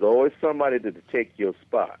 there's always somebody to take your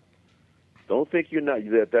spot. Don't think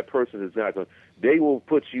that person is not going to. They will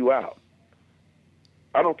put you out.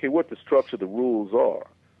 I don't care what the structure of the rules are.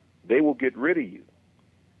 They will get rid of you.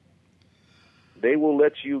 They will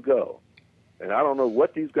let you go. And I don't know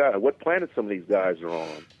what planet some of these guys are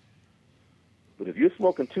on. But if you're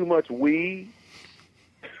smoking too much weed,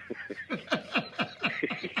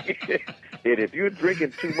 and if you're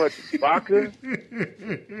drinking too much vodka,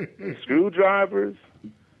 screwdrivers,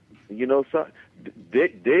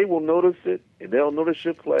 they will notice it, and they'll notice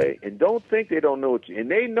your play, and don't think they don't know and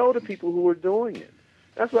they know the people who are doing it.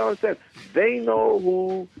 That's what I'm saying. They know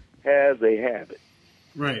who has a habit.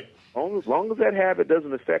 Right. As long as that habit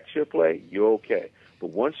doesn't affect your play, you're okay.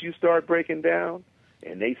 But once you start breaking down,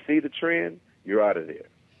 and they see the trend, you're out of there.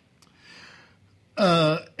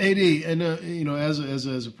 AD, and as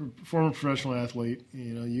a former professional athlete,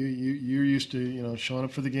 you're used to showing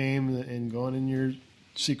up for the game and going in your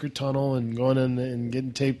secret tunnel and going in and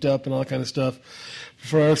getting taped up and all that kind of stuff.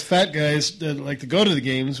 For us fat guys that like to go to the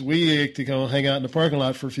games, we like to go hang out in the parking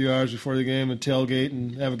lot for a few hours before the game and tailgate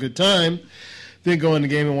and have a good time. Then go in the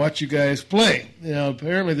game and watch you guys play.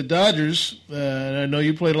 Apparently the Dodgers, and I know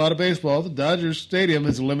you played a lot of baseball, the Dodgers Stadium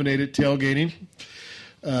has eliminated tailgating.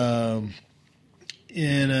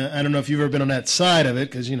 And I don't know if you've ever been on that side of it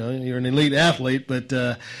because, you're an elite athlete, but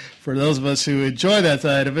for those of us who enjoy that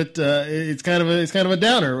side of it, it's kind of a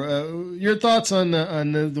downer. Your thoughts on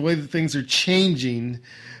the way that things are changing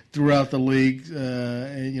throughout the league,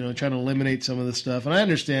 and, trying to eliminate some of the stuff. And I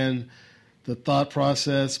understand the thought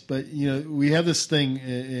process, but we have this thing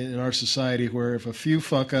in our society where if a few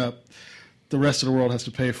fuck up, the rest of the world has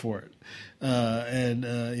to pay for it.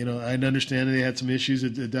 I understand that they had some issues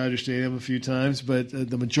at Dodger Stadium a few times, but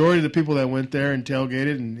the majority of the people that went there and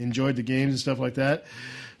tailgated and enjoyed the games and stuff like that,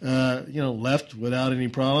 left without any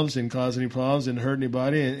problems, didn't cause any problems, didn't hurt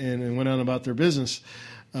anybody, and went on about their business.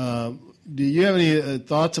 Do you have any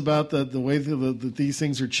thoughts about the way that these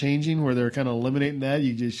things are changing, where they're kind of eliminating that?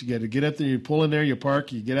 You got to get up there, you pull in there, you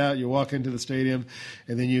park, you get out, you walk into the stadium,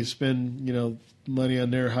 and then you spend money on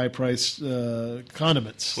their high-priced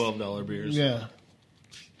condiments. $12 beers. Yeah.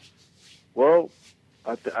 Well,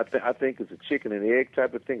 I think it's a chicken and egg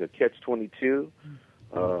type of thing, a catch-22.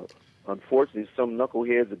 Unfortunately, some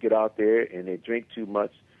knuckleheads that get out there and they drink too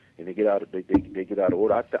much and they get out of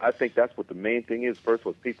order. I think that's what the main thing is. First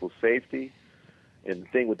was people's safety, and the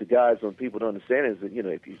thing with the guys, when people don't understand, is that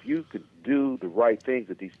if you could do the right things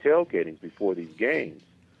at these tailgatings before these games,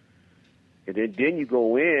 and then you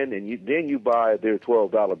go in and you buy their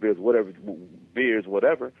 $12 beers,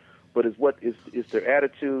 whatever. But it's their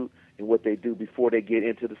attitude and what they do before they get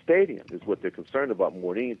into the stadium is what they're concerned about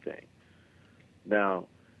more than anything. Now,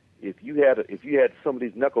 if you had some of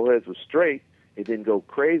these knuckleheads were straight, it didn't go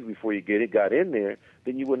crazy before you got in there,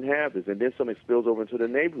 then you wouldn't have this. And then something spills over into the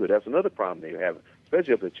neighborhood. That's another problem they have,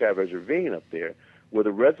 especially up at Chavez Ravine up there, where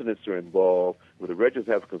the residents are involved, where the residents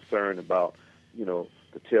have concern about, the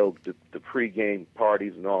pregame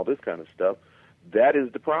parties and all this kind of stuff. That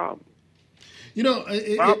is the problem.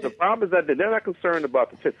 The problem is that they're not concerned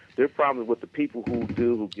about their problem is with the people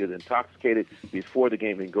who get intoxicated before the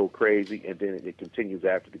game and go crazy, and then it continues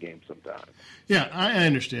after the game sometimes. Yeah, I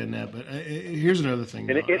understand that, but here's another thing.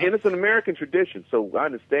 And it's an American tradition, so I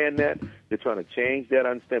understand that. They're trying to change that,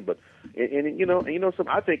 I understand. But,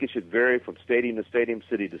 I think it should vary from stadium to stadium,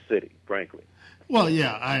 city to city, frankly. Well,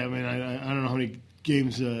 yeah, I don't know how many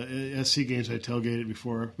games, SC games I tailgated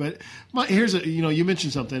before, but here's you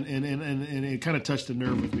mentioned something, and it kind of touched a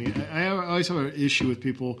nerve with me. I always have an issue with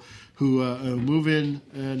people who move in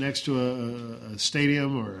next to a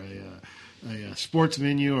stadium or a sports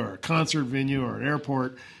venue or a concert venue or an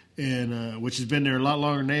airport, and which has been there a lot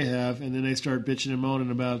longer than they have, and then they start bitching and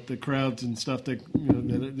moaning about the crowds and stuff that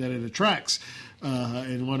that it attracts.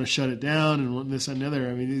 And want to shut it down and this and the other.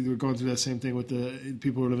 I mean, we're going through that same thing with the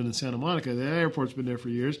people who are living in Santa Monica. The airport's been there for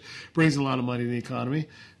years, brings a lot of money to the economy.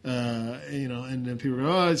 And then people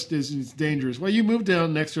go, it's dangerous. Well, you moved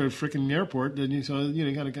down next to a freaking airport, then it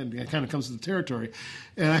kind of comes to the territory.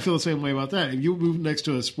 And I feel the same way about that. If you move next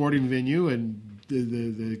to a sporting venue, and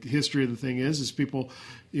the history of the thing is people,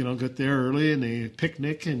 get there early and they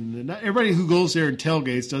picnic, and not everybody who goes there and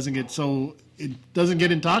tailgates doesn't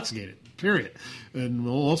get intoxicated. Period. And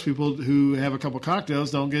most people who have a couple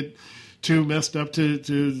cocktails don't get too messed up to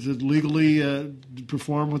legally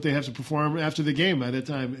perform what they have to perform after the game by that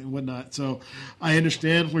time and whatnot. So I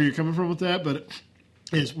understand where you're coming from with that, but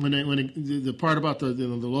it's when the part about the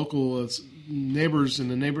local neighbors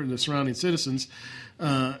and the surrounding citizens,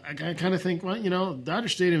 I kind of think, Dodger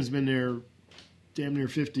Stadium's been there damn near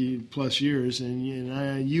 50 plus years, and you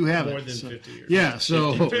haven't. More than 50 years. Yeah,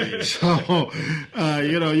 so you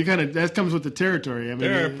kind of, that comes with the territory. I mean,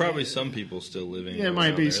 there are probably some people still living. Yeah, it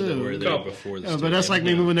might be so. Were there before the but that's like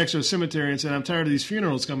me moving next to a cemetery and saying, I'm tired of these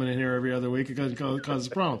funerals coming in here every other week because it causes a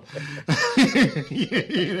problem.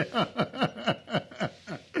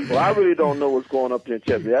 Well, I really don't know what's going up there in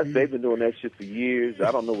Chester. They've been doing that shit for years.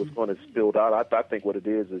 I don't know what's going to spill out. I think what it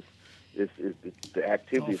is the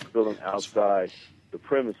activity is spilling outside the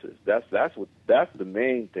premises. That's the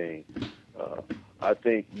main thing. I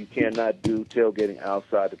think you cannot do tailgating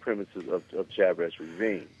outside the premises of Chavez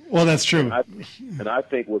Ravine. Well, that's true. And I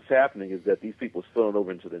think what's happening is that these people are spilling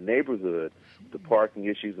over into the neighborhood, the parking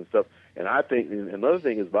issues and stuff. And I think another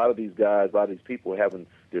thing is a lot of these people are having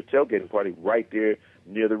their tailgating party right there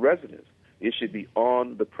near the residence. It should be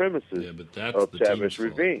on the premises of Chavez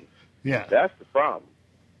Ravine. Yeah, that's the problem.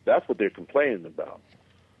 That's what they're complaining about.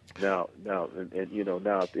 Now they're going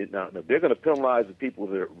to penalize the people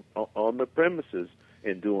that are on the premises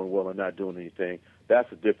and doing well and not doing anything.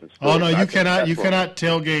 That's a different story. Oh no, you cannot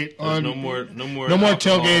tailgate on. No more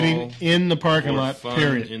tailgating in the parking lot. Fun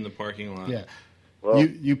period. In the parking lot. Yeah. Well,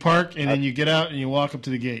 you park and then you get out and you walk up to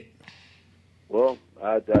the gate. Well,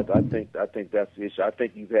 I think that's the issue. I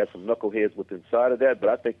think you've had some knuckleheads with inside of that, but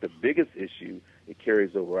I think the biggest issue it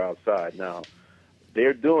carries over outside now.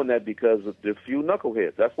 They're doing that because of the few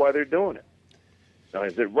knuckleheads. That's why they're doing it. Now,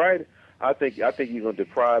 is it right? I think you're going to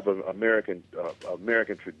deprive of American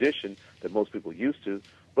tradition that most people used to.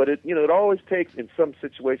 But it always takes, in some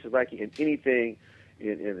situations, like in anything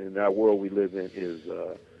in our world we live in, is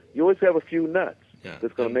you always have a few nuts.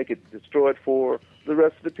 that's going to make it destroyed for the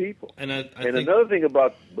rest of the people. And I and think another thing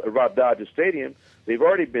about Dodger Stadium, they've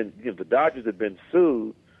already been, the Dodgers have been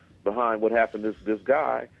sued behind what happened to this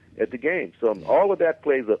guy at the game. So all of that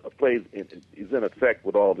is in effect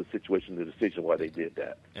with all the situation, the decision why they did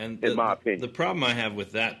that. And in my opinion, the problem I have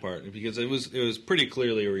with that part, because it was pretty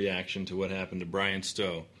clearly a reaction to what happened to Brian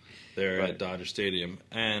Stowe there at Dodger Stadium,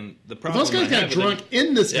 and the problem those guys got drunk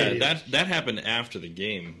in the stadium. Yeah, that happened after the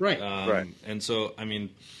game, right? And so, I mean,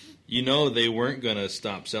 they weren't going to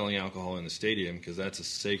stop selling alcohol in the stadium because that's a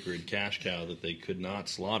sacred cash cow that they could not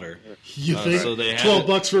slaughter. You think? So they had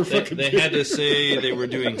 $12 for a fucking They had to say they were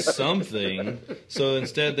doing something. So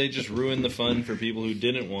instead, they just ruined the fun for people who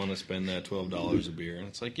didn't want to spend that $12 a beer. And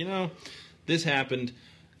it's like, this happened.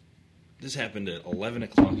 This happened at 11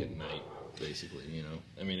 o'clock at night, basically.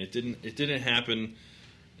 I mean, it didn't happen.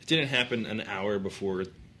 It didn't happen an hour before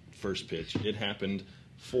first pitch. It happened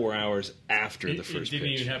 4 hours after the first pitch. It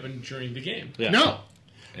didn't even happen during the game. Yeah. No.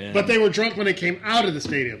 And But they were drunk when they came out of the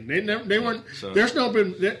stadium. They weren't. So- There's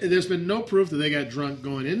been no proof that they got drunk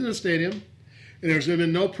going into the stadium, and there's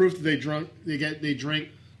been no proof that they drank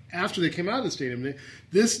after they came out of the stadium.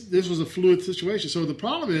 This was a fluid situation. So the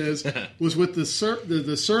problem was with the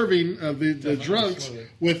serving of the drunks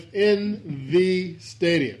within the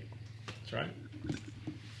stadium. That's right.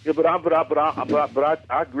 Yeah, but I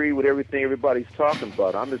agree with everything everybody's talking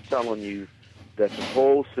about. I'm just telling you that the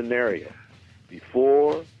whole scenario,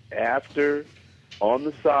 before, after, on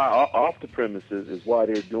the side, off the premises, is why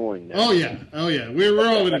they're doing that. Oh yeah. We're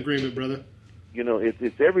all in agreement, brother.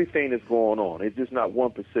 It's everything that's going on. It's just not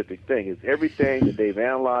one specific thing. It's everything that they've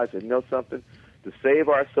analyzed and know something to save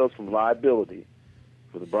ourselves from liability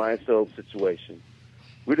for the Brian Stowe situation.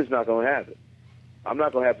 We're just not going to have it. I'm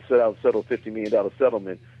not going to have to settle $50 million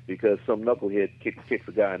settlement because some knucklehead kicks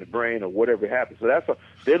a guy in the brain or whatever happens. So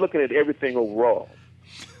they're looking at everything overall.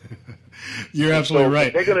 You're absolutely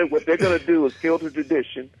right. What they're gonna do is kill the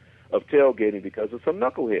tradition of tailgating because of some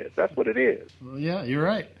knuckleheads. That's what it is. Well, yeah, you're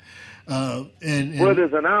right. And whether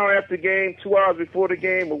it's an hour after the game, 2 hours before the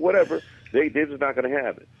game, or whatever, they're just not going to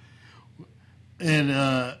have it. And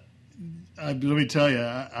let me tell you,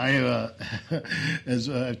 as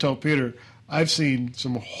I told Peter, I've seen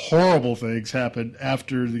some horrible things happen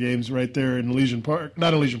after the games right there in Exposition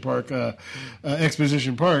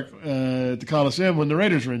Park at the Coliseum when the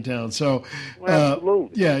Raiders were in town. So,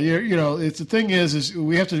 absolutely. Yeah, it's the thing is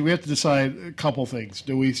we have to decide a couple things.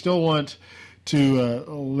 Do we still want to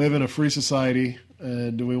live in a free society?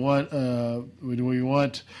 Do we want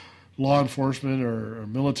law enforcement or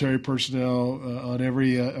military personnel on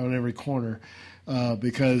every corner?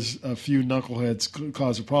 Because a few knuckleheads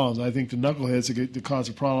cause the problems. I think the knuckleheads that cause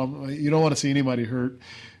a problem, you don't want to see anybody hurt,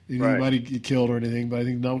 anybody get killed or anything, but I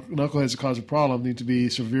think knuckleheads that cause a problem need to be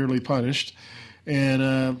severely punished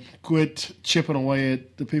and quit chipping away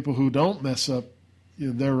at the people who don't mess up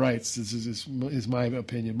their rights. This is my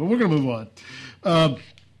opinion. But we're going to move on.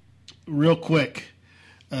 Real quick.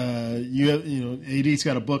 AD's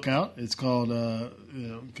got a book out. It's called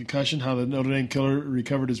Concussion: How the Notre Dame Killer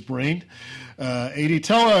Recovered His Brain. AD,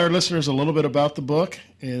 tell our listeners a little bit about the book,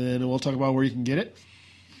 and then we'll talk about where you can get it.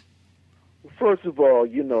 First of all,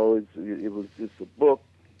 it's a book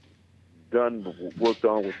worked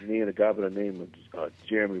on with me and a guy by the name of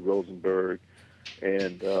Jeremy Rosenberg,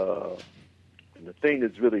 and the thing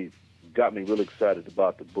that's really got me really excited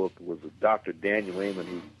about the book was Dr. Daniel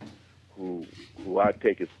Amen, who I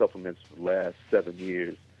take his supplements for the last 7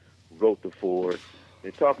 years, wrote the foreword.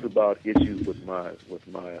 It talks about issues with my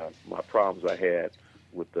problems I had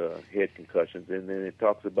with head concussions, and then it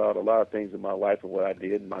talks about a lot of things in my life and what I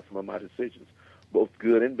did and some of my decisions, both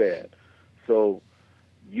good and bad. So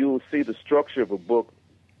you'll see the structure of a book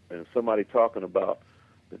and somebody talking about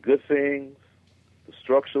the good things, the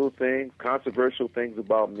structural things, controversial things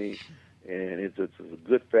about me, and it's a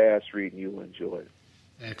good, fast read, and you'll enjoy it.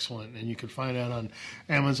 Excellent. And you can find that on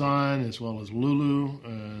Amazon as well as Lulu.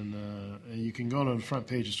 And you can go to the front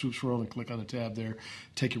page of Swoop's World and click on the tab there,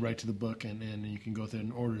 take you right to the book, and you can go there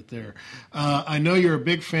and order it there. I know you're a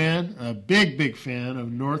big fan, big fan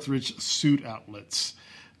of Northridge Suit Outlets.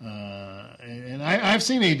 And I've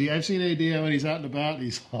seen AD. I've seen AD when he's out and about.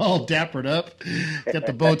 He's all dappered up, got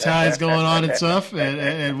the bow ties going on and stuff.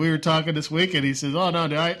 And we were talking this week, and he says, "Oh no,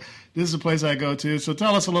 this is a place I go to." So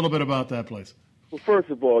tell us a little bit about that place. Well, first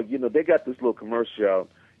of all, they got this little commercial out.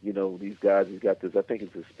 These guys, he's got this. I think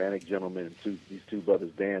it's a Hispanic gentleman and these two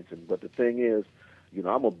brothers dancing. But the thing is,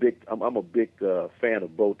 I'm a big fan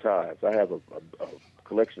of bow ties. I have a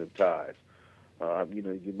collection of ties.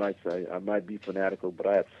 You might say I might be fanatical, but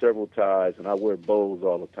I have several ties, and I wear bows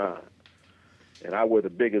all the time. and I wear the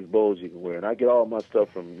biggest bows you can wear. And I get all my stuff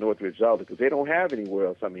from Northridge Outlet because they don't have anywhere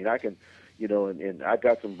else. I mean, I can, and I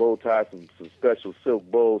got some bow ties, some special silk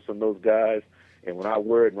bows from those guys. And when I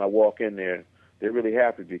wear it and I walk in there, they're really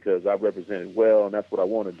happy because I represent it well, and that's what I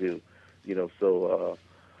want to do. So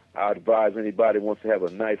I advise anybody who wants to have a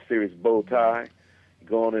nice, serious bow tie,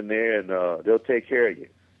 go on in there, and they'll take care of you.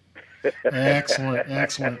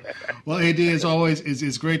 Excellent. Well, AD, as always,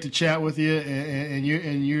 it's great to chat with you, and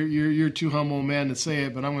you're too humble a man to say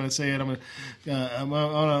it, but I'm going to say it. I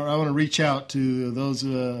want to reach out to those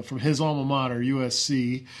from his alma mater,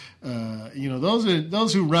 USC.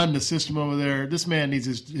 Those who run the system over there. This man needs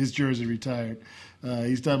his jersey retired.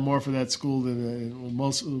 He's done more for that school than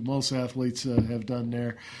most athletes have done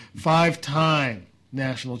there. 5-time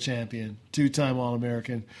national champion, 2-time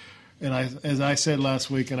All-American. And as I said last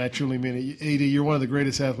week, and I truly mean it, AD, you're one of the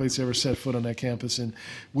greatest athletes to ever set foot on that campus, and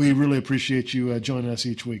we really appreciate you joining us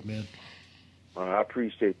each week, man. I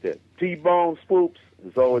appreciate that. T-Bone, Swoops,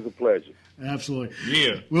 it's always a pleasure. Absolutely.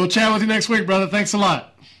 Yeah. We'll chat with you next week, brother. Thanks a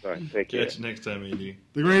lot. All right, take care. Catch you next time, AD.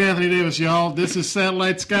 The great Anthony Davis, y'all. This is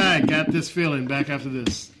Satellite Sky. Got this feeling. Back after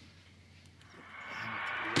this.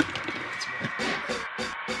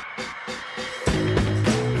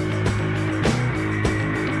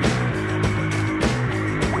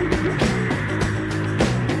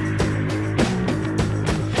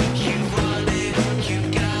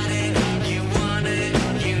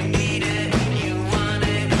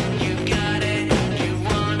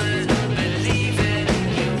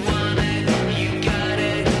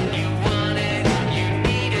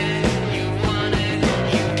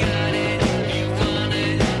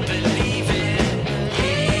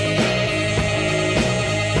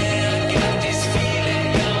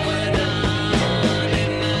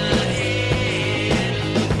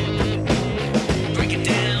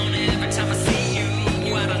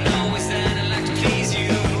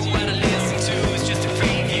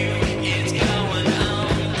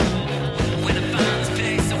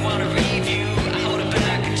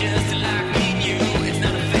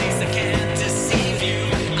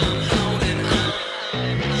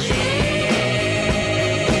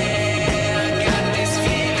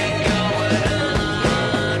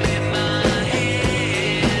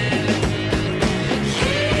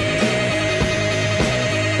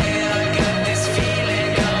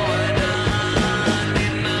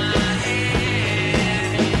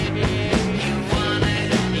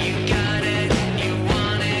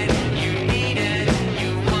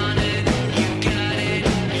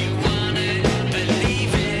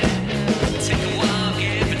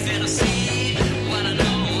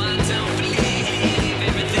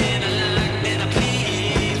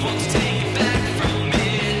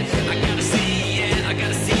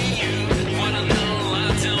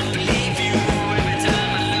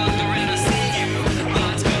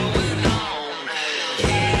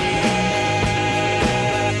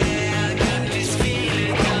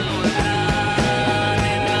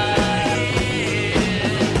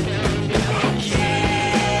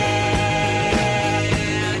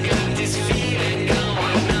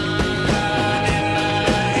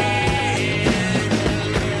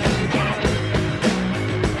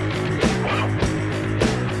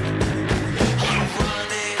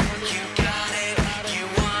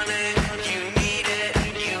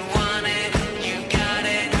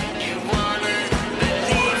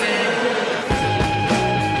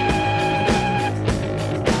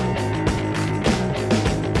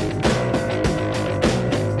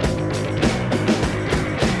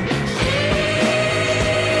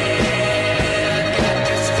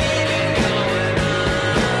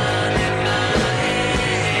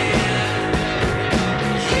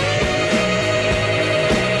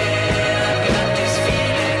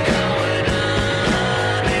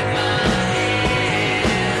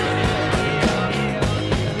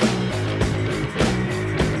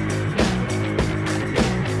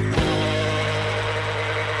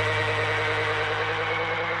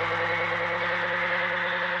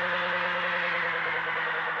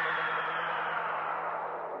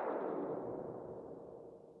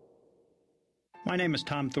 My name is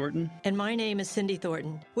Tom Thornton. And my name is Cindy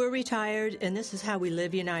Thornton. We're retired, and this is how we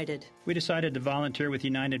live United. We decided to volunteer with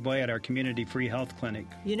United Way at our community free health clinic.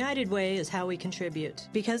 United Way is how we contribute,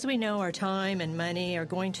 because we know our time and money are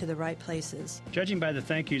going to the right places. Judging by the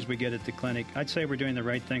thank yous we get at the clinic, I'd say we're doing the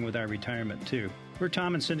right thing with our retirement, too. We're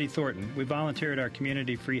Tom and Cindy Thornton. We volunteer at our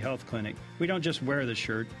community free health clinic. We don't just wear the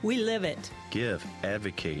shirt. We live it. Give,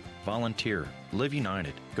 advocate, volunteer, live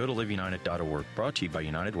United. Go to liveunited.org. Brought to you by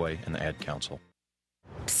United Way and the Ad Council.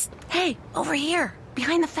 Psst, hey, over here,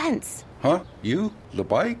 behind the fence. Huh? You? The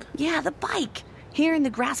bike? Yeah, the bike. Here in the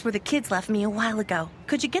grass where the kids left me a while ago.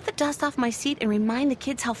 Could you get the dust off my seat and remind the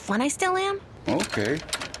kids how fun I still am? Okay.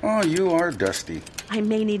 Oh, you are dusty. I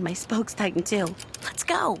may need my spokes tightened too. Let's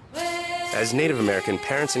go. As Native American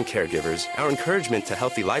parents and caregivers, our encouragement to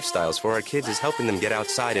healthy lifestyles for our kids is helping them get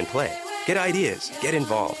outside and play. Get ideas, get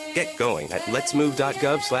involved, get going at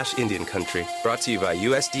letsmove.gov/Indian Country. Brought to you by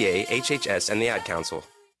USDA, HHS, and the Ad Council.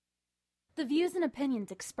 The views and opinions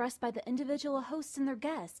expressed by the individual hosts and their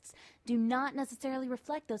guests do not necessarily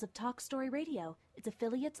reflect those of Talk Story Radio, its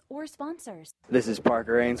affiliates, or sponsors. This is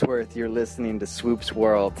Parker Ainsworth. You're listening to Swoop's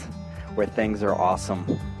World, where things are awesome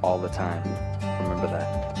all the time. Remember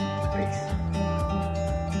that. Peace.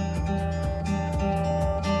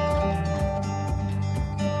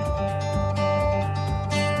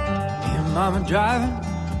 Me and Mama driving,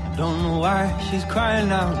 I don't know why she's crying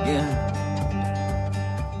out again.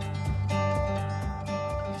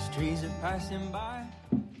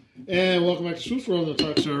 And welcome back to Swoop World on the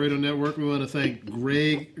Talk Story Radio Network. We want to thank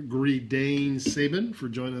Gregory, Dane, Sabin for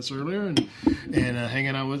joining us earlier and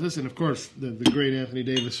hanging out with us, and of course the great Anthony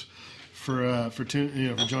Davis for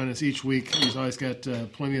joining us each week. He's always got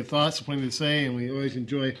plenty of thoughts, plenty to say, and we always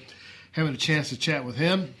enjoy having a chance to chat with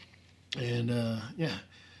him. And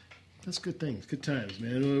that's good things, good times,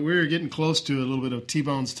 man. We're getting close to a little bit of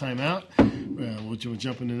T-Bone's timeout. We'll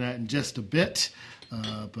jump into that in just a bit.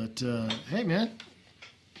 But hey, man.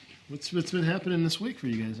 What's been happening this week for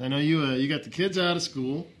you guys? I know you got the kids out of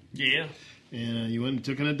school. Yeah. And you went and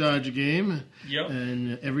took in a Dodger game. Yep.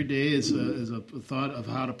 And every day is a thought of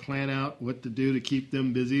how to plan out what to do to keep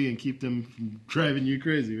them busy and keep them from driving you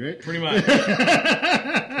crazy, right? Pretty much.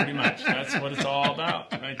 Pretty much. That's what it's all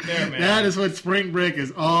about right there, man. That is what spring break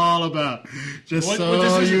is all about. Just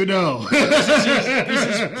you know. This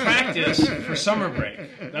is practice for summer break.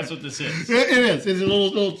 That's what this is. It is. It's a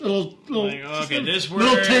little like, okay, this works.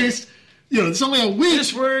 Little taste. It's only a week.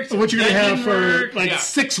 This works. Of what you're going to have for work.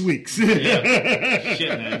 6 weeks. Yeah.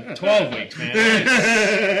 Shit, man. 12 weeks, man.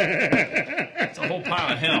 It's a whole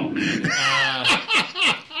pile of hell.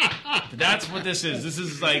 But that's what this is. This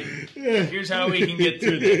is like, here's how we can get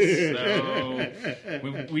through this. So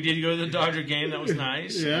we did go to the Dodger game. That was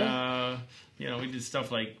nice. Yeah. We did stuff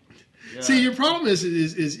like. See, your problem is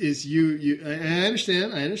you. I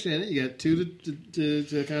understand it. You got two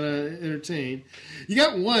to kind of entertain. You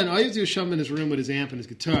got one. All you have to do is shove him in his room with his amp and his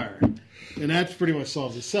guitar, and that pretty much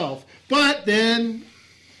solves itself. But then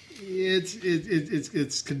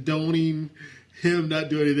it's condoning him not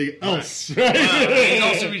doing anything else. Right? He's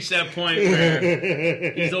also reached that point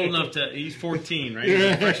where he's old enough to. He's 14, right? He's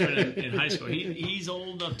a freshman in high school. He's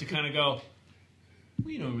old enough to kind of go.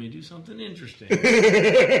 We normally do something interesting.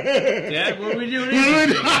 Dad, what are we doing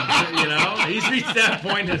interesting? He's reached that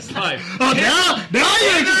point in his life. Oh, now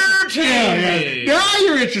you're interested. Now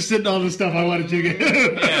you're interested in all the stuff I wanted to get.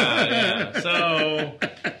 Yeah. So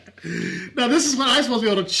now this is when I'm supposed to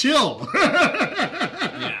be able to chill.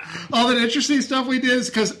 Yeah. All that interesting stuff we did is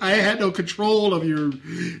because I had no control of your,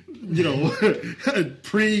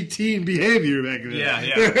 pre-teen behavior back then. Yeah.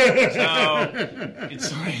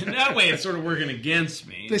 So in that way, it's sort of working against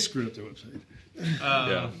me. They screwed up their website.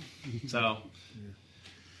 So,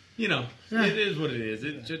 it is what it is.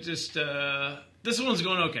 It just this one's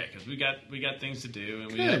going okay because we got things to do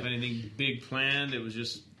and we didn't have anything big planned. It was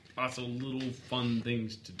just lots of little fun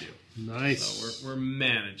things to do. Nice. So we're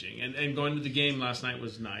managing and going to the game last night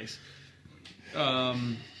was nice.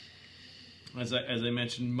 As I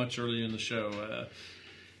mentioned much earlier in the show,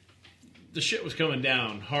 the shit was coming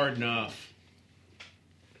down hard enough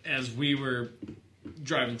as we were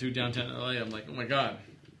driving through downtown LA. I'm like, oh my god.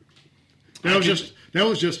 That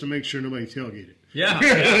was just to make sure nobody tailgated. Yeah.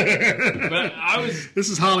 But This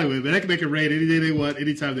is Hollywood, but they can make it rain any day they want,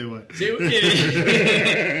 anytime they want. It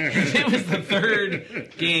was the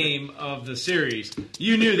third game of the series.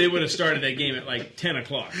 You knew they would have started that game at like 10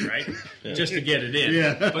 o'clock, right? Just to get it in.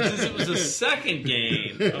 Yeah. But since it was the second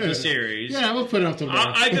game of the series... Yeah, we'll put it up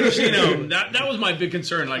tomorrow. I could have seen them. That was my big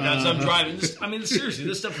concern. Like, as I'm driving... seriously,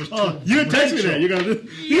 this stuff was too... You had texted me that. You go,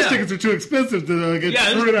 these tickets are too expensive to get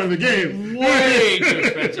thrown out of the game. Way too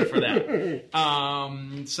expensive for that.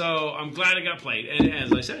 So I'm glad it got played. And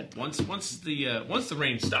as I said, once the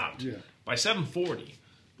rain stopped, by 7:40,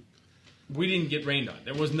 we didn't get rained on.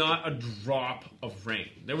 There was not a drop of rain.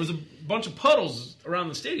 There was a bunch of puddles around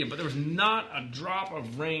the stadium, but there was not a drop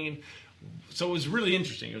of rain. So it was really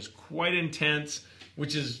interesting. It was quite intense,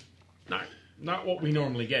 which is not what we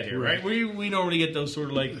normally get here, right? We normally get those sort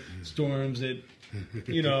of like storms that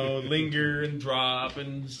linger and drop,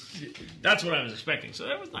 and that's what I was expecting. So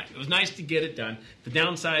that was nice. It was nice to get it done. The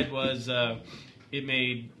downside was it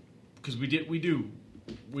made, because we do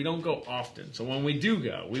we don't go often. So when we do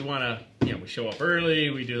go, we want to, we show up early.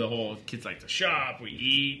 We do the whole kids like to shop. We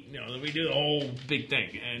eat. We do the whole big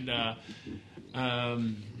thing. And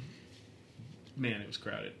man, it was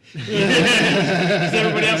crowded. Because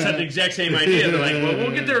everybody else had the exact same idea. They're like, well,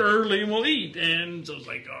 we'll get there early and we'll eat. And so it's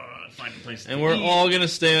like, find a place to eat. And we're all going to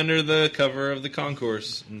stay under the cover of the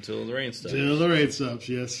concourse until the rain stops. Until the rain stops,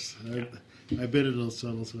 yes. I've been in those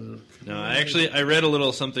tunnels. No, I read a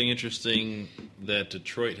little something interesting that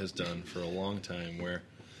Detroit has done for a long time, where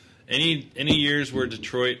any years where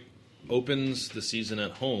Detroit opens the season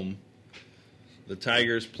at home, the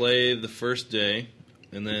Tigers play the first day,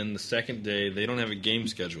 and then the second day they don't have a game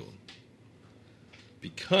scheduled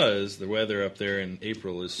because the weather up there in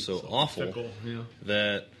April is so awful fickle,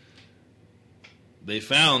 that they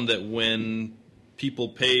found that when people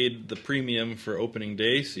paid the premium for opening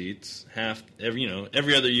day seats,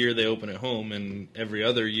 every other year they open at home, and every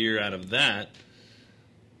other year out of that,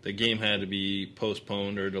 the game had to be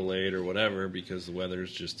postponed or delayed or whatever because the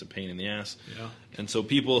weather's just a pain in the ass. Yeah. And so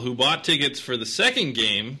people who bought tickets for the second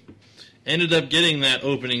game ended up getting that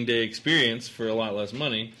opening day experience for a lot less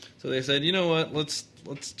money. So they said, you know what, let's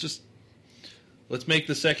make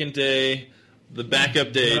the second day the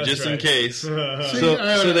backup day, That's just right. in case. So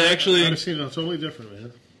they actually... I've seen it totally different,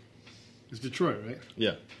 man. It's Detroit, right?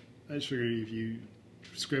 Yeah. I just figured if you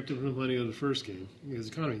scraped up enough money on the first game, because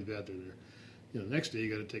the economy's bad there. Next day you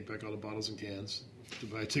got to take back all the bottles and cans to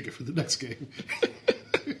buy a ticket for the next game.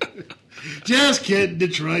 Just kidding,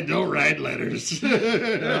 Detroit. Don't write letters.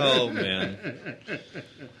 Oh man.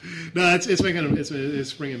 No, it's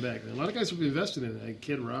springing back. Man. A lot of guys have invested in it, like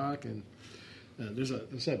Kid Rock and. There's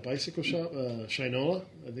that bicycle shop, Shinola.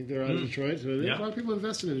 I think they're out of Detroit. So there's a lot of people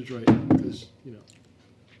invested in Detroit because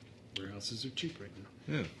warehouses are cheap right now.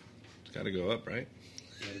 Yeah, it's got to go up, right?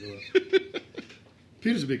 Got to go up.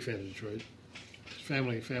 Peter's a big fan of Detroit.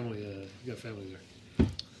 Family. You got family there.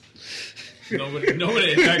 Nobody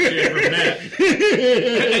actually ever met,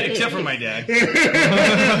 except for my dad.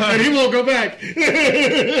 And he won't go back. He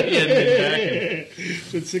hadn't been back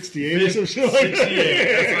in 68 or something. 68.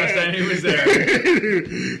 That's the last time he was there.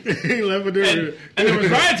 He left with her. And there was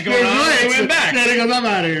riots going on. And he went back. Then he goes, I'm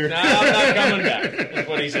out of here. No, I'm not coming back. That's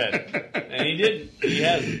what he said. And he didn't. He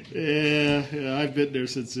hasn't. Yeah, I've been there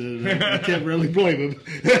since. I can't really blame him.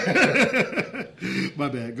 My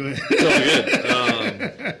bad. Go ahead. It's all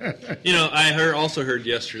good. I also heard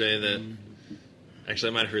yesterday that. Actually,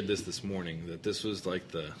 I might have heard this morning that this was like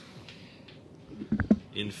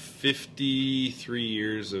in 53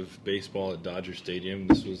 years of baseball at Dodger Stadium,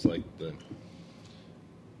 this was like the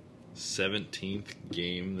 17th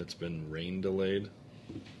game that's been rain delayed.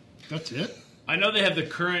 That's it? I know they have the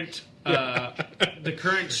current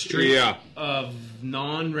streak of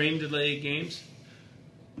non-rain delay games.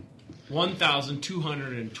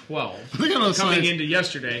 1,212 coming into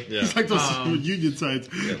yesterday. Yeah. It's like those union signs.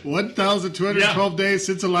 1,212 days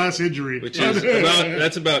since the last injury. Which is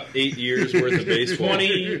that's about 8 years worth of baseball.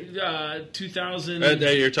 2000.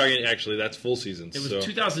 You're talking, actually, that's full seasons. It was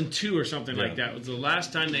 2002 or something like that. It was the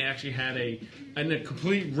last time they actually had a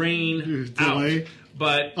complete rain delay. Out.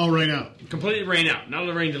 But rain out. Completely rain out. Not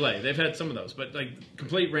a rain delay. They've had some of those, but like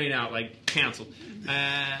complete rain out, like canceled.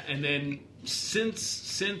 And then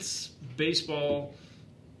since baseball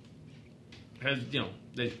has,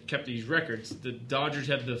 they've kept these records, the Dodgers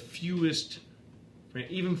have the fewest,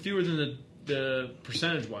 even fewer than the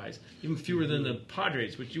percentage-wise, even fewer than the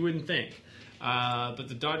Padres, which you wouldn't think. But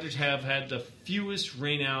the Dodgers have had the fewest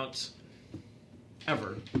rainouts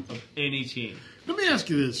ever of any team. Let me ask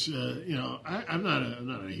you this. I'm not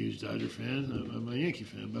a huge Dodger fan. I'm a Yankee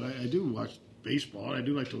fan, but I do watch baseball. I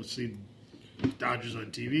do like to see Dodgers on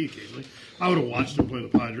TV occasionally. I would have watched them play the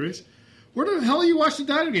Padres. Where the hell are you watching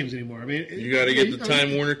the Dodger games anymore? I mean, you got to get the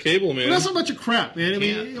Time Warner cable, man. That's a bunch of crap, man.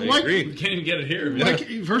 I agree. We can't even get it here.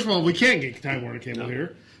 First of all, we can't get Time Warner cable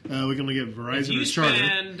here. We can only get Verizon or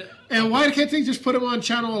Charter. And why can't they just put them on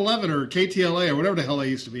Channel 11 or KTLA or whatever the hell they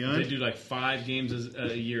used to be on? They do like 5 games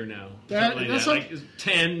a year now. That's like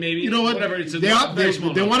 10 maybe. You know what? Whatever. It's they want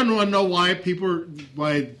to know why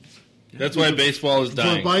That's why baseball is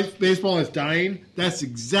dying. Baseball is dying. That's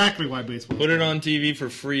exactly why baseball. Put it on TV for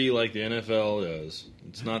free like the NFL does.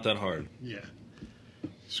 It's not that hard. Yeah.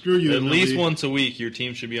 Screw you. At least once a week, your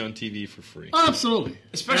team should be on TV for free. Absolutely.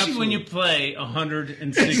 Especially when you play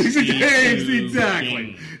 160 games.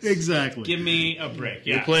 Exactly. Exactly. Give me a break.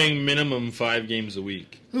 You're playing minimum 5 games a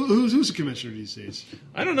week. Who's the commissioner these days?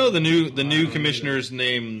 I don't know the new commissioner's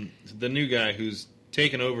name. The new guy who's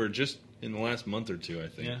taken over just in the last month or two, I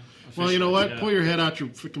think. Yeah. Well, you know what? Yeah. Pull your head out your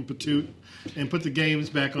freaking patoot and put the games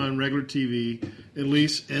back on regular TV. At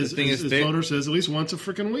least, as Boner says, at least once a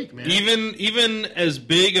freaking week, man. Even as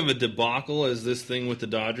big of a debacle as this thing with the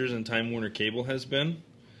Dodgers and Time Warner Cable has been,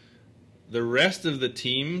 the rest of the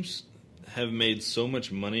teams have made so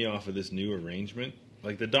much money off of this new arrangement.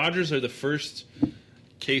 Like, the Dodgers are the first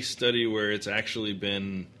case study where it's actually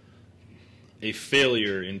been a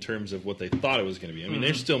failure in terms of what they thought it was going to be. I mean,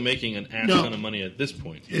 they're still making an ton of money at this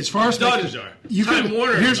point. As far as Dodgers are. You Time can,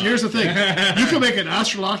 Warner here's the thing. You can make an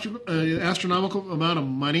astronomical amount of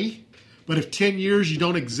money, but if 10 years you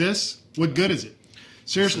don't exist, what good is it?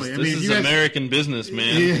 Seriously, This is you guys, American business,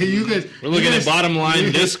 man. Yeah, you guys, We're looking at bottom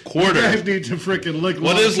line this quarter. You guys need to freaking look.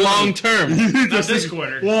 What is long term? Not this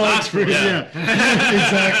quarter. Last quarter, yeah.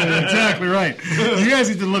 exactly right. You guys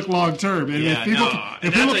need to look long term, and if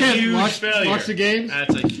people can't watch the game,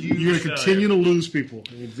 that's a huge you're going to continue to lose people.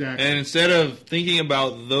 Exactly. And instead of thinking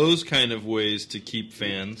about those kind of ways to keep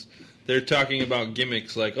fans, they're talking about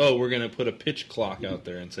gimmicks like, oh, we're going to put a pitch clock out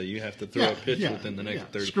there and say you have to throw a pitch within the next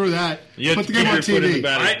 30. Screw that. You Put the game on TV.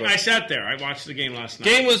 I sat there. I watched the game last night.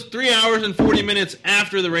 Game was 3 hours and 40 minutes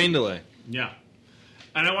after the rain delay. Yeah.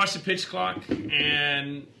 And I watched the pitch clock,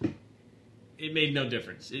 and it made no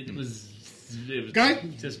difference. It was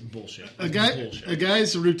just bullshit. A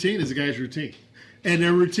guy's routine is a guy's routine. And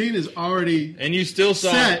their routine is already And you still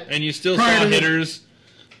saw prior to hitters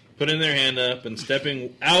putting their hand up and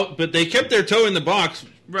stepping out, but they kept their toe in the box.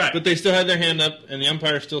 Right. But they still had their hand up, and the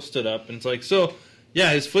umpire still stood up. And it's like, so,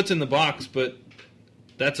 yeah, his foot's in the box, but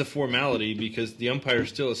that's a formality because the umpire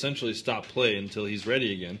still essentially stopped play until he's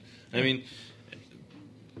ready again. I mean,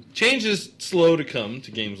 change is slow to come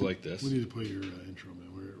to games like this. We need to play your intro,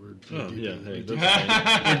 man. We're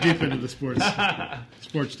deep into the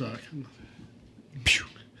sports talk.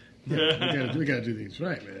 Yeah, we gotta do these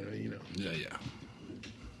right, man. I mean, you know. Yeah.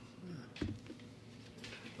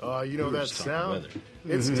 You know that sound?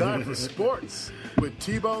 It's time for sports with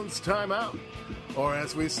T-Bone's Timeout. Or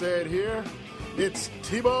as we say it here, it's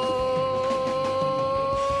T-Bone's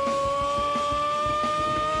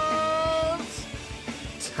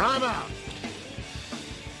Timeout.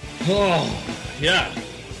 Oh, yeah.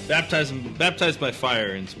 Baptized by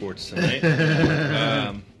fire in sports tonight.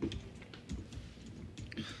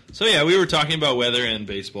 So, yeah, we were talking about weather and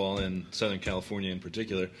baseball in Southern California in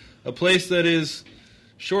particular. A place that is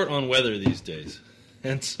short on weather these days.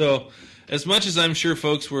 And so, as much as I'm sure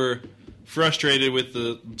folks were frustrated with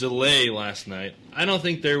the delay last night, I don't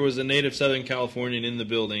think there was a native Southern Californian in the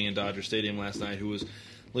building in Dodger Stadium last night who was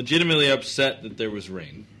legitimately upset that there was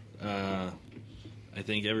rain. I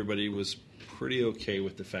think everybody was pretty okay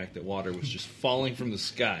with the fact that water was just falling from the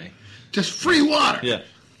sky. Just free water! Yeah.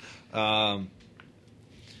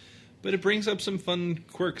 But it brings up some fun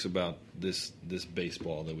quirks about this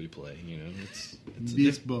baseball that we play. You know,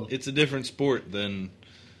 it's a different sport than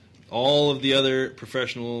all of the other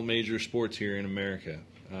professional major sports here in America.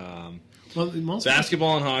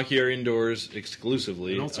 Basketball and hockey are indoors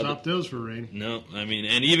exclusively. They don't stop those for rain. No, I mean,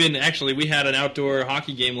 and even actually, we had an outdoor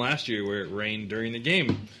hockey game last year where it rained during the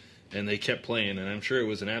game, and they kept playing. And I'm sure it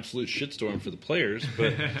was an absolute shitstorm for the players,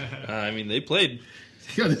 but I mean, they played.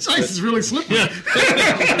 Yeah, this ice is really slippery. Yeah.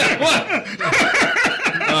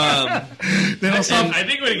 They don't stop. I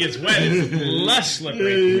think when it gets wet, it's less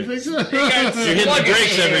slippery. You think so? You're hitting the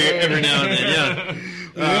brakes every now and then,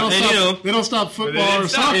 yeah. They don't stop football or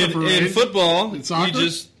soccer for rain. In football, in soccer?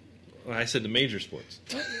 I said the major sports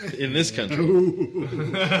in this country.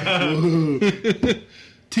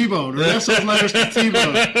 T-Bone. That's those letters to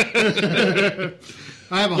T-Bone.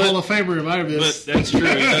 I have a Hall of Famer in my midst. But that's true.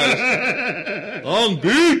 Long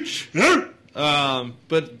Beach.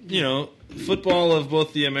 But, you know, football of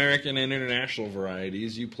both the American and international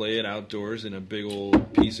varieties, you play it outdoors in a big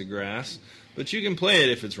old piece of grass. But you can play it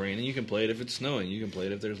if it's raining. You can play it if it's snowing. You can play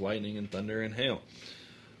it if there's lightning and thunder and hail.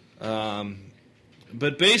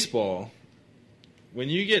 But baseball, when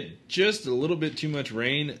you get just a little bit too much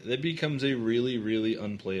rain, that becomes a really, really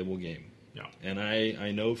unplayable game. Yeah. And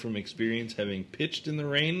I know from experience, having pitched in the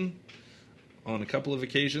rain on a couple of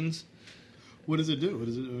occasions. What does it do? What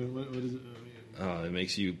is it? It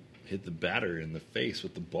makes you hit the batter in the face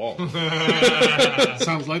with the ball.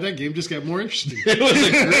 Sounds like that game just got more interesting. It was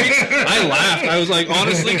a great. I laughed. I was like,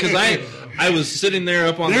 honestly, because I was sitting there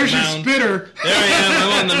up on the mound. There's your spitter. There I am.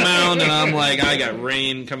 I'm on the mound, and I'm like, I got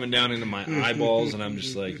rain coming down into my eyeballs, and I'm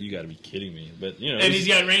just like, you got to be kidding me. But you know, and he's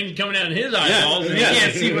got rain coming down his eyeballs, and he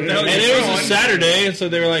can't see what the hell. And it was a Saturday, and so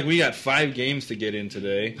they were like, we got 5 games to get in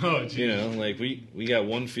today. Oh, geez. You know, like we got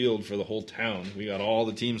one field for the whole town. We got all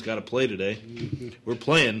the teams got to play today. We're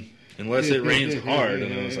playing. unless it rains hard.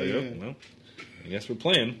 And I was like, oh, well, I guess we're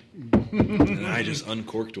playing. And I just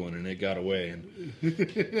uncorked one, and it got away. And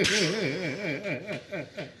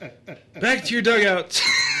back to your dugouts.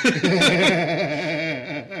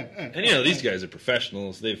 And these guys are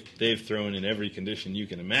professionals. They've thrown in every condition you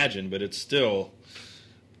can imagine, but it's still,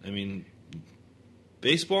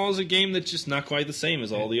 baseball is a game that's just not quite the same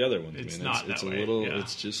as all the other ones. It's a little.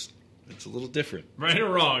 It's a little different. Right or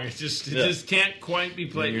wrong, it just can't quite be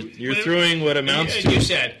played. You're throwing what amounts to. You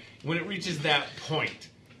said when it reaches that point.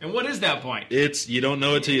 And what is that point? You don't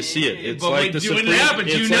know it till you see it. It's but like the Supreme. When it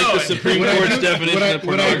happens, you know the Supreme Court's definition of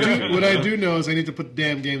pornography. What I do know is I need to put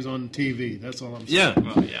damn games on TV. That's all I'm saying. Yeah,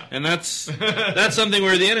 well, yeah. And that's something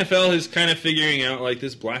where the NFL is kind of figuring out, like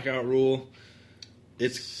this blackout rule.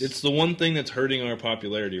 It's the one thing that's hurting our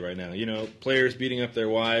popularity right now. Players beating up their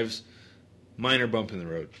wives, minor bump in the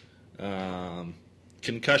road.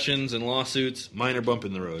 Concussions and lawsuits, minor bump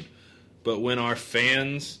in the road. But when our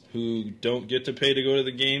fans who don't get to pay to go to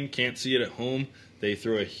the game can't see it at home, they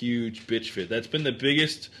throw a huge bitch fit. That's been the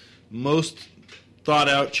biggest, most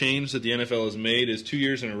thought-out change that the NFL has made is 2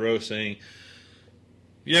 years in a row saying,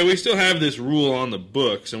 yeah, we still have this rule on the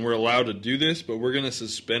books and we're allowed to do this, but we're going to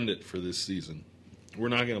suspend it for this season. We're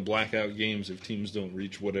not going to black out games if teams don't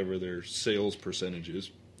reach whatever their sales percentage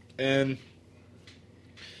is. And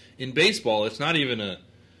in baseball, it's not even a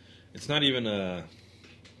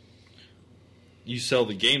you sell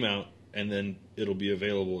the game out and then it'll be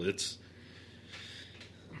available. It's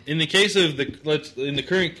in the case of in the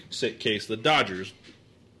current case, the Dodgers.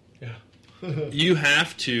 Yeah. You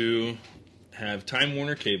have to have Time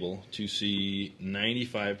Warner Cable to see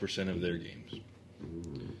 95% of their games.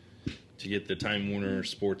 To get the Time Warner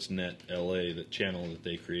Sportsnet LA, the channel that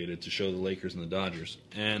they created to show the Lakers and the Dodgers.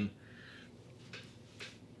 And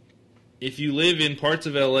if you live in parts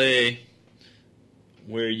of LA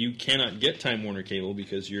where you cannot get Time Warner Cable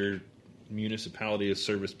because your municipality is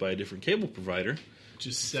serviced by a different cable provider.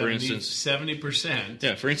 Just 70%.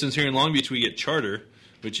 Yeah, for instance, here in Long Beach we get Charter,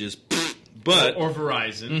 which is or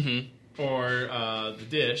Verizon or the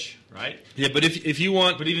Dish, right? Yeah, but if you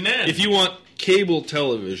want if you want cable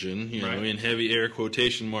television, in heavy air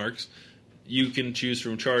quotation marks, you can choose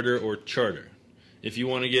from Charter or Charter. If you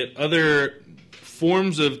want to get other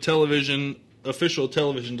forms of television, official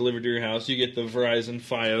television delivered to your house, you get the Verizon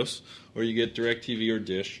Fios, or you get DirecTV or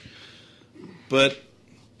Dish. But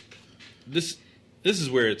this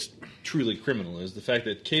is where it's truly criminal, is the fact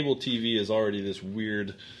that cable TV is already this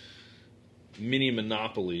weird mini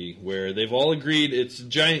monopoly where they've all agreed it's a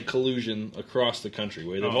giant collusion across the country,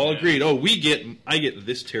 where they've all agreed, I get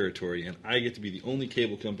this territory, and I get to be the only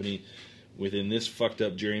cable company within this fucked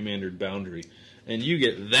up gerrymandered boundary. And you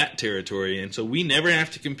get that territory, and so we never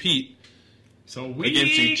have to compete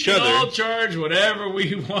against each other. All charge whatever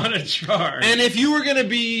we want to charge. And if you were going to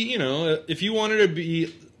be, if you wanted to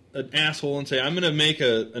be an asshole and say, I'm going to make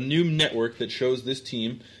a new network that shows this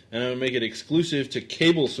team, and I'm going to make it exclusive to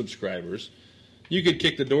cable subscribers, you could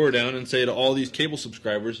kick the door down and say to all these cable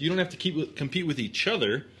subscribers, you don't have to compete with each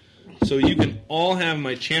other, so you can all have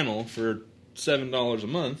my channel for $7 a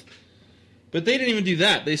month. But they didn't even do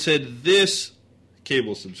that. They said this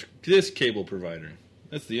cable provider.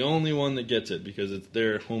 That's the only one that gets it because it's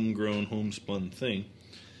their homegrown, homespun thing.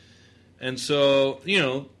 And so,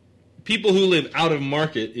 people who live out of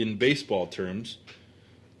market in baseball terms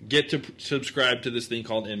get to subscribe to this thing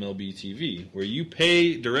called MLB TV, where you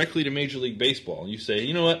pay directly to Major League Baseball. You say,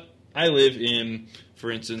 you know what, I live in,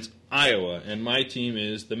 for instance, Iowa, and my team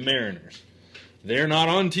is the Mariners. They're not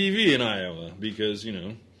on TV in Iowa because,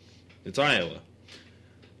 it's Iowa.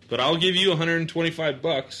 But I'll give you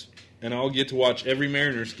 $125, and I'll get to watch every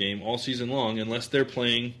Mariners game all season long unless they're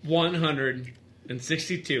playing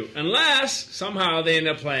 162. Unless somehow they end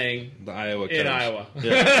up playing the Iowa Cubs. In Iowa.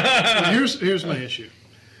 Yeah. Here's my issue.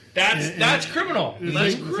 That's criminal.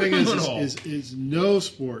 That's criminal. The thing is no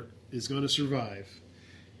sport is going to survive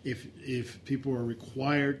if people are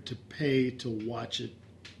required to pay to watch it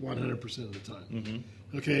 100% of the time. Mm-hmm.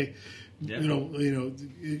 Okay, yeah.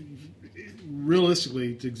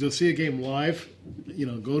 Realistically, to see a game live,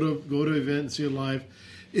 go to an event and see it live.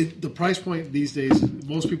 The price point these days,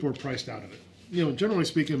 most people are priced out of it. Generally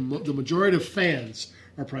speaking, the majority of fans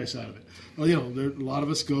are priced out of it. Well, a lot of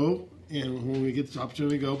us go, and when we get the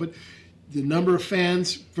opportunity to go, but the number of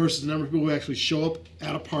fans versus the number of people who actually show up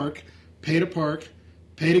at a park, pay to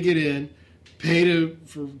get in, pay to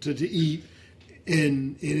eat,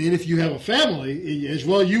 and if you have a family, as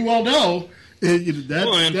well you all know,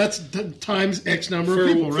 that's times X number of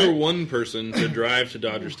people, right? For one person to drive to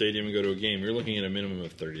Dodger Stadium and go to a game, you're looking at a minimum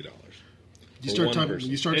of $30. You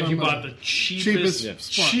start talking about the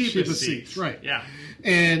cheapest seats, right? Yeah.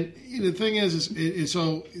 And the thing is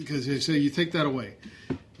so because they say you take that away.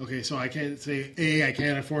 Okay, so I can't say I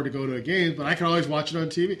can't afford to go to a game, but I can always watch it on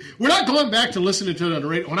TV. We're not going back to listening to it on the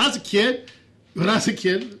radio. When I was a kid, we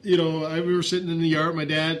were sitting in the yard. My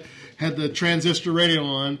dad had the transistor radio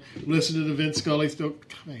on, listening to Vince Scully. I've been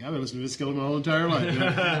listening to Vince Scully my whole entire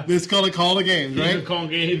life. Vince Scully called the games, right? He's been calling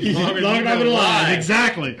games longer than I've been alive.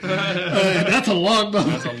 Exactly. That's a long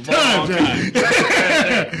time.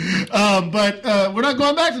 But we're not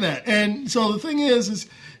going back to that. And so the thing is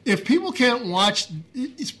if people can't watch,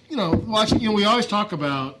 we always talk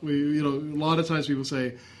about, a lot of times people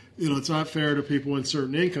say, it's not fair to people in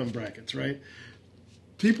certain income brackets, right?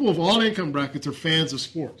 People of all income brackets are fans of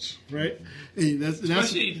sports, right?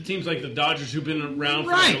 Especially teams like the Dodgers who've been around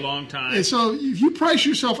for a long time. And so if you price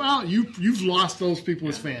yourself out, you've lost those people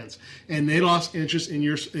as fans, and they lost interest in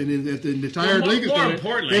the entire league. More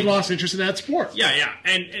importantly, they've lost interest in that sport. Yeah,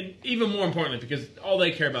 and even more importantly, because all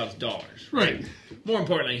they care about is dollars. Right. More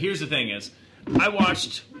importantly, here's the thing: I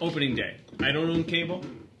watched opening day. I don't own cable,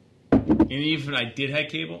 and even if I did have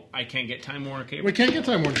cable, I can't get Time Warner cable. We can't get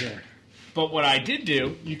Time Warner here. But what I did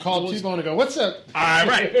do... You called T-Bone and go, what's that?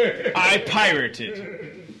 Right. I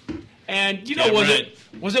pirated. And,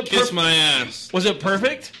 was it Kiss my ass. Was it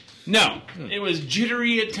perfect? No. It was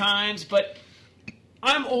jittery at times, but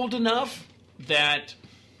I'm old enough that,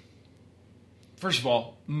 first of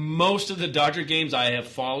all, most of the Dodger games I have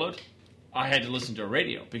followed, I had to listen to a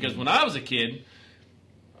radio. Because when I was a kid,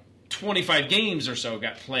 25 games or so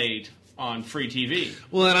got played on free TV.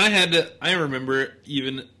 Well, and I remember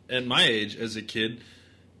even at my age as a kid,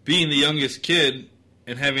 being the youngest kid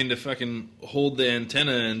and having to fucking hold the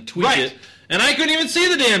antenna and tweak it, and I couldn't even see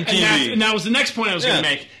the damn TV. And that was the next point I was going to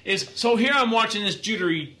make, is so here I'm watching this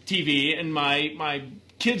jittery TV, and my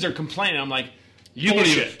kids are complaining. I'm like, you don't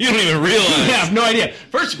even realize. I have no idea.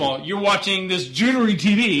 First of all, you're watching this jittery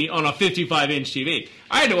TV on a 55-inch TV.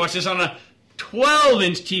 I had to watch this on a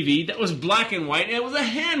 12-inch TV that was black and white, and it was a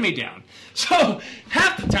hand-me-down. So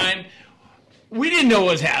half the time, we didn't know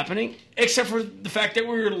what was happening, except for the fact that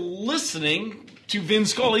we were listening to Vin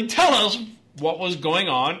Scully tell us what was going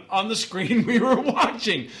on the screen we were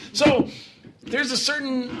watching. So there's a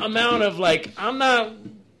certain amount of, I'm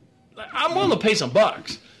willing to pay some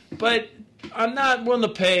bucks, but I'm not willing to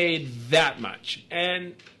pay that much.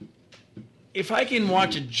 And if I can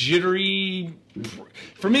watch a jittery...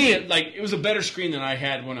 For me, it was a better screen than I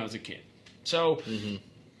had when I was a kid. So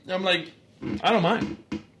I'm like, I don't mind.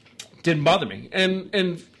 Didn't bother me.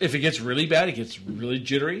 And if it gets really bad, it gets really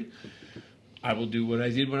jittery, I will do what I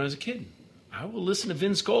did when I was a kid. I will listen to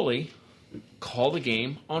Vin Scully call the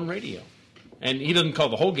game on radio. And he doesn't call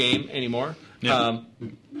the whole game anymore. Yeah.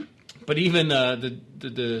 But even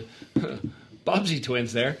the Bobsy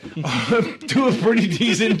twins there do a pretty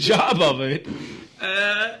decent job of it.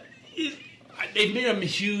 They've made a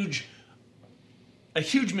huge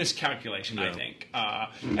miscalculation, I think.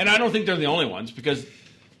 And I don't think they're the only ones, because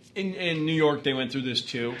in New York they went through this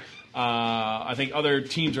too. I think other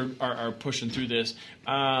teams are pushing through this.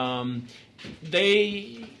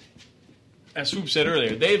 They, as Swoop said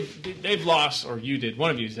earlier, they've lost, or you did,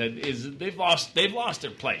 one of you said, is they've lost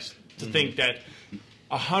their place to think that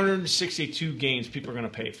 162 games people are going to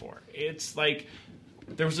pay for. It's like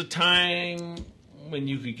there was a time when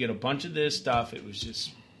you could get a bunch of this stuff. It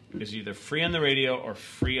was either free on the radio or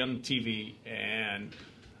free on the TV, and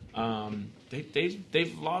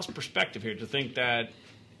they've lost perspective here to think that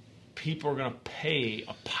people are going to pay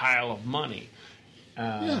a pile of money.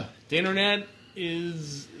 The internet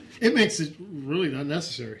is... It makes it really not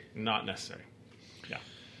necessary. Not necessary.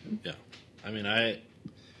 Yeah. I mean,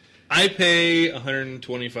 I pay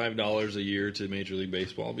 $125 a year to Major League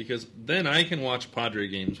Baseball because then I can watch Padre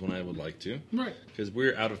games when I would like to. Right. Because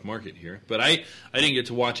we're out of market here. But I didn't get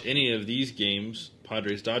to watch any of these games,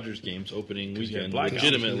 Padres-Dodgers games, opening weekend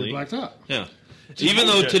legitimately. Blacked out. Yeah. Even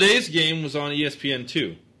though today's game was on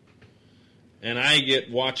ESPN2. And I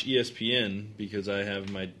watch ESPN because I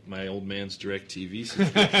have my old man's DirecTV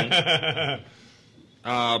subscription.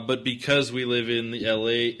 But because we live in the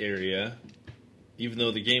LA area, even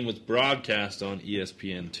though the game was broadcast on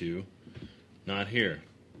ESPN2, not here.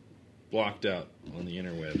 Blocked out on the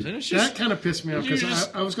interwebs. And it's just, that kind of pissed me off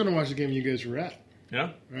because I was going to watch the game you guys were at.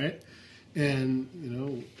 Yeah. Right?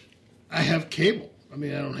 And, I have cable. I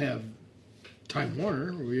mean, I don't have Time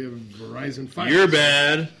Warner. We have Verizon Fiber. You're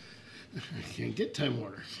bad. I can't get Time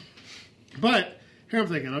Warner. But here I'm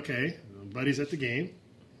thinking, okay, buddy's at the game.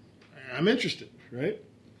 I'm interested, right?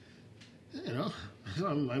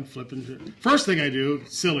 I'm flipping. First thing I do,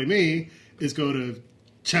 silly me, is go to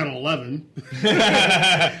Channel 11.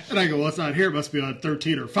 And I go, well, it's not here. It must be on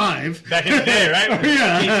 13 or 5. Back in the day, right?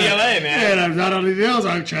 Yeah. TTLA, man. And I'm not on anything else.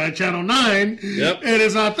 I'm trying Channel 9. Yep. And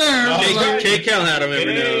it's not there. K-Cal had them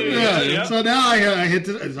every now and then. Yeah. So now I hit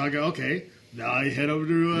so I go, okay. Now I head over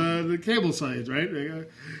to the cable sites, right? I go,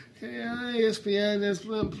 ESPN, there's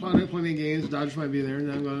plenty of games. Dodgers might be there. And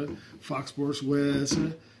then I'm going to Fox Sports West.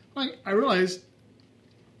 And I realized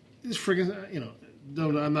this friggin',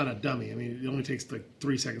 I'm not a dummy. I mean, it only takes like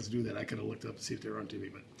 3 seconds to do that. I could have looked up to see if they were on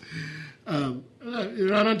TV, but they're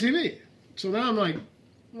not on TV. So now I'm like,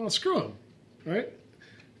 well, screw them, right?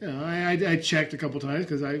 I checked a couple times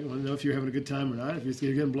because I want to know if you're having a good time or not. If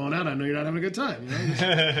you're getting blown out, I know you're not having a good time.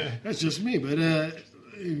 That's just me. But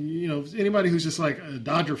anybody who's just like a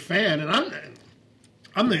Dodger fan, and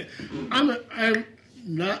I'm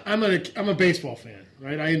a baseball fan,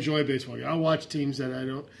 right? I enjoy baseball. I'll watch teams that I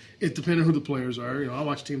don't. It depends on who the players are. I'll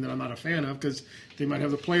watch a team that I'm not a fan of because they might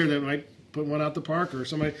have a player that might put one out the park, or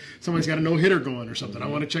somebody's got a no hitter going or something. I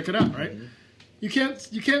want to check it out, right? You can't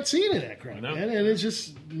see any of that crap, man, and it's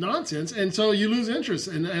just nonsense. And so you lose interest.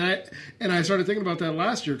 And I started thinking about that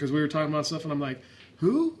last year because we were talking about stuff, and I'm like,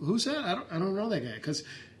 who's that? I don't know that guy because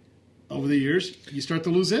over the years you start to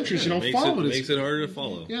lose interest. You don't follow it. Makes it harder to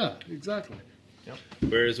follow. Yeah, exactly. Yep.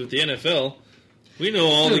 Whereas with the NFL, we know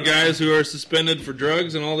all the guys who are suspended for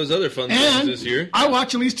drugs and all those other fun things this year. I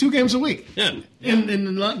watch at least 2 games a week. Yeah.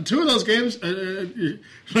 In 2 of those games,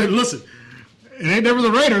 listen. It ain't never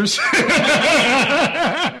the Raiders.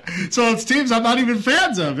 So it's teams I'm not even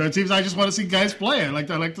fans of. They're teams I just want to see guys play. I like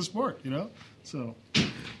the sport, So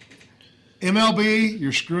MLB,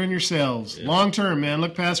 you're screwing yourselves. Yeah. Long term, man.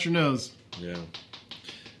 Look past your nose. Yeah.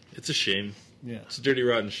 It's a shame. Yeah. It's a dirty,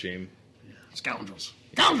 rotten shame. Yeah. Scoundrels.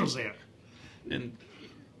 Scoundrels there. And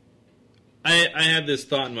I had this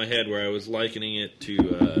thought in my head where I was likening it to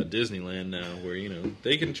Disneyland now, where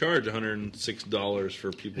they can charge $106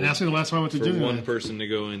 for people. And that's the last time I went to Disneyland. For one person to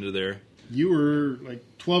go into there. You were like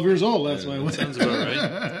 12 years old last time I went. Sounds about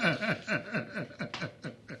right.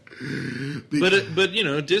 but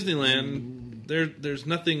Disneyland, there's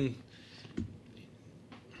nothing.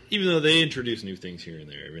 Even though they introduce new things here and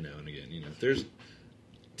there every now and again, there's.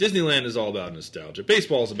 Disneyland is all about nostalgia.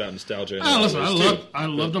 Baseball is about nostalgia. I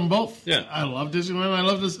loved them both. Yeah, I love Disneyland. I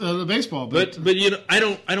love the baseball. But I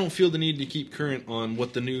don't feel the need to keep current on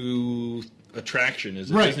what the new attraction is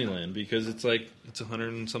at Disneyland because it's like it's $100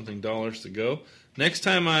 and something to go. Next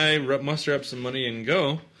time I muster up some money and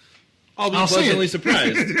go, I'll be pleasantly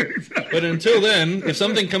surprised. Exactly. But until then, if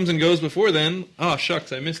something comes and goes before then, oh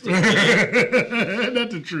shucks, I missed it.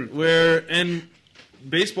 That's the truth.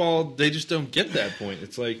 Baseball, they just don't get that point.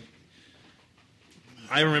 It's like,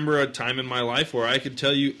 I remember a time in my life where I could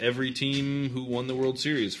tell you every team who won the World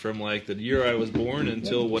Series from like the year I was born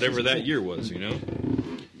until whatever that year was,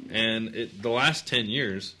 And the last 10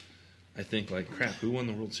 years, I think like, crap, who won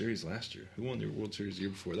the World Series last year? Who won the World Series the year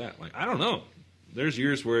before that? Like, I don't know. There's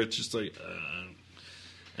years where it's just like,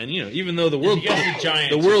 and even though the World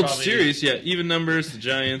Series, even numbers, the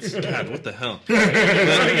Giants, God, what the hell?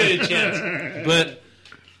 But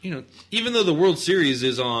even though the World Series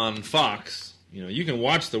is on Fox, you can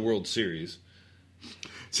watch the World Series.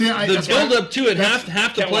 See, the build up to it, half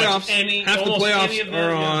the playoffs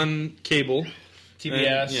are on cable,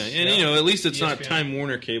 TBS, and at least it's ESPN. Not Time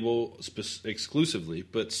Warner cable exclusively,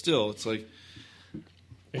 but still, it's like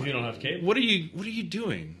if you don't have cable, what are you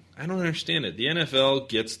doing? I don't understand it. The NFL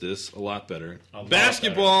gets this a lot better.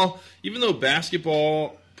 Basketball, even though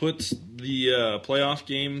basketball puts the playoff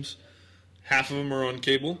games. Half of them are on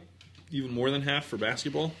cable, even more than half for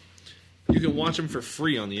basketball. You can watch them for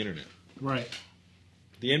free on the internet. Right.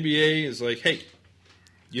 The NBA is like, hey,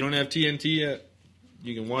 you don't have TNT yet?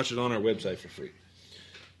 You can watch it on our website for free.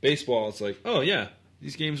 Baseball, it's like, oh, yeah,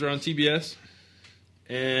 these games are on TBS.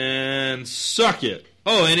 And suck it.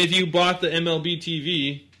 Oh, and if you bought the MLB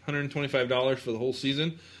TV, $125 for the whole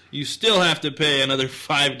season, you still have to pay another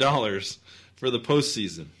 $5 for the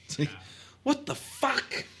postseason. It's like, what the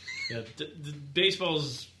fuck? Yeah, the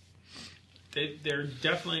baseball's they're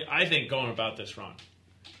definitely, I think, going about this wrong,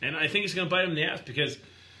 and I think it's going to bite them in the ass because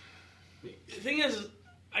the thing is,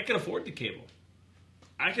 I can afford the cable,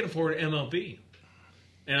 I can afford MLB,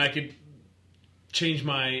 and I could change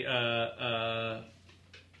my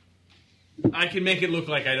I can make it look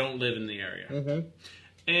like I don't live in the area,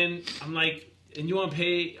 and I'm like, and you want to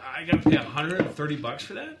pay? I got to pay $130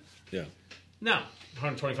 for that? Yeah, no.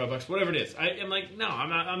 $125, whatever it is. I'm like, no,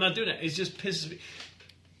 I'm not doing that. It just pisses me.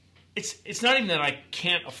 It's not even that I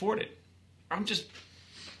can't afford it. I'm just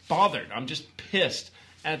bothered. I'm just pissed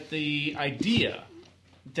at the idea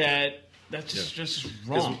that That's just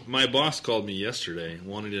wrong. My boss called me yesterday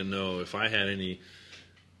wanting to know if I had any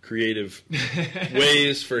creative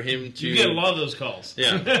ways for him to... You get a lot of those calls.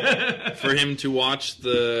 Yeah. For him to watch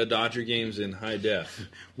the Dodger games in high def.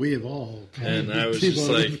 We have all. And I was just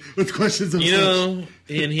like... With questions of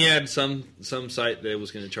and he had some site that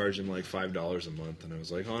was going to charge him like $5 a month. And I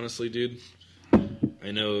was like, honestly, dude,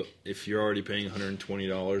 I know if you're already paying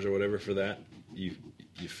 $120 or whatever for that, you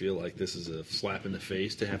feel like this is a slap in the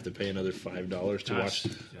face to have to pay another $5 to watch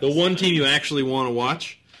the one team you actually want to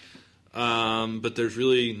watch. But there's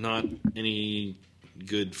really not any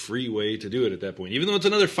good free way to do it at that point. Even though it's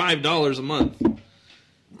another $5 a month,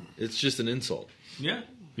 it's just an insult. Yeah.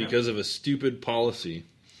 Because of a stupid policy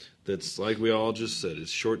that's, like we all just said,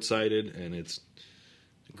 it's short-sighted and it's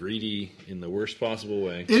greedy in the worst possible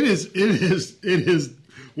way. It is.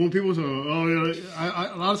 When people say, "Oh, yeah,"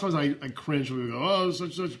 a lot of times I cringe when we go, "Oh,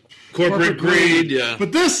 such corporate greed." Yeah,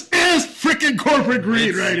 but this is freaking corporate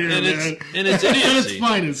greed right here, and man. It's idiocy. At its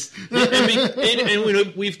finest.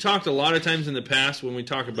 and we've talked a lot of times in the past when we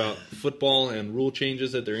talk about football and rule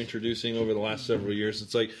changes that they're introducing over the last several years.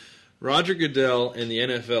 It's like Roger Goodell and the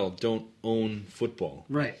NFL don't own football.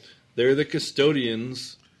 Right. They're the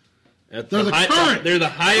custodians. They're the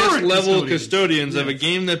highest current level custodians of a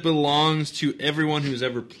game that belongs to everyone who's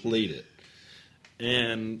ever played it.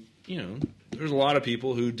 And, there's a lot of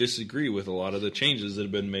people who disagree with a lot of the changes that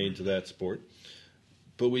have been made to that sport.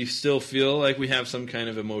 But we still feel like we have some kind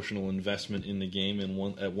of emotional investment in the game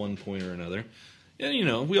at one point or another.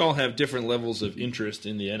 And, we all have different levels of interest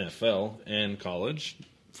in the NFL and college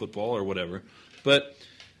football or whatever. But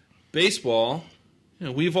baseball,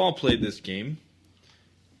 we've all played this game.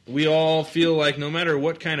 We all feel like no matter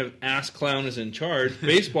what kind of ass clown is in charge,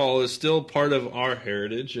 baseball is still part of our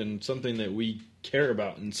heritage and something that we care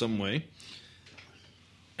about in some way.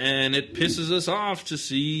 And it pisses us off to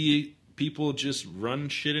see people just run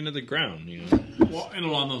shit into the ground, Well, and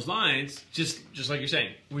along those lines, just like you're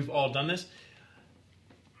saying, we've all done this.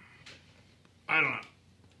 I don't know.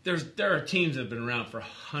 There are teams that have been around for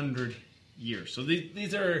 100 years. So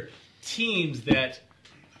these are teams that...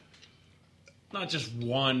 not just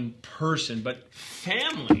one person, but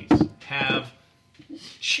families have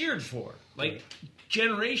cheered for, like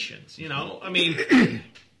generations. I mean,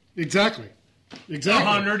 exactly.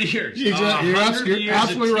 100 years. Exactly. You're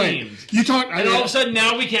absolutely right. And all of a sudden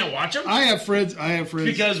now we can't watch them. I have friends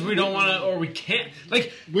because we don't want to, or we can't.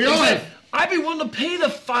 Like we all have. I'd be willing to pay the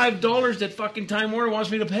 $5 that fucking Time Warner wants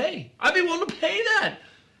me to pay. I'd be willing to pay that,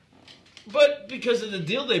 but because of the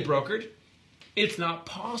deal they brokered. It's not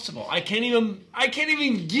possible. I can't even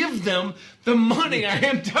give them the money I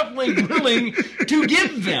am definitely willing to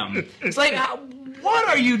give them. It's like, what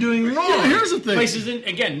are you doing wrong? Yeah, here's the thing. Places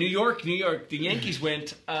New York. The Yankees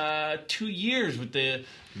went 2 years with the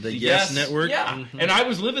Yes Network. Yeah, Mm-hmm. and I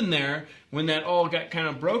was living there when that all got kind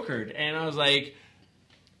of brokered, and I was like,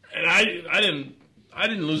 and I didn't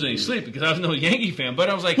lose any sleep because I was no Yankee fan, but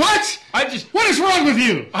I was like, what? What is wrong with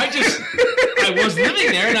you? I was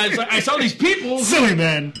living there, and I saw these people. Silly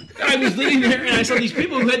man. I was living there, and I saw these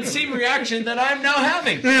people who had the same reaction that I'm now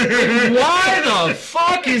having. Like, why the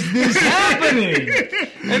fuck is this happening?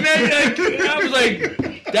 And then I was like,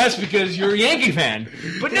 that's because you're a Yankee fan.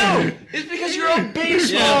 But no, it's because you're a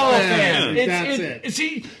baseball fan. That's it.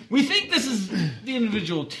 See, we think this is the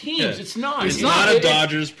individual teams. Yeah. It's not. It's not a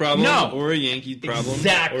Dodgers problem or a Yankee problem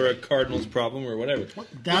exactly. or a Cardinals problem or whatever.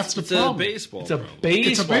 That's it's the problem. A baseball it's a problem.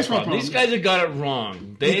 baseball problem. These guys have got it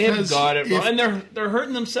wrong. They have got it wrong, and they're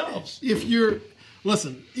hurting themselves. If you're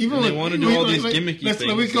listen, even they want to do all these gimmicky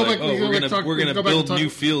things. We're going to build new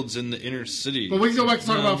fields in the inner city. But we can go back to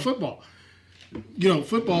talk about football.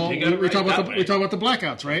 Football. We talk about the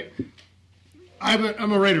blackouts, right?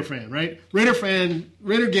 I'm a Raider fan, right?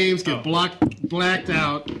 Raider games get blacked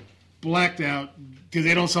out because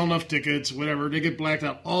they don't sell enough tickets, whatever. They get blacked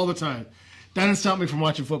out all the time. That doesn't stop me from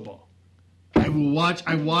watching football. I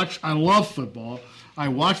love football. I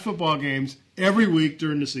watch football games every week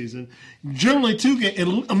during the season. Generally a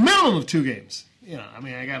minimum of 2 games.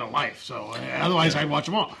 I got a life, so otherwise I'd watch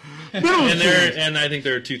them all. And I think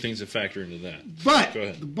there are 2 things that factor into that. But go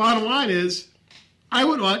ahead. The bottom line is, I'm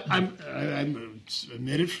an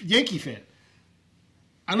admitted Yankee fan.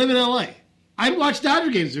 I live in L.A. I'd watch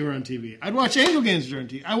Dodger games during on TV. I'd watch Angel games during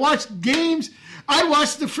TV. I watched games. I'd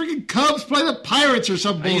watch the freaking Cubs play the Pirates or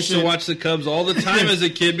some bullshit. I used to watch the Cubs all the time as a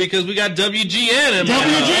kid because we got WGN in my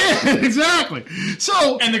house. Exactly.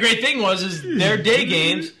 So, and the great thing was their day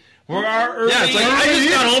games were our early. Yeah, it's like I just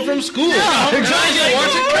got home from school. Yeah, exactly. I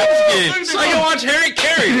watch a Cubs game. So I can watch Harry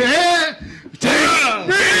Carey. Yeah. Take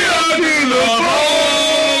me out to the ball.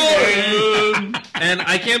 And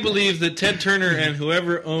I can't believe that Ted Turner and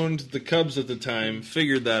whoever owned the Cubs at the time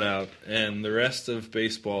figured that out, and the rest of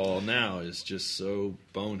baseball now is just so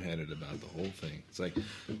boneheaded about the whole thing. It's like,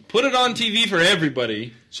 put it on TV for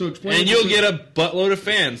everybody, and you'll get a buttload of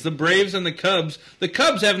fans. The Braves and the Cubs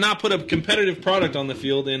have not put a competitive product on the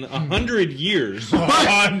field in 100 years.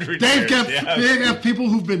 They've got people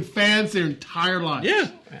who've been fans their entire lives. Yeah.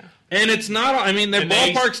 And it's not, I mean, their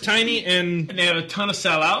ballpark's tiny and they have a ton of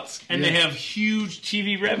sellouts, and they have huge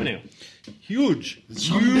TV revenue. Huge.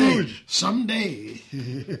 Someday.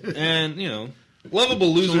 And, you know,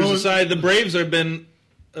 lovable losers aside, the Braves have been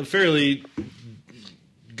a fairly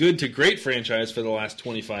good to great franchise for the last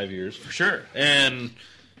 25 years. For sure. And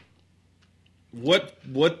what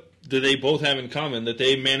do they both have in common? That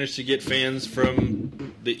they managed to get fans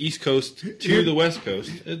from the East Coast to the West Coast.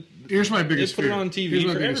 Here's my biggest fear. They put fear. it on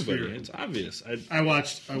TV for everybody. It's obvious. I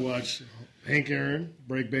watched Hank Aaron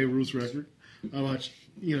break Babe Ruth's record. I watched,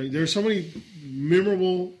 there's so many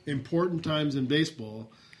memorable, important times in baseball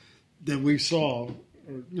that we saw,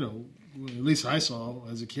 or, at least I saw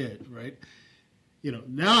as a kid, right?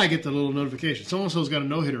 Now I get the little notification. So-and-so's got a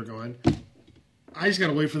no-hitter going. I just got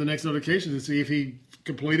to wait for the next notification to see if he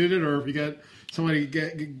completed it or if he got somebody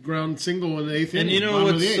get ground single in the eighth inning. And you know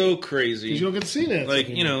what's so crazy? Because you don't get to see that. Like,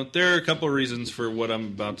 there are a couple of reasons for what I'm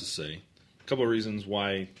about to say. A couple of reasons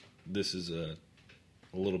why this is a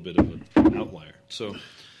little bit of an outlier. So,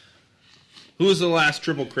 who was the last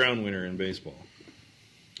Triple Crown winner in baseball?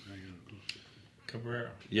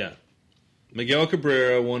 Cabrera. Yeah. Miguel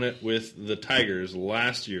Cabrera won it with the Tigers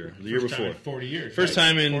last year, the year before. First time in 40 years. First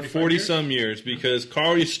time in 40-some years because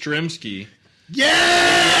Carl Yastrzemski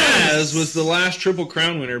was the last Triple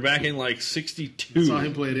Crown winner back in like 62. I saw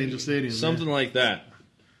him play at Angel Stadium. Something like that.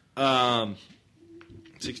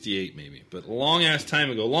 68 maybe. But a long-ass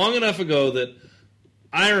time ago. Long enough ago that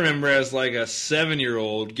I remember as like a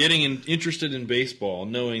 7-year-old getting interested in baseball,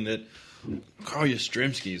 knowing that Carl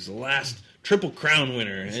Yastrzemski is the last Triple Crown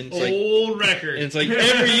winner. And it's old record. And it's like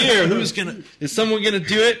every year, is someone going to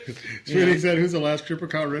do it? He said, who's the last Triple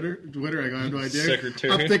Crown winner? I have no idea.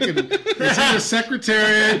 Secretariat. I'm thinking, is he the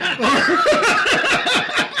Secretariat?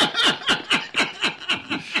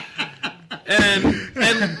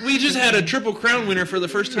 And we just had a Triple Crown winner for the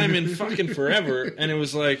first time in fucking forever, and it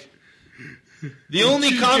was like, the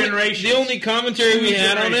only commentary we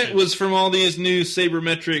had on it was from all these new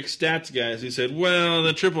sabermetric stats guys who said, well,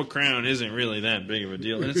 the Triple Crown isn't really that big of a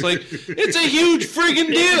deal. And it's like, it's a huge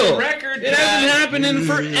friggin' deal. It hasn't happened in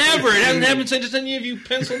forever. It hasn't happened since any of you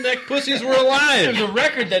pencil neck pussies were alive. There's a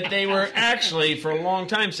record that they were actually, for a long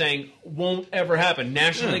time, saying won't ever happen.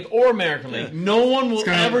 National League or American League. No one will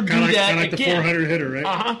ever do that like again. The 400 hitter,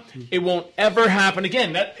 right? It won't ever happen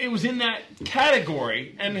again. It was in that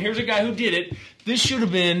category, and here's a guy who did it. This should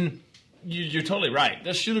have been, you're totally right,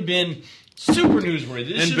 this should have been super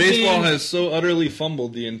newsworthy. And baseball has so utterly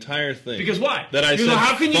fumbled the entire thing. Because why? That I said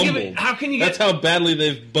how can fumbled. You get, That's how badly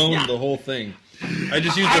they've boned the whole thing. I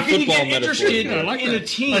just used the football metaphor. In a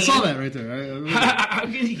team? I saw that right there. How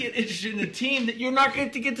can you get interested in a team that you're not going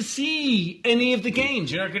to get to see any of the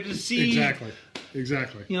games? You're not going to see...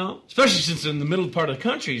 Exactly. Especially since in the middle part of the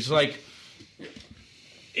country. It's like,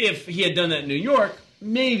 if he had done that in New York...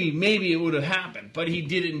 Maybe it would have happened, but he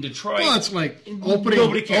did it in Detroit. Well, it's like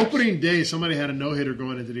opening day. Somebody had a no hitter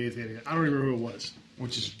going into the eighth inning. I don't remember who it was,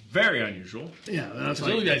 which is very unusual. Yeah, that's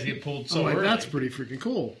those guys get pulled so early. That's pretty freaking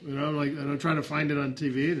cool. And I'm trying to find it on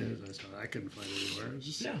TV, and I couldn't find it anywhere. It was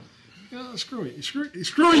just screw you,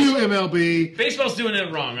 MLB. Baseball's doing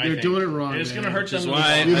it wrong. They're doing it wrong. And it's going to hurt them.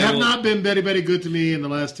 You have not been very good to me in the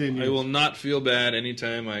last 10 years. I will not feel bad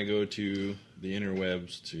anytime I go to the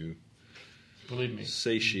interwebs to. Believe me.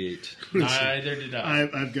 Satiate. Neither did I.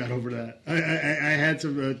 I've got over that. I had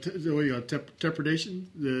some trepidation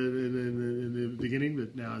in the beginning,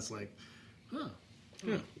 but now it's like,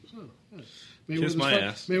 Kiss my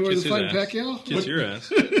ass. Maybe Kiss his ass. Pacquiao? Kiss your ass.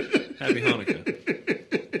 Happy Hanukkah.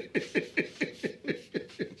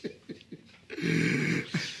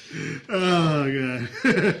 Oh, God.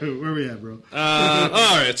 Where we at, bro?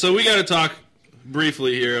 All right, so we got to talk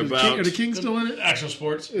briefly here about... Are the Kings still in it? Actual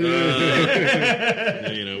sports. We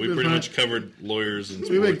pretty much covered lawyers and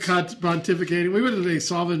sports. We've been pontificating. We went to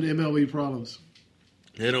solving MLB problems.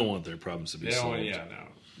 They don't want their problems to be solved.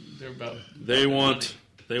 They're about... They want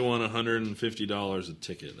 $150 a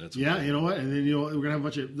ticket. That's you know what? And then we're gonna have a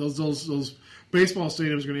bunch of those baseball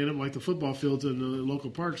stadiums are gonna end up like the football fields in the local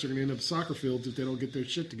parks are gonna end up soccer fields if they don't get their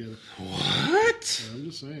shit together. What? I'm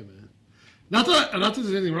just saying, man. Not that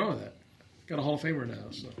there's anything wrong with that. Got a Hall of Famer now,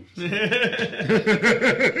 so.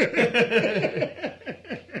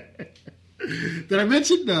 Did I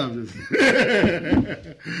mention? No.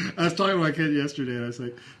 I was talking to my kid yesterday, and I was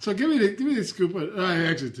like, "So give me the scoop."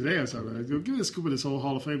 Actually, today I was talking about it. I go, "Give me the scoop of this whole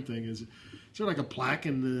Hall of Fame thing. Is there like a plaque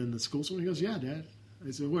in the school?" So he goes, "Yeah, Dad."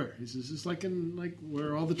 I said, "Where?" He says, "It's like in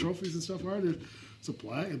where all the trophies and stuff are. There's a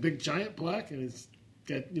plaque, a big giant plaque, and it's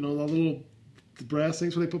got the little brass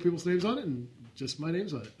things where they put people's names on it, and just my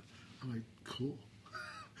name's on it." I'm like, "Cool."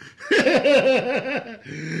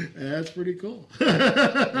 That's pretty cool.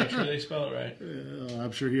 Make sure they spell it right.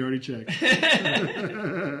 I'm sure he already checked.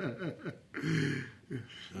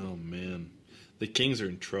 Oh man, the Kings are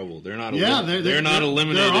in trouble. They're not. Yeah, they're not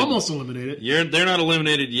eliminated. They're almost eliminated. They're not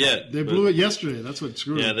eliminated yet. They blew it yesterday. That's what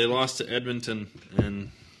screwed them. Yeah, they lost to Edmonton, and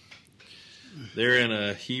they're in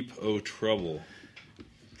a heap of trouble.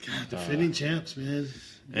 God, defending champs, man.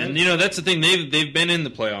 And that's the thing. They've been in the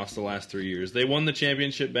playoffs the last 3 years. They won the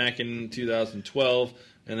championship back in 2012,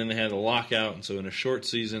 and then they had a lockout. And so in a short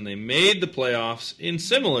season, they made the playoffs in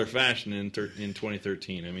similar fashion in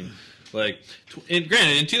 2013. I mean,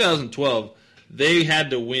 granted, in 2012, they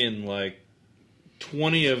had to win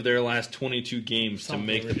 20 of their last 22 games to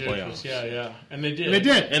make the playoffs. Yeah, and they did.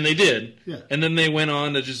 And they did. Yeah. And then they went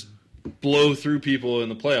on to just blow through people in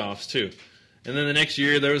the playoffs too. And then the next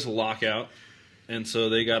year there was a lockout. And so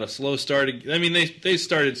they got a slow start. I mean, they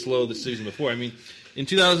started slow the season before. I mean, in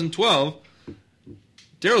 2012,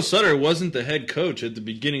 Darryl Sutter wasn't the head coach at the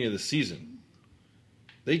beginning of the season.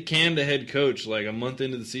 They canned the head coach a month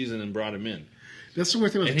into the season and brought him in. That's the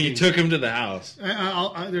weird thing. And he took him to the house.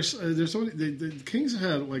 There's so many. The Kings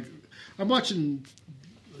had I'm watching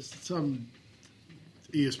some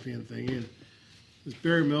ESPN thing and.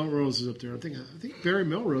 Barry Melrose is up there. I think Barry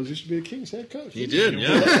Melrose used to be the Kings head coach. He did,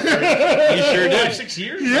 yeah. He sure did. 5-6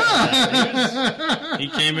 years. Yeah, he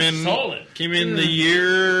came in. Solid. Came in the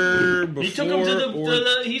year before. He took him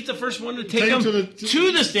to he's the first one to take him to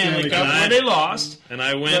the Stanley Cup where they lost. And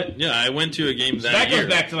I went to a game that year. That goes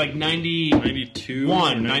back to 92.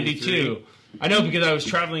 I know because I was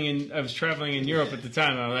traveling in Europe at the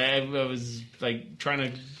time. I was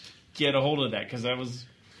trying to get a hold of that because I was.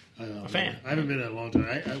 A fan. I haven't been in a long time.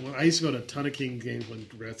 I used to go to a ton of King games when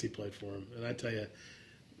Gretzky played for him, and I tell you,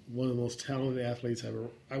 one of the most talented athletes ever.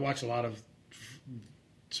 I watch a lot of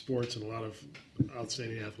sports and a lot of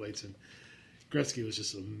outstanding athletes, and Gretzky was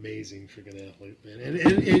just an amazing freaking athlete, man.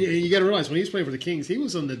 And you got to realize when he was playing for the Kings, he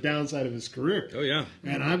was on the downside of his career. Oh yeah.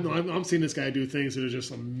 And I'm seeing this guy do things that are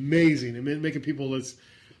just amazing and making people look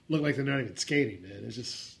like they're not even skating, man. It's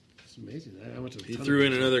just. It's amazing. I went to he threw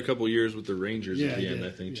in another couple years with the Rangers at the end. I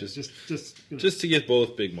think just to get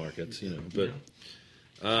both big markets, But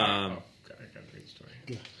I got a great story.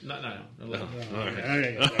 No. All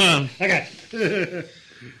right. Okay.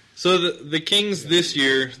 So the Kings this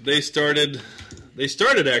year they started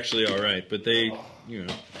actually all right, but they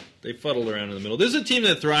fuddled around in the middle. This is a team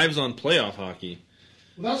that thrives on playoff hockey.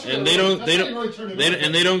 And they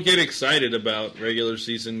don't get excited about regular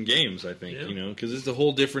season games. I think because it's a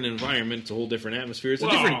whole different environment, it's a whole different atmosphere, it's a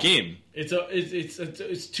different game.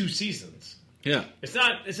 It's 2 seasons. Yeah, it's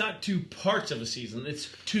not 2 parts of a season. It's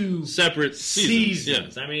 2 separate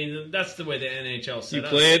seasons. Yeah. I mean, that's the way the NHL set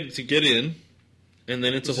up. You play it to get in, and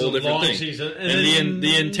then it's a whole different thing. Season, and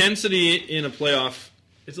the intensity in a playoff.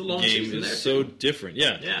 It's a long game season is so different.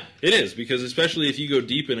 Yeah, it is because especially if you go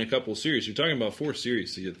deep in a couple series, you're talking about 4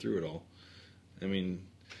 series to get through it all. I mean,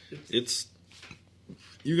 it's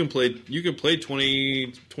you can play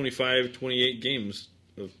 20, 25, 28 games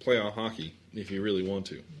of playoff hockey if you really want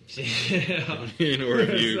to. Yeah, or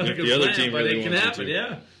if the other team really wants to. It can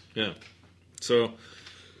happen. Yeah. So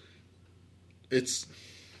it's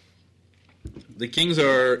the Kings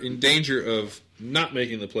are in danger of not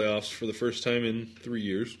making the playoffs for the first time in 3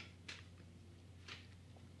 years.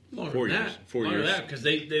 Longer 4 than years. that. 4 Longer years. than that because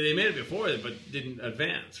they made it before but didn't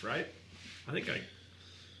advance, right? I think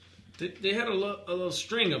they had a little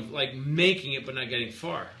string of making it but not getting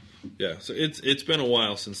far. Yeah, so it's been a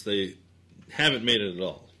while since they haven't made it at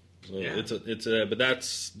all. So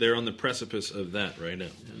but they're on the precipice of that right now.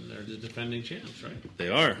 And they're the defending champs, right? They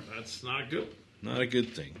are. That's not good. Not a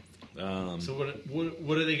good thing. So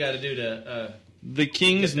what do they got to do to? The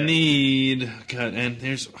Kings need and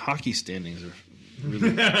there's hockey standings are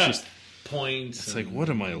really just points. It's what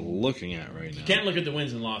am I looking at right now? You can't look at the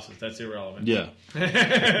wins and losses. That's irrelevant. Yeah,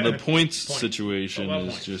 the points situation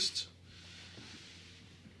is just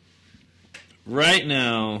right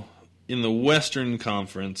now in the Western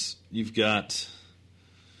Conference. You've got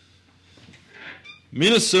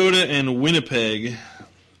Minnesota and Winnipeg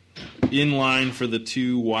in line for the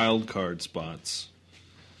 2 wild card spots.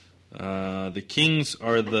 The Kings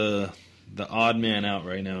are the the odd man out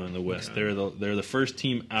right now in the West. Okay. They're the first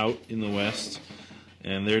team out in the West,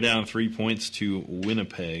 and they're down 3 points to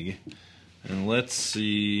Winnipeg. And let's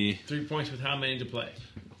see. 3 points with how many to play?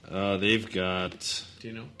 They've got. Do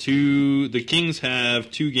you know? The Kings have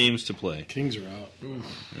 2 games to play. Kings are out.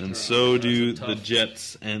 And so do the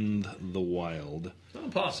Jets and the Wild. Not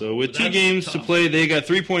impossible. So with 2 games to play, they got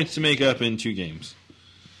 3 points to make up in 2 games.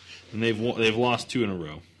 And they've lost 2 in a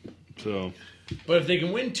row. So, but if they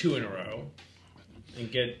can win 2 in a row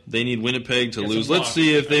and they need Winnipeg to lose. Let's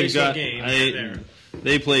see if they've got.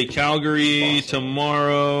 They play Calgary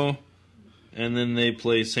tomorrow, and then they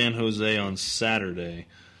play San Jose on Saturday.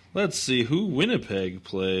 Let's see who Winnipeg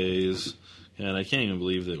plays. And I can't even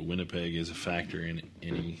believe that Winnipeg is a factor in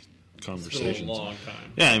any conversations. It's been a long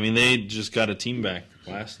time. Yeah, I mean they just got a team back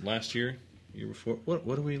last year before.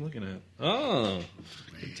 What are we looking at? Oh,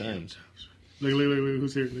 good times. Look,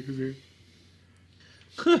 who's here? Look who's here.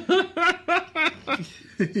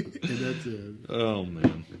 That's it. Oh,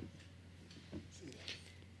 man.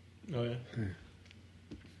 Oh, yeah.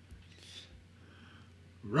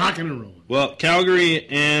 Rocking and rolling. Well, Calgary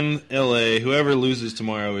and LA, whoever loses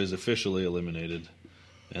tomorrow is officially eliminated.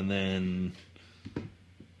 And then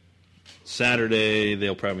Saturday,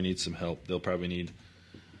 they'll probably need some help. They'll probably need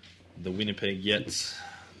the Winnipeg Jets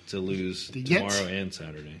to lose tomorrow and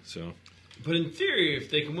Saturday. So, but in theory,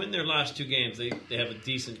 if they can win their last 2 games, they have a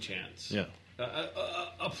decent chance. Yeah.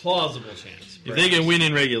 A plausible chance. If they can win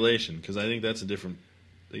in regulation, because I think that's a different...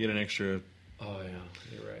 They get an extra... Oh, yeah.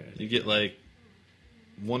 You're right. You get,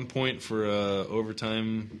 1 point for a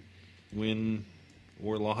overtime win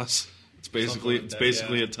or loss. It's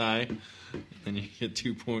basically a tie. And you get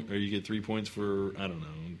 2 points, or you get 3 points for, I don't know.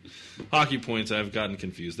 Hockey points, I've gotten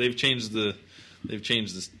confused. They've changed the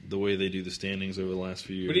way they do the standings over the last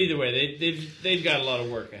few years. But either way, they've got a lot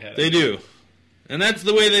of work ahead of them. They do. And that's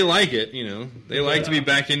the way they like it, you know. They like to be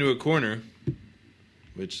back into a corner,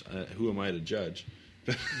 which, who am I to judge?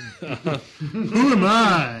 Who am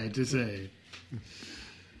I to say?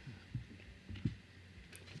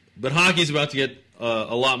 But hockey's about to get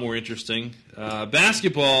a lot more interesting.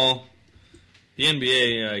 Basketball, the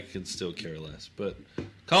NBA, I could still care less. But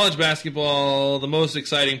college basketball, the most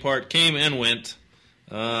exciting part came and went.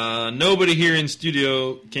 Nobody here in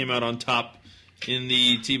studio came out on top in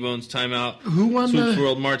the T-Bones timeout. Who won Swoops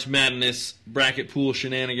World March Madness bracket pool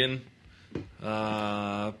shenanigan?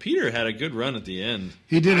 Peter had a good run at the end.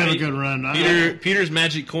 He did have a good run. Peter's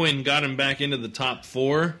magic coin got him back into the top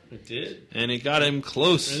 4. It did. And it got him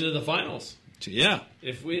close. Into the finals. Yeah.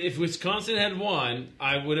 If Wisconsin had won,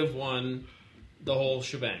 I would have won the whole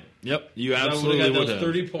shebang. Yep, you absolutely would have.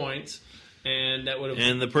 30 points. And that would have.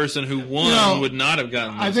 And the person who won would not have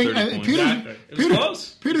gotten those 30 points. It was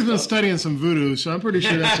close. Peter's been studying some voodoo, so I'm pretty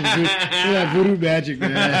sure that's some voodoo magic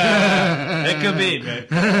there. It could be, man.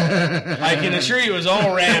 I can assure you it was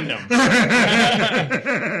all random.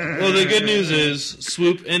 Well, the good news is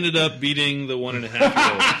Swoop ended up beating the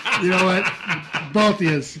 1.5-year-old. You know what? Both of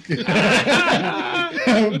you.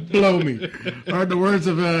 Blow me. Or the words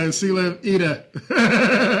of Seelev Ida.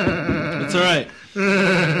 That's all right.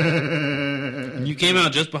 You came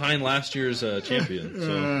out just behind last year's champion.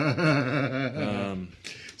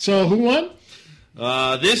 So who won?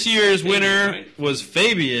 This year's winner was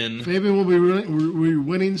Fabian. Fabian will be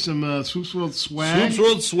winning some Swoops World swag. Swoops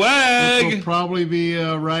World swag. Which will probably be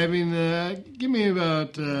arriving. Give me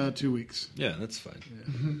about 2 weeks. Yeah, that's fine. Yeah.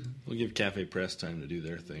 We'll give Cafe Press time to do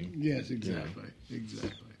their thing. Yes, exactly. Yeah.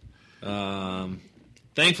 Exactly.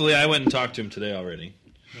 Thankfully, I went and talked to him today already.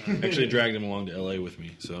 Actually dragged him along to LA with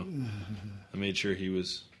me, so I made sure he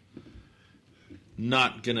was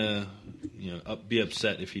not gonna, be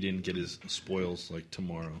upset if he didn't get his spoils like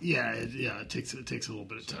tomorrow. Yeah, it takes a little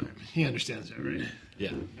bit of time. He understands that, right?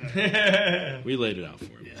 Yeah, we laid it out for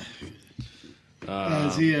him. Yeah.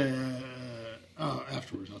 Is he?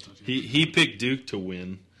 Afterwards, I'll talk to you. He picked Duke to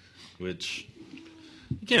win, which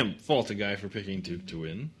you can't fault a guy for picking Duke to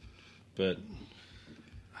win, but.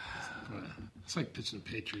 It's like pitching the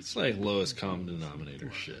Patriots. It's like lowest common denominator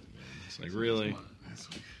shit, man. It's like, really?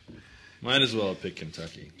 Might as well have picked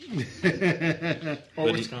Kentucky.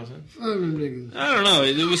 Or Wisconsin. I don't know.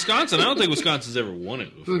 Wisconsin, I don't think Wisconsin's ever won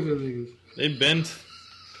it before. They've been...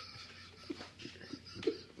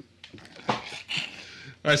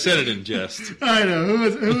 I said it in jest. I know. Who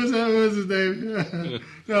was his name?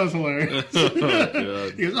 That was hilarious. Oh,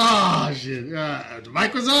 God. He goes, oh, shit. The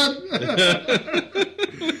mic was on?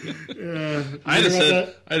 I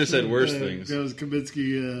just said worse things. That was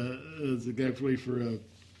Kaminsky, was the guy who played for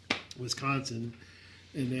Wisconsin,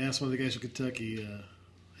 and they asked one of the guys from Kentucky,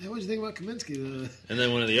 hey, what did you think about Kaminsky? And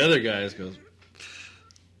then one of the other guys goes,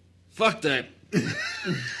 fuck that.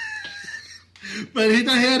 But he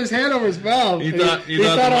had his hand over his mouth. He thought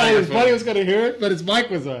all his buddy was going to hear it, but his mic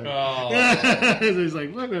was on. Oh. So he's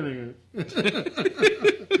like, "Fuck that nigga."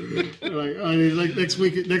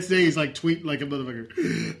 Next day he's like tweeting like a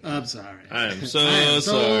motherfucker. I'm sorry. I am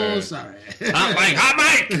so sorry. Hot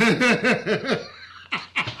mic.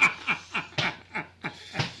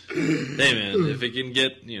 Hey man, if it can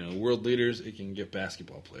get world leaders, it can get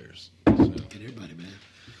basketball players. So. Get everybody, man.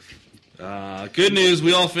 Good news,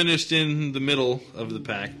 we all finished in the middle of the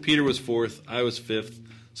pack. Peter was 4th, I was 5th.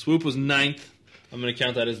 Swoop was 9th. I'm going to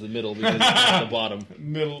count that as the middle because it's at the bottom.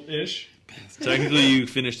 Middle-ish. Technically, you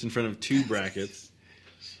finished in front of 2 brackets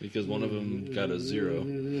because one of them got a 0.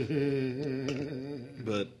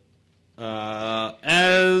 But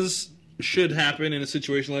as should happen in a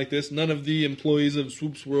situation like this, none of the employees of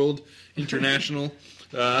Swoop's World International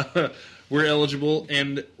were eligible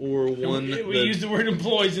or won. We use the word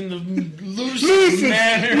employees in the loosest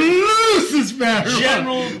manner.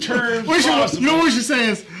 General terms possible. You know what we should say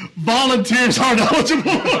is volunteers aren't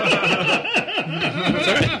eligible.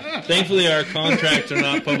 Thankfully, our contracts are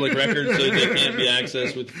not public records, so they can't be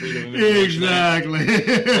accessed with freedom of information. Exactly.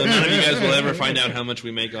 So none of you guys will ever find out how much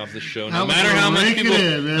we make off the show. No matter how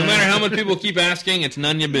much people keep asking, it's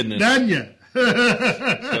none of your business. None ya.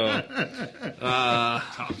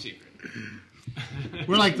 Top secret.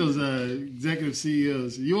 We're like those executive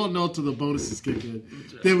CEOs. You won't know until the bonuses kick in.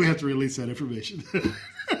 Then we have to release that information.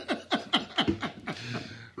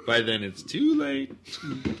 By then, it's too late.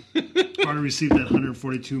 Already received that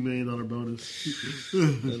 $142 million bonus. A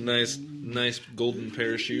nice golden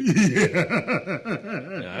parachute.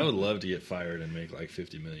 Yeah, I would love to get fired and make like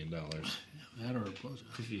 $50 million. That or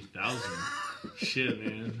 50,000. Shit,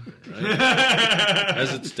 man. Right?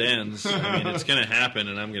 As it stands, I mean, it's going to happen,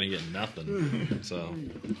 and I'm going to get nothing. So,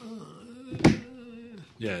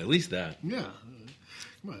 yeah, at least that. Yeah.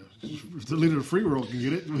 Come on. If the leader of the free world can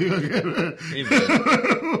get it,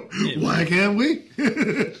 why can't we?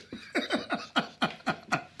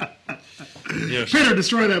 Peter,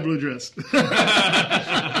 destroy that blue dress.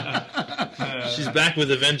 She's back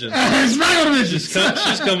with a vengeance. She's back with a vengeance.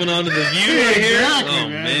 She's coming on to the View right here. Oh,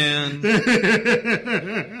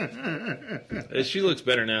 man. She looks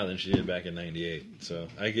better now than she did back in '98. So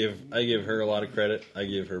I give her a lot of credit. I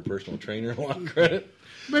give her personal trainer a lot of credit.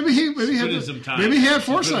 Maybe he had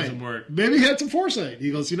foresight. Maybe he had some foresight.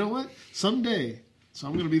 He goes, you know what? Someday, so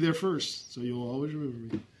I'm going to be there first. So you'll always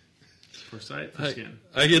remember me. Foresight.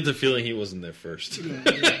 I get the feeling he wasn't there first. I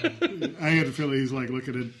get the feeling he's like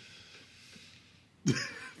looking at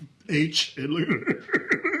H and look at her.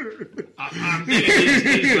 I'm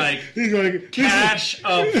thinking he's like cash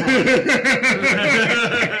up front.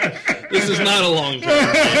 This is not a long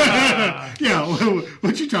term. Yeah,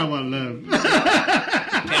 what you talking about, love?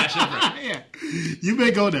 Cash up front. Yeah. You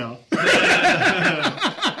may go now.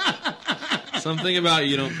 Something about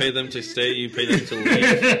you don't pay them to stay, you pay them to leave.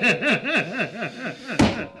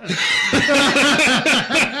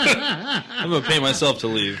 I'm going to pay myself to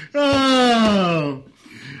leave. Oh.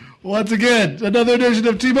 Once again, another edition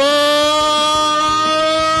of T-Bones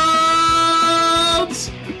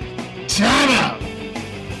Time Out.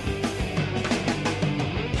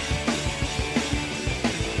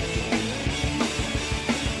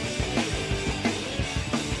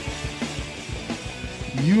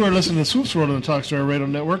 You are listening to Swoop's World on the Talkstar Radio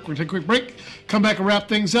Network. We're going to take a quick break, come back and wrap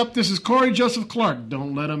things up. This is Corey Joseph Clark.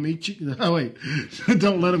 Don't let them eat you. Oh, wait.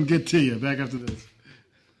 Don't let them get to you. Back after this.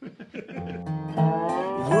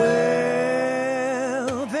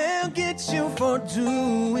 Well, they'll get you for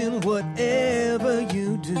doing whatever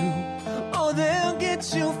you do. Or they'll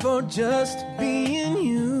get you for just being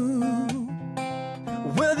you.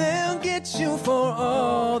 Well, they'll get you for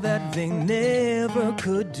all that they never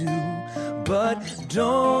could do. But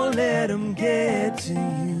don't let them get to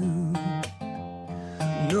you.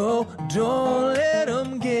 No, don't let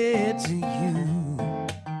them get to you.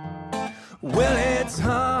 Well, it's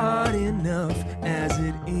hard enough as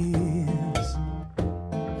it is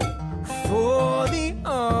for the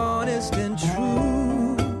honest and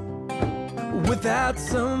true, without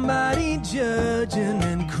somebody judging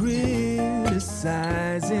and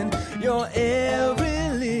criticizing your every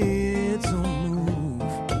little move.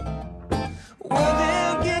 Well,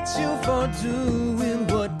 they'll get you for doing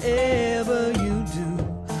whatever you do,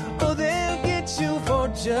 or they'll get you for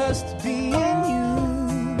just being you.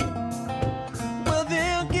 Well,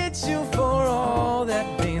 they'll get you for all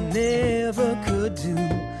that they never could do,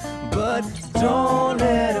 but don't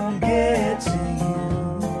let them get to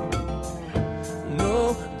you.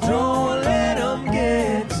 No, don't let them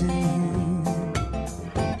get to you.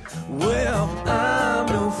 Well, I'm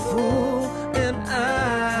no fool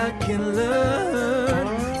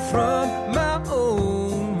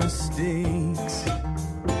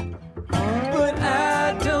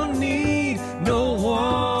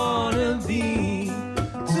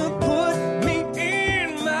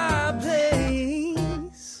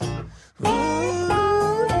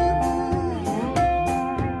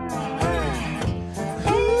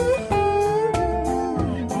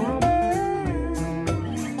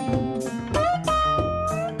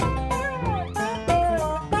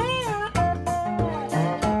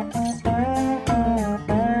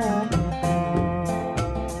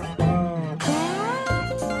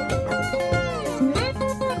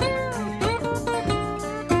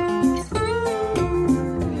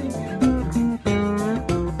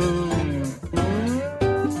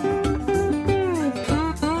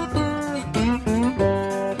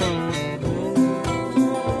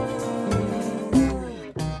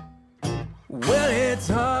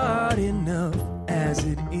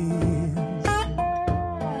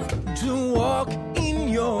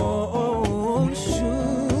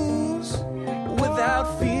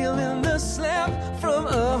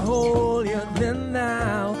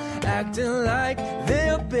acting like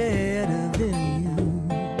they're better than you.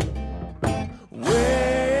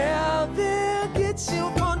 Well, they'll get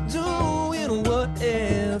you for doing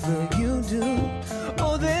whatever you do.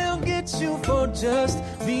 Or they'll get you for just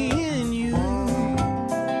being you.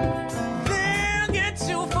 They'll get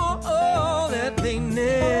you for all that they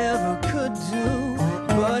never could do.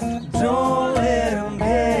 But don't let them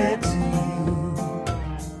get to you.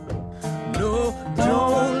 No,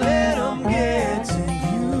 don't let them get to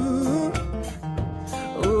you.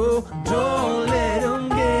 Oh, don't let them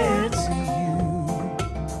get to you.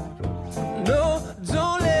 No,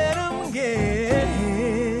 don't let them get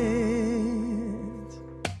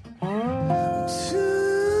to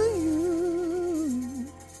you.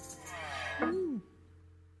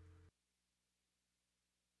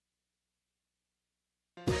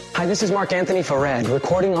 Hi, this is Mark Anthony for RAD,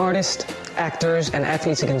 recording artist, actors, and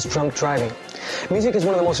athletes against drunk driving. Music is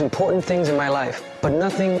one of the most important things in my life, but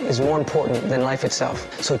nothing is more important than life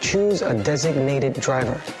itself. So choose a designated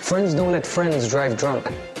driver. Friends don't let friends drive drunk.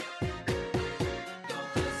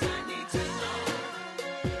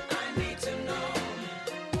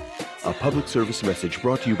 A public service message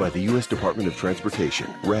brought to you by the U.S. Department of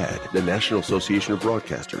Transportation, RAD, the National Association of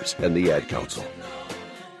Broadcasters, and the Ad Council.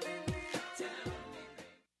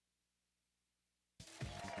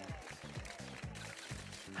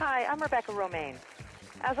 Hi, I'm Rebecca Romaine.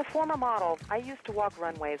 As a former model, I used to walk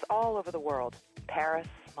runways all over the world. Paris,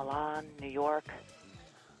 Milan, New York.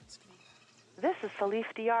 This is Salif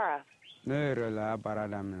Diarra.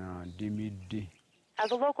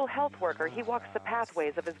 As a local health worker, he walks the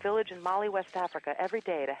pathways of his village in Mali, West Africa every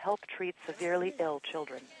day to help treat severely ill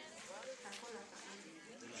children.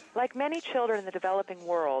 Like many children in the developing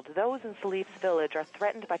world, those in Salif's village are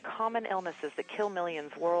threatened by common illnesses that kill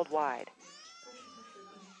millions worldwide.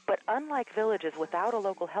 But unlike villages without a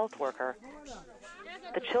local health worker,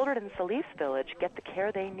 the children in Salif's village get the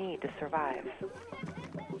care they need to survive.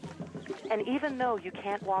 And even though you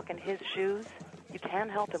can't walk in his shoes, you can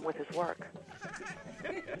help him with his work.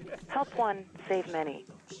 Help one, save many.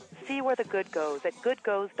 See where the good goes at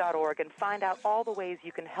goodgoes.org and find out all the ways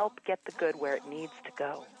you can help get the good where it needs to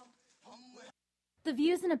go. The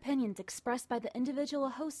views and opinions expressed by the individual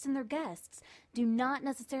hosts and their guests do not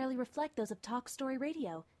necessarily reflect those of Talk Story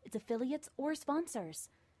Radio, its affiliates, or sponsors.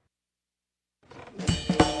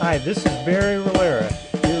 Hi, this is Barry Rivera.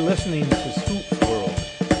 You're listening to Swoop World.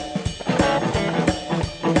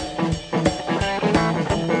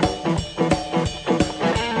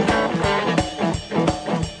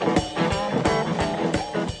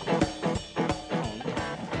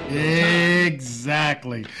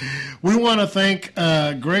 Exactly. We want to thank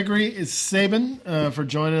Gregory Sabin for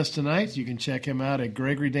joining us tonight. You can check him out at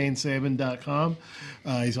GregoryDaneSabin.com.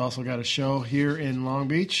 He's also got a show here in Long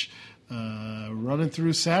Beach running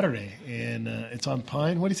through Saturday, and it's on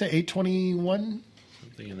Pine. What do you say, 821?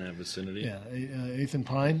 Something in that vicinity. Yeah, 8th and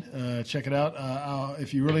Pine. Check it out.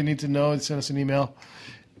 If you really need to know, send us an email.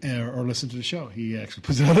 Or listen to the show. He actually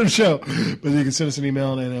puts it on the show. But you can send us an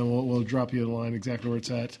email, and we'll drop you a line exactly where it's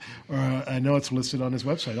at. Or I know it's listed on his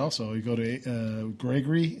website also. You go to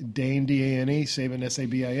Gregory, Dane, D-A-N-E, Sabin,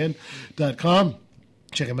 S-A-B-I-N.com.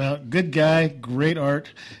 Check him out. Good guy, great art,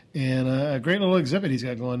 and a great little exhibit he's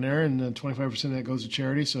got going there. And 25% of that goes to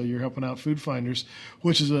charity, so you're helping out food finders,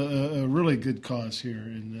 which is a really good cause here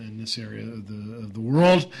in this area of the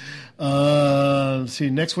world. Let's see,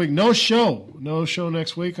 next week, no show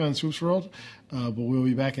next week on Swoops World, but we'll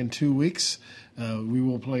be back in 2 weeks. We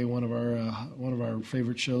will play one of our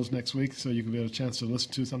favorite shows next week, so you can get a chance to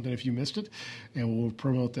listen to something if you missed it, and we'll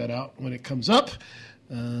promote that out when it comes up.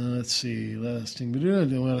 Let's see, last thing to do.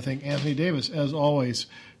 I want to thank Anthony Davis, as always,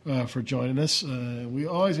 for joining us. We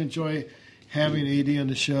always enjoy having AD on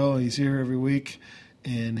the show. He's here every week.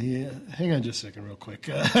 And hang on just a second real quick.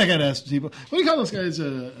 I got to ask people, what do you call those guys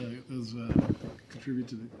contribute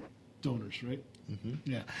to the donors, right?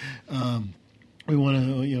 Mm-hmm. Yeah. We want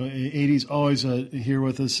to, AD's always here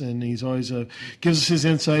with us, and he's always gives us his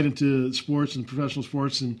insight into sports and professional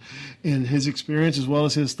sports and his experience as well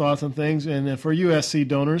as his thoughts on things. And for USC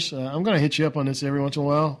donors, I'm going to hit you up on this every once in a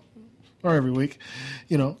while or every week,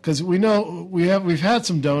 because we know we've had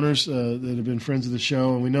some donors that have been friends of the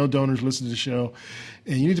show, and we know donors listen to the show,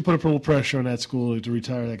 and you need to put a little pressure on that school to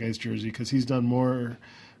retire that guy's jersey because he's done more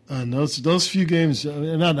on those few games,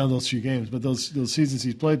 not on those few games, but those seasons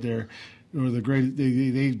he's played there. Or the great,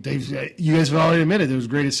 you guys have already admitted it was the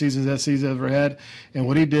greatest seasons that season ever had, and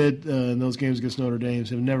what he did in those games against Notre Dame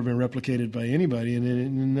have never been replicated by anybody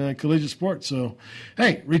in collegiate sports. So,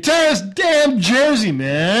 hey, retire his damn jersey,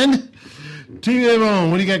 man. T.V.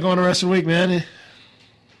 what do you got going the rest of the week, man?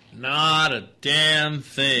 Not a damn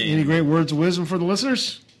thing. Any great words of wisdom for the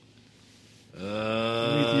listeners?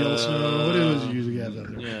 Underneath the yellow snow. What is it you usually have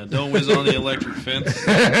out there? Yeah, don't whiz on the electric fence.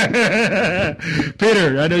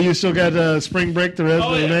 Peter, I know you still got spring break the rest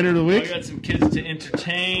of the remainder of the week. I got some kids to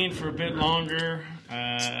entertain for a bit longer.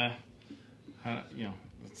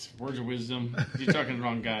 It's words of wisdom. You're talking to the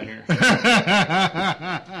wrong guy here.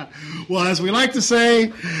 Well, as we like to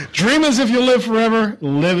say, dream as if you'll live forever,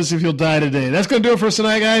 live as if you'll die today. That's going to do it for us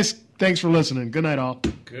tonight, guys. Thanks for listening. Good night, all.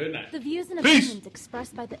 Good night. The views and Peace. opinions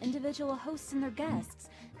expressed by the individual hosts and their guests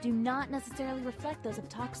do not necessarily reflect those of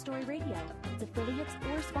Talk Story Radio, its affiliates,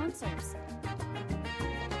 or sponsors.